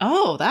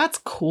 Oh, that's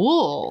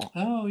cool.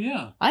 Oh,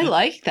 yeah. I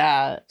like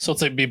that. So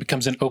it's like it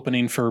becomes an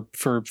opening for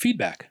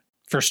feedback,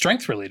 for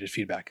strength-related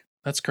feedback.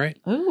 That's great.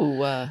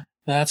 Ooh.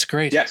 That's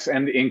great. Yes,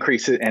 and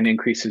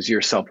increases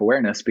your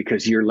self-awareness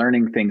because you're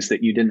learning things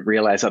that you didn't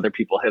realize other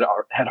people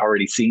had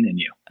already seen in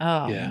you.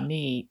 Oh, yeah.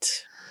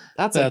 Neat.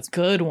 That's a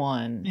good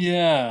one.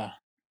 Yeah.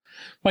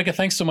 Micah,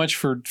 thanks so much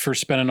for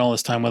spending all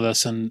this time with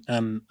us. And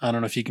I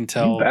don't know if you can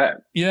tell. You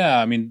bet. Yeah,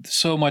 I mean,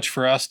 so much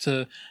for us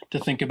to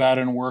think about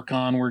and work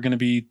on. We're going to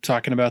be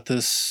talking about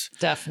this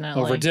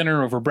definitely over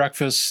dinner, over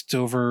breakfast,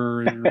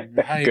 over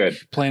hike,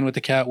 playing with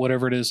the cat,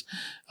 whatever it is.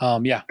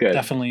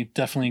 Definitely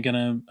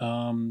going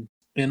to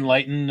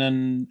enlighten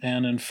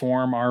and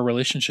inform our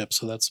relationship.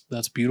 So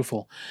that's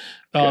beautiful.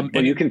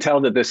 And you can tell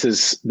that this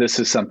is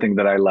something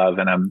that I love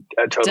and I'm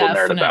a total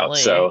nerd about.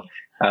 So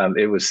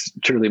it was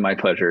truly my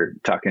pleasure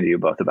talking to you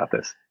both about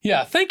this.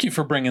 Yeah, thank you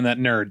for bringing that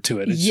nerd to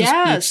it.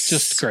 It's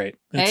just great.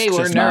 We're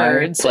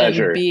nerds.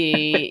 Pleasure.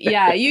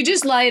 You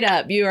just light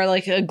up. You are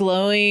like a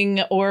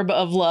glowing orb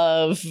of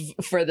love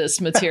for this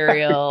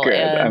material. Good.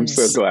 And I'm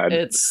so glad.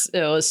 It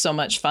was so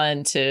much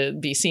fun to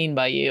be seen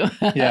by you.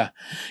 Yeah.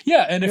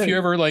 And if you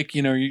ever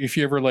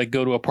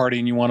go to a party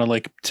and you want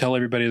to tell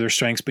everybody their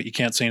strengths, but you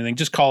can't say anything,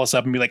 just call us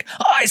up and be like,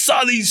 oh, I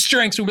saw these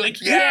strengths. And we'll be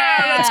like,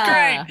 yeah, that's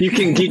great. You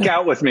can geek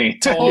out with me.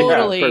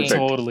 Totally.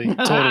 Totally.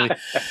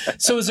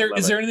 So is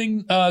there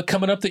anything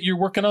coming up that you're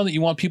working on that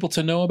you want people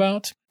to know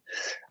about?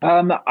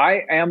 I'm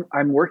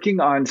working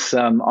on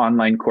some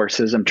online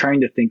courses. I'm trying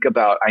to think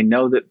about, I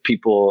know that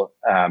people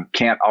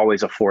can't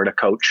always afford a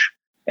coach,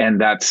 and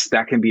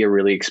that can be a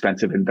really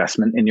expensive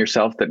investment in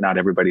yourself that not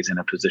everybody's in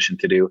a position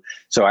to do.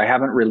 So I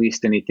haven't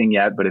released anything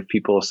yet, but if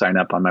people sign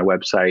up on my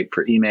website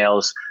for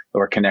emails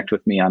or connect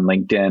with me on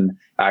LinkedIn,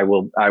 I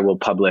will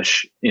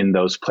publish in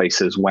those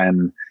places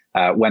when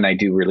I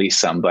do release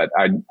some. But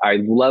I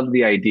love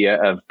the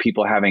idea of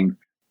people having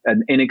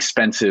an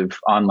inexpensive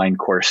online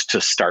course to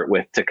start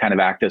with, to kind of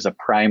act as a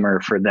primer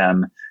for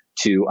them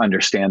to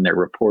understand their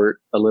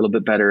report a little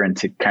bit better and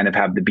to kind of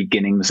have the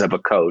beginnings of a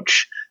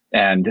coach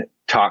and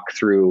talk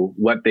through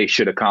what they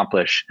should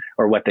accomplish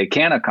or what they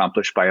can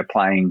accomplish by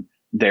applying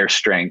their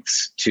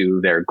strengths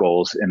to their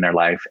goals in their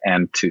life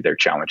and to their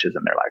challenges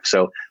in their life.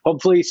 So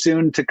hopefully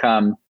soon to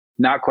come,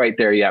 not quite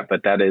there yet,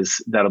 but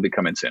that'll be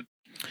coming soon.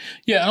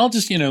 Yeah. And I'll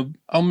just,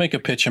 I'll make a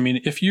pitch. I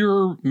mean, if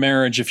your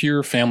marriage, if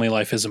your family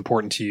life is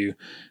important to you,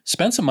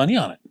 spend some money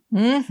on it.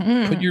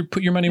 Mm-hmm.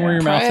 Put your money where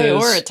your mouth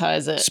is.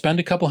 Prioritize it. Spend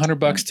a couple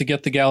 $100 to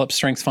get the Gallup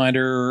Strength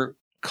Finder,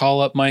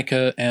 call up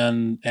Micah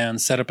and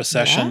set up a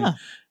session. Yeah.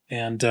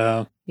 And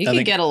you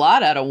can get a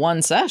lot out of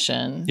one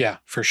session. Yeah,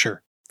 for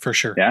sure.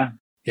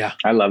 Yeah.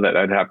 I love it.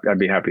 I'd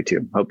be happy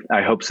to.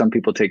 I hope some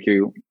people take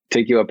you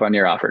up on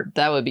your offer.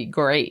 That would be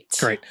great.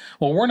 Great.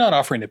 Well, we're not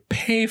offering to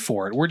pay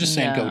for it. We're just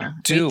saying go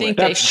do it.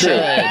 That's true.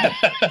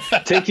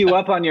 Take you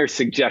up on your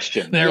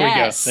suggestion. There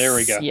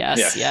we go.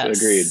 Yes.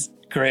 Agreed.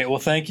 Great. Well,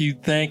 thank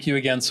you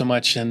again so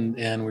much,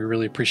 and we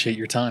really appreciate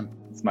your time.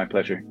 It's my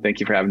pleasure. Thank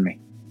you for having me.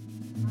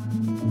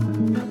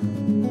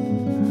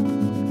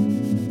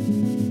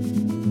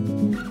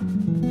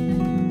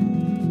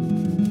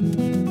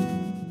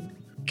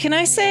 Can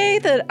I say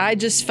that I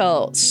just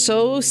felt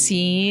so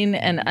seen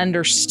and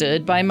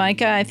understood by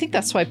Micah? I think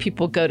that's why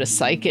people go to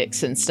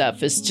psychics and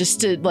stuff, is just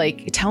to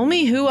tell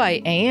me who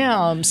I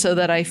am so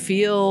that I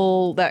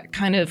feel that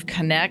kind of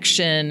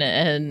connection.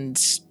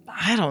 And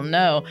I don't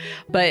know,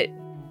 but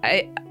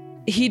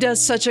he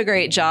does such a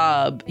great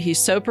job. He's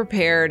so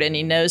prepared and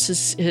he knows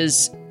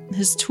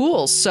his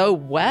tools so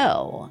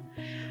well.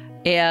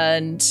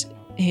 And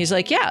he's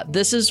like, yeah,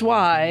 this is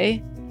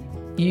why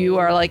you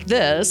are like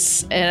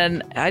this.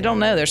 And I don't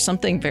know, there's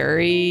something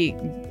very,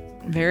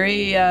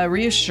 very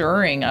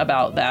reassuring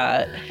about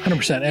that.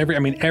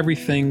 100%.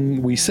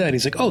 Everything we said,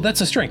 he's like, oh,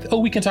 that's a strength. Oh,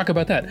 we can talk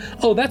about that.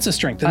 Oh, that's a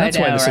strength. And that's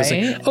why this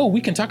is oh,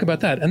 we can talk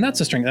about that. And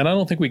that's a strength. And I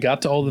don't think we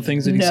got to all the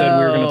things that he said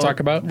we were going to talk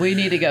about. We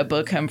need to go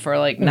book him for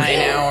 9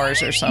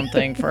 hours or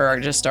something for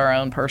just our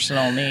own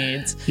personal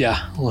needs.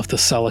 Yeah. We'll have to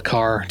sell a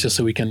car just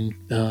so we can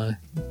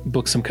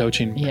book some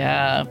coaching.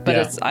 Yeah.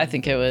 But I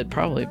think it would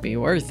probably be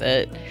worth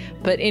it.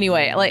 But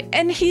anyway,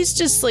 and he's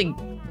just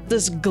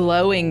this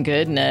glowing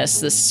goodness,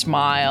 this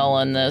smile,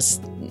 and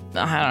this,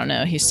 I don't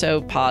know, he's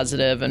so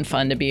positive and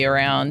fun to be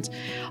around.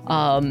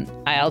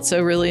 I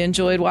also really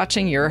enjoyed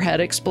watching your head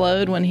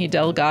explode when he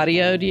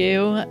Delgadio'd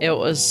you. It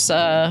was,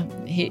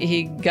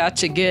 he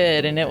got you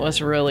good, and it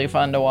was really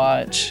fun to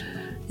watch.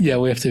 Yeah,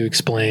 we have to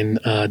explain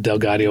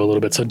Delgadio a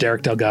little bit. So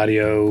Derek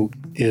Delgadio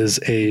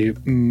is a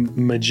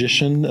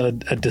magician, a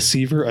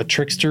deceiver, a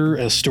trickster,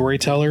 a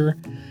storyteller,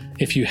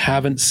 If you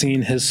haven't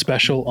seen his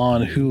special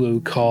on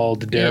Hulu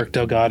called Derek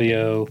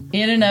Delgadio.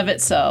 In and of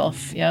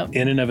itself. Yep.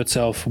 In and of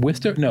itself.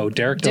 Derek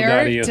Delgadio.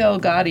 Derek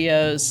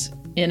Delgadio's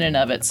In and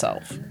of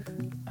Itself,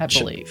 I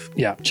believe.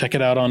 Check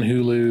it out on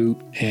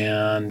Hulu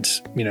and,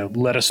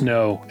 let us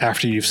know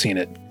after you've seen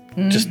it.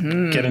 Just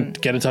get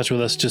in touch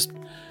with us. Just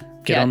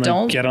get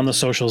on the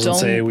socials and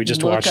say we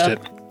just watched it.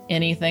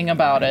 Anything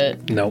about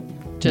it. Nope.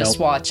 Just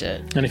watch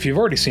it. And if you've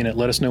already seen it,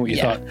 let us know what you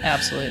thought.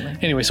 Absolutely.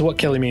 Anyway, so what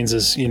Kelly means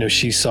is,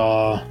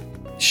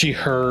 she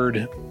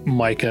heard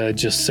Micah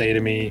just say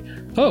to me,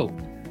 "Oh,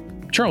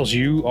 Charles,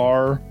 you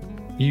are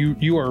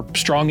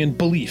strong in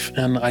belief."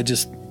 And I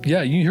just,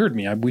 you heard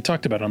me. We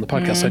talked about it on the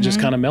podcast. I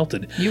just kind of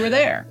melted. You were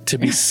there. To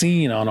be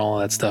seen on all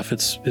that stuff.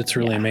 It's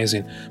really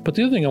amazing. But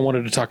the other thing I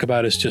wanted to talk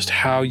about is just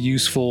how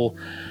useful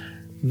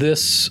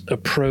this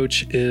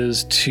approach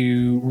is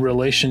to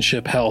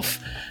relationship health.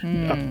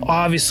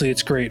 Obviously,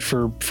 it's great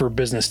for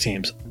business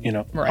teams.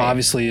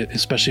 Obviously,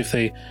 especially if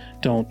they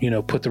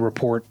don't, put the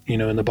report,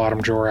 in the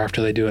bottom drawer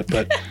after they do it.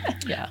 But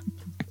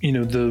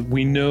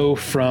we know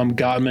from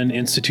Gottman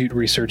Institute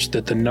research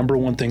that the number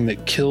one thing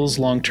that kills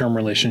long-term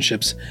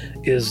relationships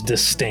is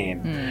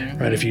disdain.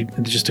 Right? If you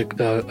just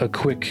a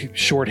quick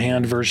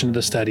shorthand version of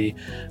the study,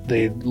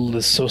 the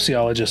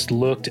sociologists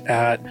looked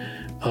at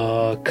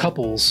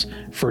couples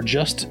for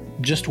just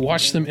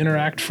watch them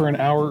interact for an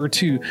hour or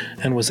two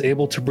and was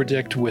able to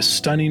predict with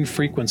stunning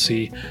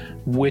frequency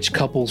which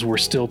couples were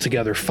still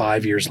together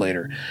 5 years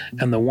later.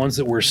 And the ones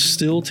that were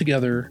still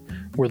together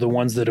were the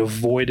ones that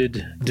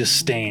avoided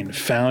disdain,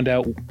 found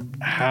out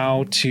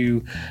how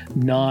to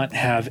not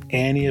have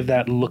any of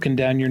that looking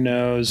down your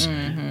nose,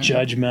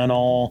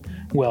 judgmental.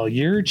 Well,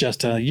 you're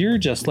just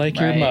like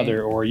your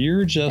mother, or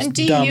you're just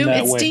dumb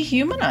that way. It's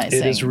dehumanizing.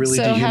 It is really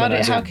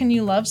dehumanizing. So how can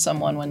you love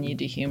someone when you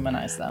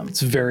dehumanize them?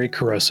 It's very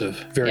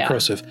corrosive,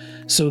 corrosive.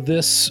 So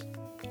this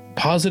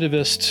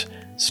positivist,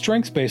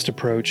 strengths-based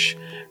approach,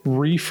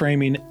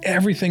 reframing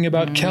everything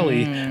about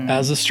Kelly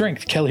as a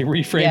strength. Kelly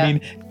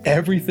reframing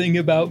everything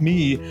about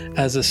me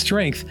as a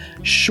strength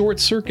short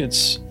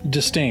circuits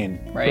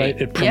disdain. Right?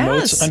 It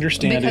promotes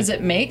understanding because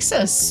it makes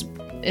us.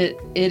 It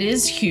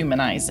is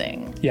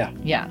humanizing. Yeah.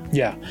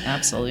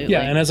 Absolutely.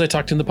 Yeah, and as I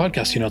talked in the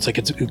podcast, it's like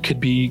it could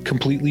be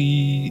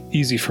completely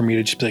easy for me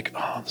to just be like,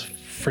 oh, this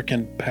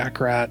freaking pack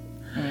rat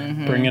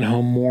bringing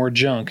home more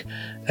junk,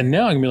 and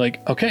now I'm gonna be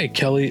like, okay,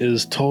 Kelly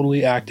is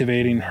totally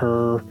activating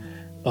her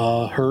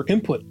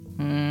input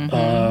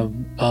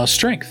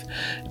strength,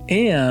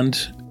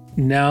 and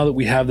now that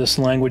we have this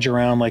language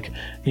around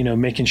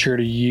making sure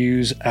to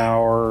use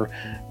our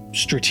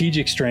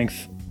strategic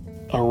strength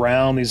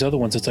around these other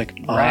ones, it's like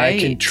I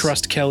can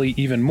trust Kelly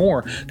even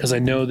more because I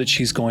know that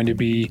she's going to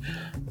be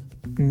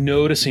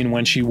noticing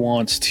when she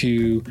wants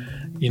to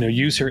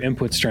use her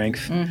input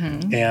strength,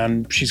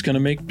 and she's going to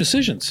make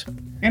decisions.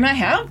 And I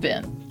have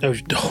been.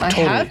 I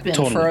have been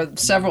for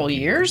several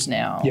years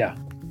now.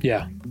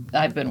 Yeah.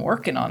 I've been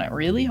working on it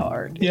really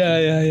hard.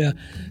 Yeah.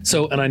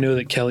 So, and I know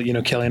that Kelly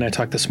and I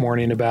talked this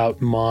morning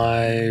about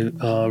my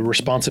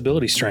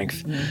responsibility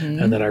strength,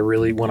 and that I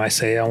really, when I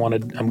say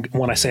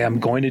I'm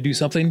going to do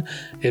something,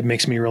 it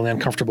makes me really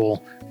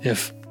uncomfortable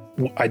if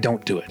I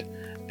don't do it.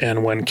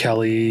 And when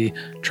Kelly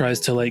tries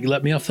to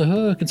let me off the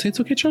hook and say, it's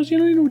okay, Charles, you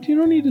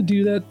don't need to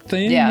do that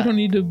thing. Yeah. You don't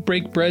need to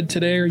break bread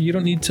today, or you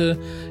don't need to,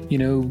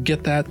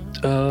 get that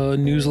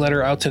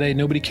newsletter out today.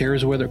 Nobody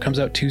cares whether it comes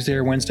out Tuesday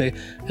or Wednesday.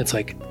 It's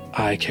like,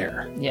 I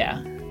care.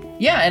 Yeah.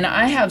 And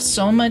I have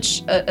so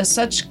much,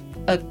 such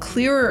a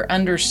clearer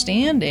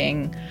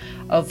understanding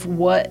of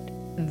what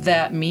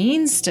that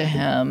means to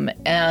him.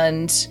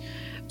 And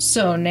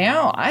so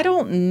now I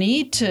don't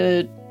need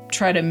to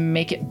try to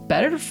make it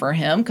better for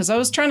him because I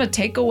was trying to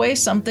take away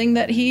something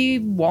that he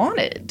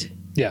wanted.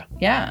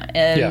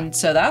 And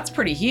so that's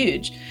pretty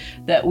huge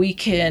that we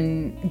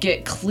can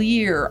get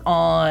clear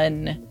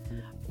on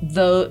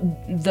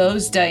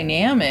those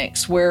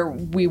dynamics where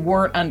we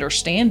weren't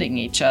understanding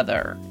each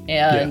other,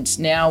 and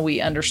now we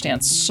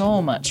understand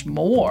so much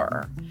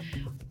more.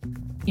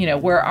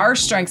 Where our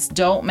strengths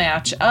don't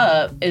match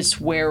up is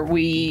where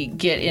we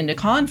get into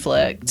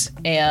conflict,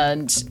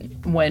 and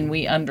when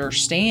we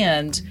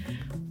understand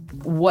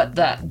what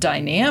that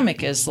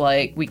dynamic is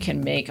like, we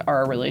can make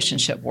our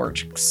relationship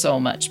work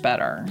so much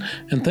better.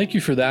 And thank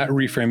you for that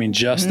reframing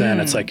just then.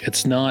 It's like,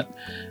 it's not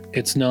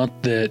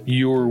that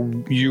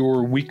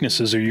your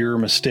weaknesses or your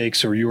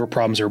mistakes or your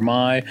problems or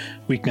my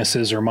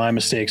weaknesses or my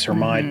mistakes or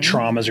my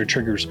traumas or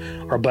triggers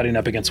are butting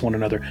up against one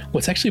another.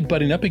 What's actually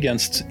butting up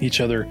against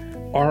each other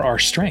are our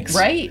strengths.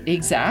 Right.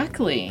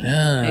 Exactly.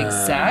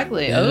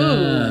 Exactly.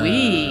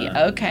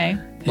 Yeah. Okay.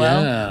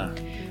 Well,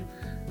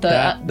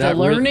 the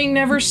learning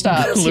never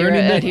stops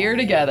here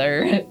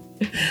together.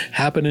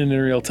 Happening in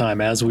real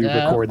time as we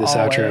record this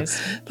outro.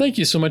 Thank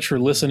you so much for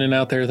listening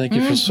out there. Thank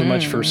you so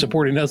much for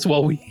supporting us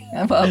while we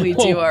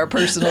do our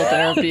personal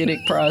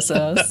therapeutic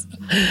process.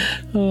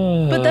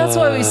 But that's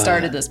why we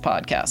started this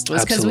podcast,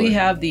 was because we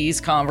have these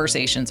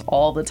conversations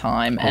all the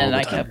time, and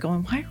I kept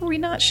going, why are we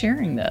not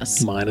sharing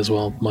this? Might as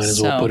well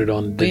put it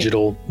on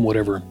digital,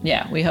 whatever.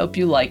 Yeah, we hope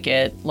you like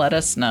it. Let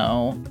us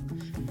know.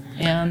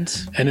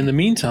 And in the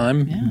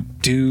meantime,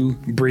 do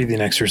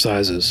breathing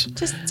exercises.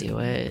 Just do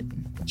it.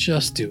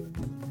 Just do it.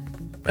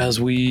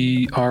 As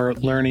we are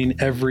learning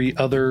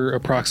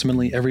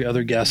approximately every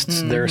other guest,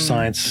 their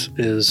science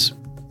is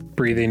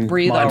breathe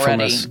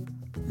mindfulness, already.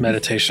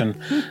 Meditation.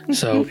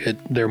 So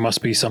there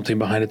must be something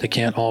behind it. They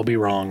can't all be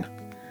wrong.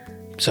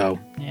 So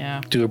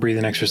do a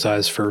breathing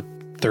exercise for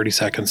 30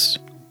 seconds.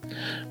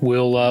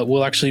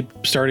 We'll actually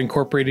start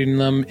incorporating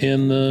them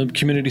in the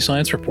community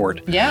science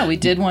report. Yeah, we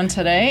did one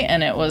today,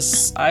 and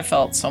I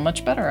felt so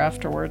much better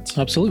afterwards.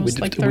 Absolutely.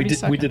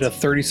 We did a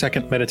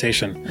 30-second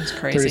meditation. It's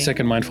crazy.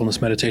 30-second mindfulness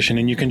meditation.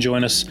 And you can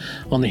join us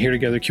on the Here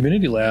Together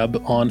Community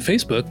Lab on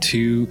Facebook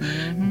to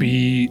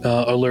be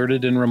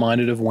alerted and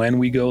reminded of when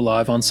we go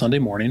live on Sunday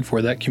morning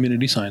for that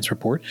community science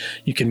report.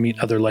 You can meet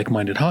other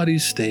like-minded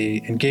hotties,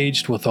 stay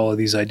engaged with all of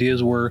these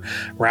ideas we're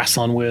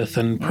wrestling with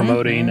and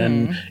promoting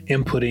and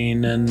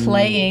inputting and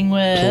playing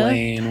with.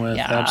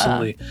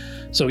 Absolutely.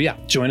 So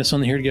join us on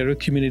the Here Together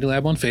Community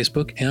Lab on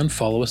Facebook and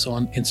follow us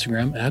on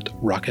Instagram at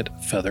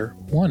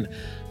RocketFeather1.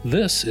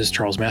 This is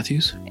Charles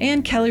Matthews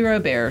and Kelly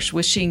Roberge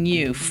wishing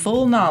you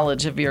full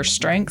knowledge of your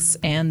strengths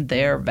and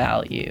their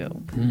value.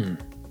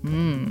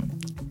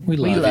 We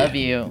love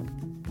you.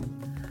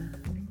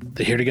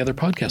 The Here Together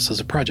podcast is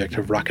a project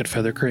of Rocket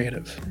Feather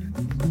Creative.